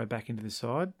find his way back into the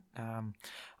side.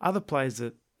 Other players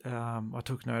that I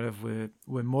took note of were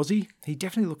Mozzie. He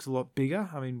definitely looks a lot bigger.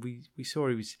 I mean, we saw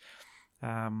he was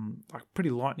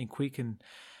pretty lightning quick, and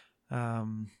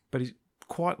but he's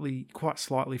quite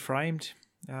slightly framed,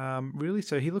 really.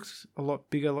 So he looks a lot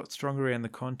bigger, a lot stronger around the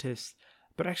contest,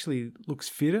 but actually looks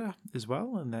fitter as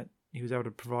well, and that he was able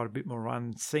to provide a bit more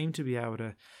run, seemed to be able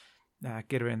to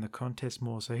get around the contest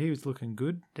more. So he was looking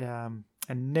good.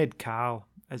 And Ned Carl,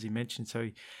 as he mentioned, so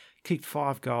he kicked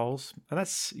 5 goals, and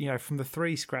that's, from the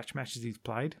 3 scratch matches he's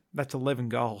played, that's 11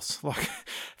 goals. Like,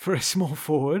 for a small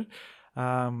forward,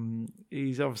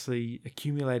 he's obviously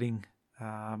accumulating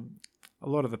a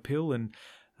lot of the pill and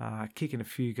kicking a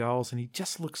few goals, and he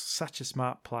just looks such a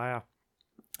smart player.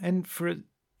 And for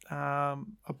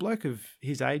a bloke of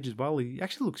his age as well, he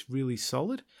actually looks really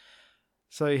solid.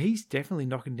 So he's definitely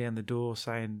knocking down the door,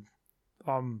 saying,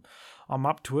 "I'm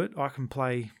up to it. I can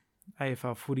play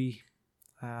AFL footy,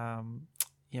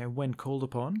 when called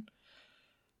upon."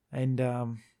 And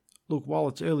look, while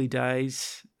it's early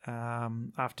days,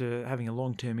 after having a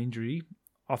long-term injury,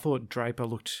 I thought Draper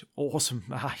looked awesome.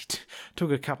 He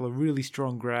took a couple of really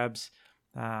strong grabs,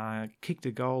 kicked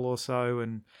a goal or so,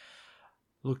 and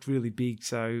looked really big.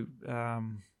 So,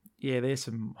 there's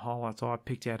some highlights I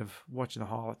picked out of watching the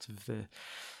highlights of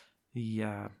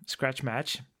the scratch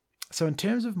match. So in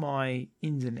terms of my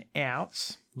ins and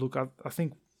outs, look, I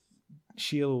think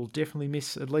Shield will definitely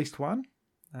miss at least one,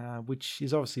 which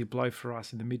is obviously a blow for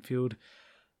us in the midfield,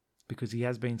 because he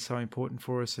has been so important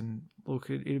for us. And look,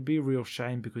 it'd be a real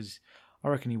shame, because I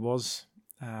reckon he was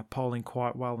polling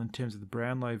quite well in terms of the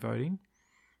Brownlow voting.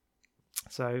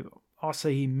 So I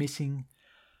see him missing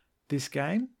this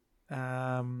game.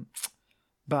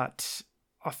 But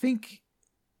I think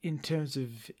in terms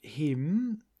of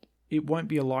him, it won't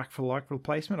be a like-for-like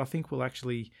replacement. I think we'll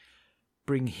actually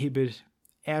bring Hibberd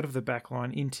out of the back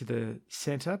line into the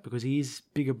centre, because he is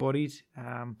bigger-bodied,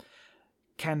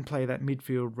 can play that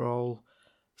midfield role.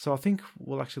 So I think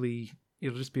it'll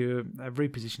just be a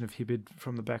reposition of Hibberd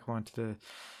from the back line to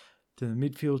the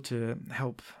midfield to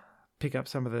help pick up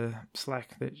some of the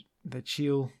slack that that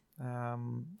Shield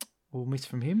will miss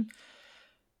from him.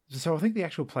 So I think the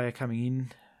actual player coming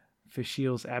in for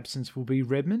Shield's absence will be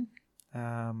Redmond,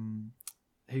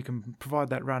 who can provide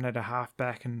that run at a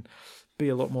halfback and be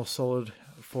a lot more solid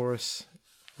for us.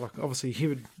 Like, obviously, he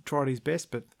would try his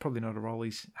best, but probably not a role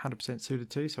he's 100% suited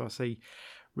to. So I see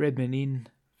Redmond in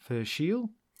for Shield.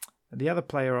 And the other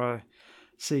player I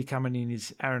see coming in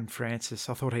is Aaron Francis.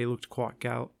 I thought he looked quite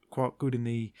good in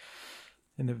the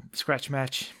scratch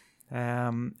match,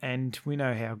 and we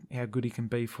know how good he can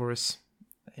be for us.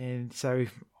 And so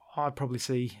I'd probably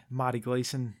see Marty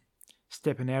Gleeson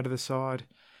stepping out of the side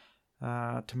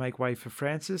to make way for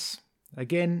Francis.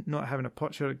 Again, not having a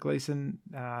pot shot at Gleeson.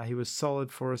 He was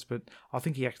solid for us, but I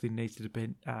think he actually needs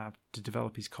to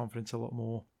develop his confidence a lot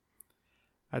more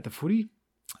at the footy.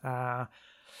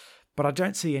 But I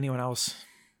don't see anyone else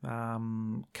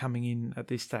coming in at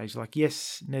this stage. Like,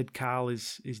 yes, Ned Carl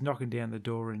is knocking down the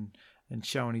door and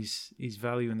showing his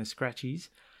value in the scratchies,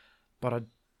 but I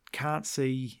can't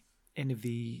see any of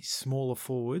the smaller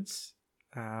forwards.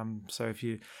 So if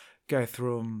you go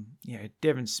through them,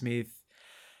 Devon Smith,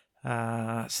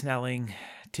 Snelling,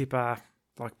 Tipper,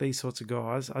 like these sorts of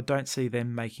guys, I don't see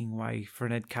them making way for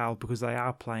Ned Carl because they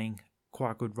are playing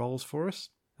quite good roles for us.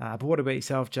 But what about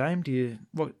yourself, James?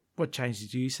 What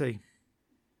changes do you see?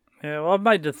 Yeah, well, I've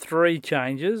made the 3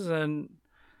 changes, and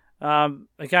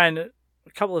again,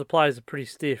 a couple of the players are pretty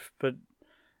stiff, but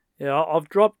I've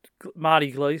dropped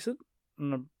Marty Gleeson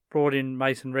and I've brought in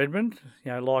Mason Redmond,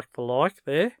 like for like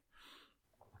there.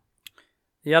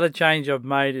 The other change I've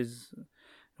made is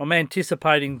I'm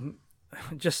anticipating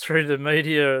just through the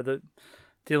media that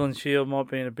Dylan Shield might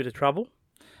be in a bit of trouble.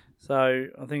 So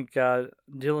I think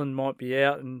Dylan might be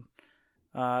out, and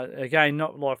again,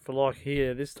 not like for like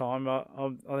here this time. I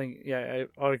think, I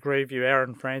agree with you.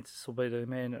 Aaron Francis will be the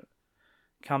man that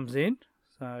comes in.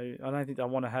 So I don't think they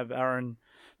want to have Aaron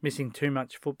missing too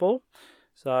much football.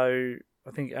 So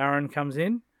I think Aaron comes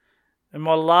in. And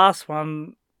my last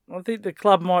one, I think the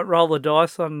club might roll the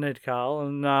dice on Ned Carl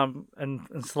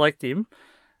and select him.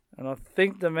 And I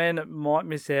think the man that might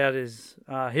miss out is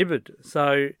Hibberd.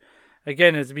 So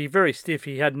again, it'd be very stiff.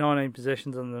 He had 19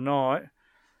 possessions on the night.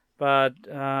 But,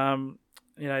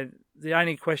 the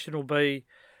only question will be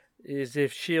is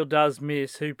if Shield does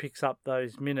miss, who picks up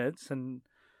those minutes? And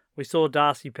we saw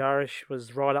Darcy Parish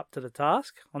was right up to the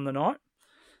task on the night.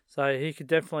 So he could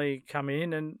definitely come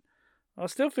in. And I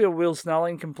still feel Will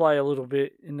Snelling can play a little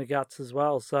bit in the guts as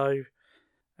well. So,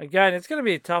 again, it's going to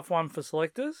be a tough one for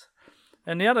selectors.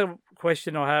 And the other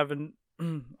question I have, and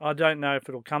I don't know if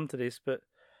it'll come to this, but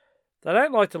they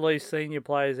don't like to leave senior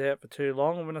players out for too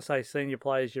long. And when I say senior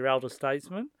players, your elder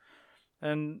statesmen.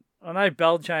 And I know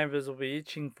Bellchambers will be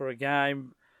itching for a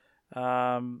game,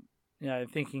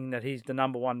 thinking that he's the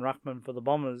number 1 ruckman for the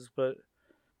Bombers. But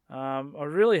I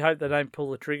really hope they don't pull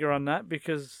the trigger on that,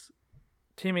 because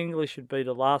Tim English would be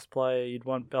the last player you'd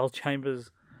want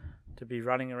Bellchambers to be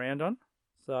running around on.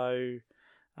 So,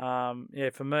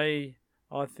 for me,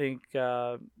 I think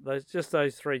those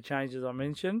 3 changes I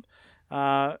mentioned.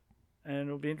 And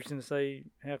it'll be interesting to see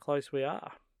how close we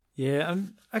are. Yeah,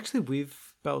 and actually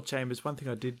with Bellchambers, one thing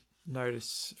I did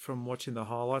notice from watching the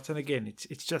highlights, and again,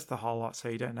 it's just the highlights, so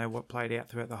you don't know what played out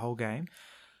throughout the whole game.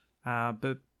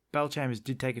 But Bellchambers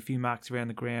did take a few marks around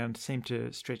the ground, seemed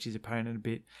to stretch his opponent a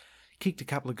bit, kicked a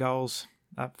couple of goals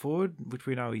up forward, which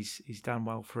we know he's done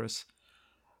well for us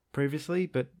previously.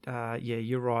 But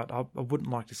you're right. I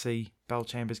wouldn't like to see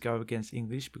Bellchambers go against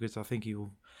English, because I think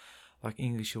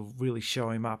English will really show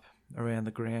him up around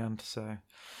the ground. So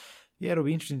it'll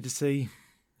be interesting to see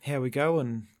how we go.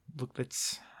 And look,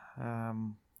 let's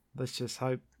just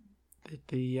hope that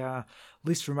the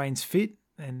list remains fit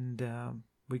and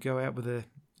we go out with the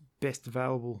best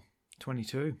available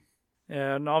 22.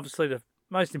 Yeah, and obviously the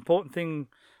most important thing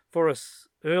for us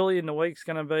early in the week is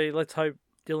going to be, let's hope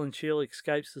Dylan Shield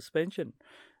escapes suspension.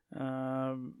 As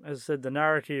I said, the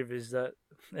narrative is that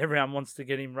everyone wants to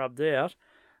get him rubbed out.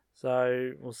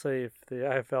 So we'll see if the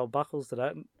AFL buckles to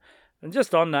that. And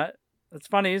just on that, it's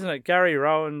funny, isn't it? Gary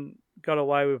Rowan got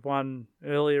away with one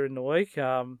earlier in the week.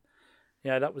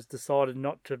 That was decided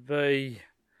not to be,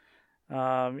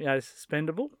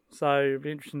 suspendable. So it'll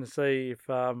be interesting to see if,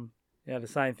 the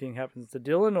same thing happens to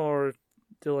Dylan, or if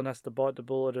Dylan has to bite the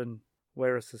bullet and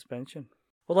wear a suspension.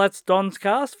 Well, that's Don's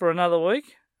cast for another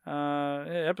week.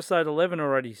 Episode 11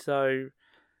 already. So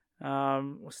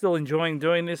we're still enjoying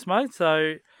doing this, mate.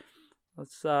 So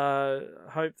let's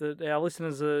hope that our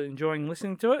listeners are enjoying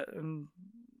listening to it. And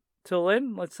till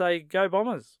then, let's say go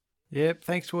Bombers. Yep,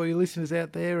 thanks to all your listeners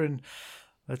out there. And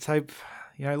let's hope,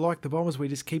 like the Bombers, we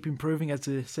just keep improving as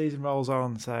the season rolls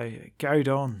on. So go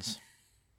Dons.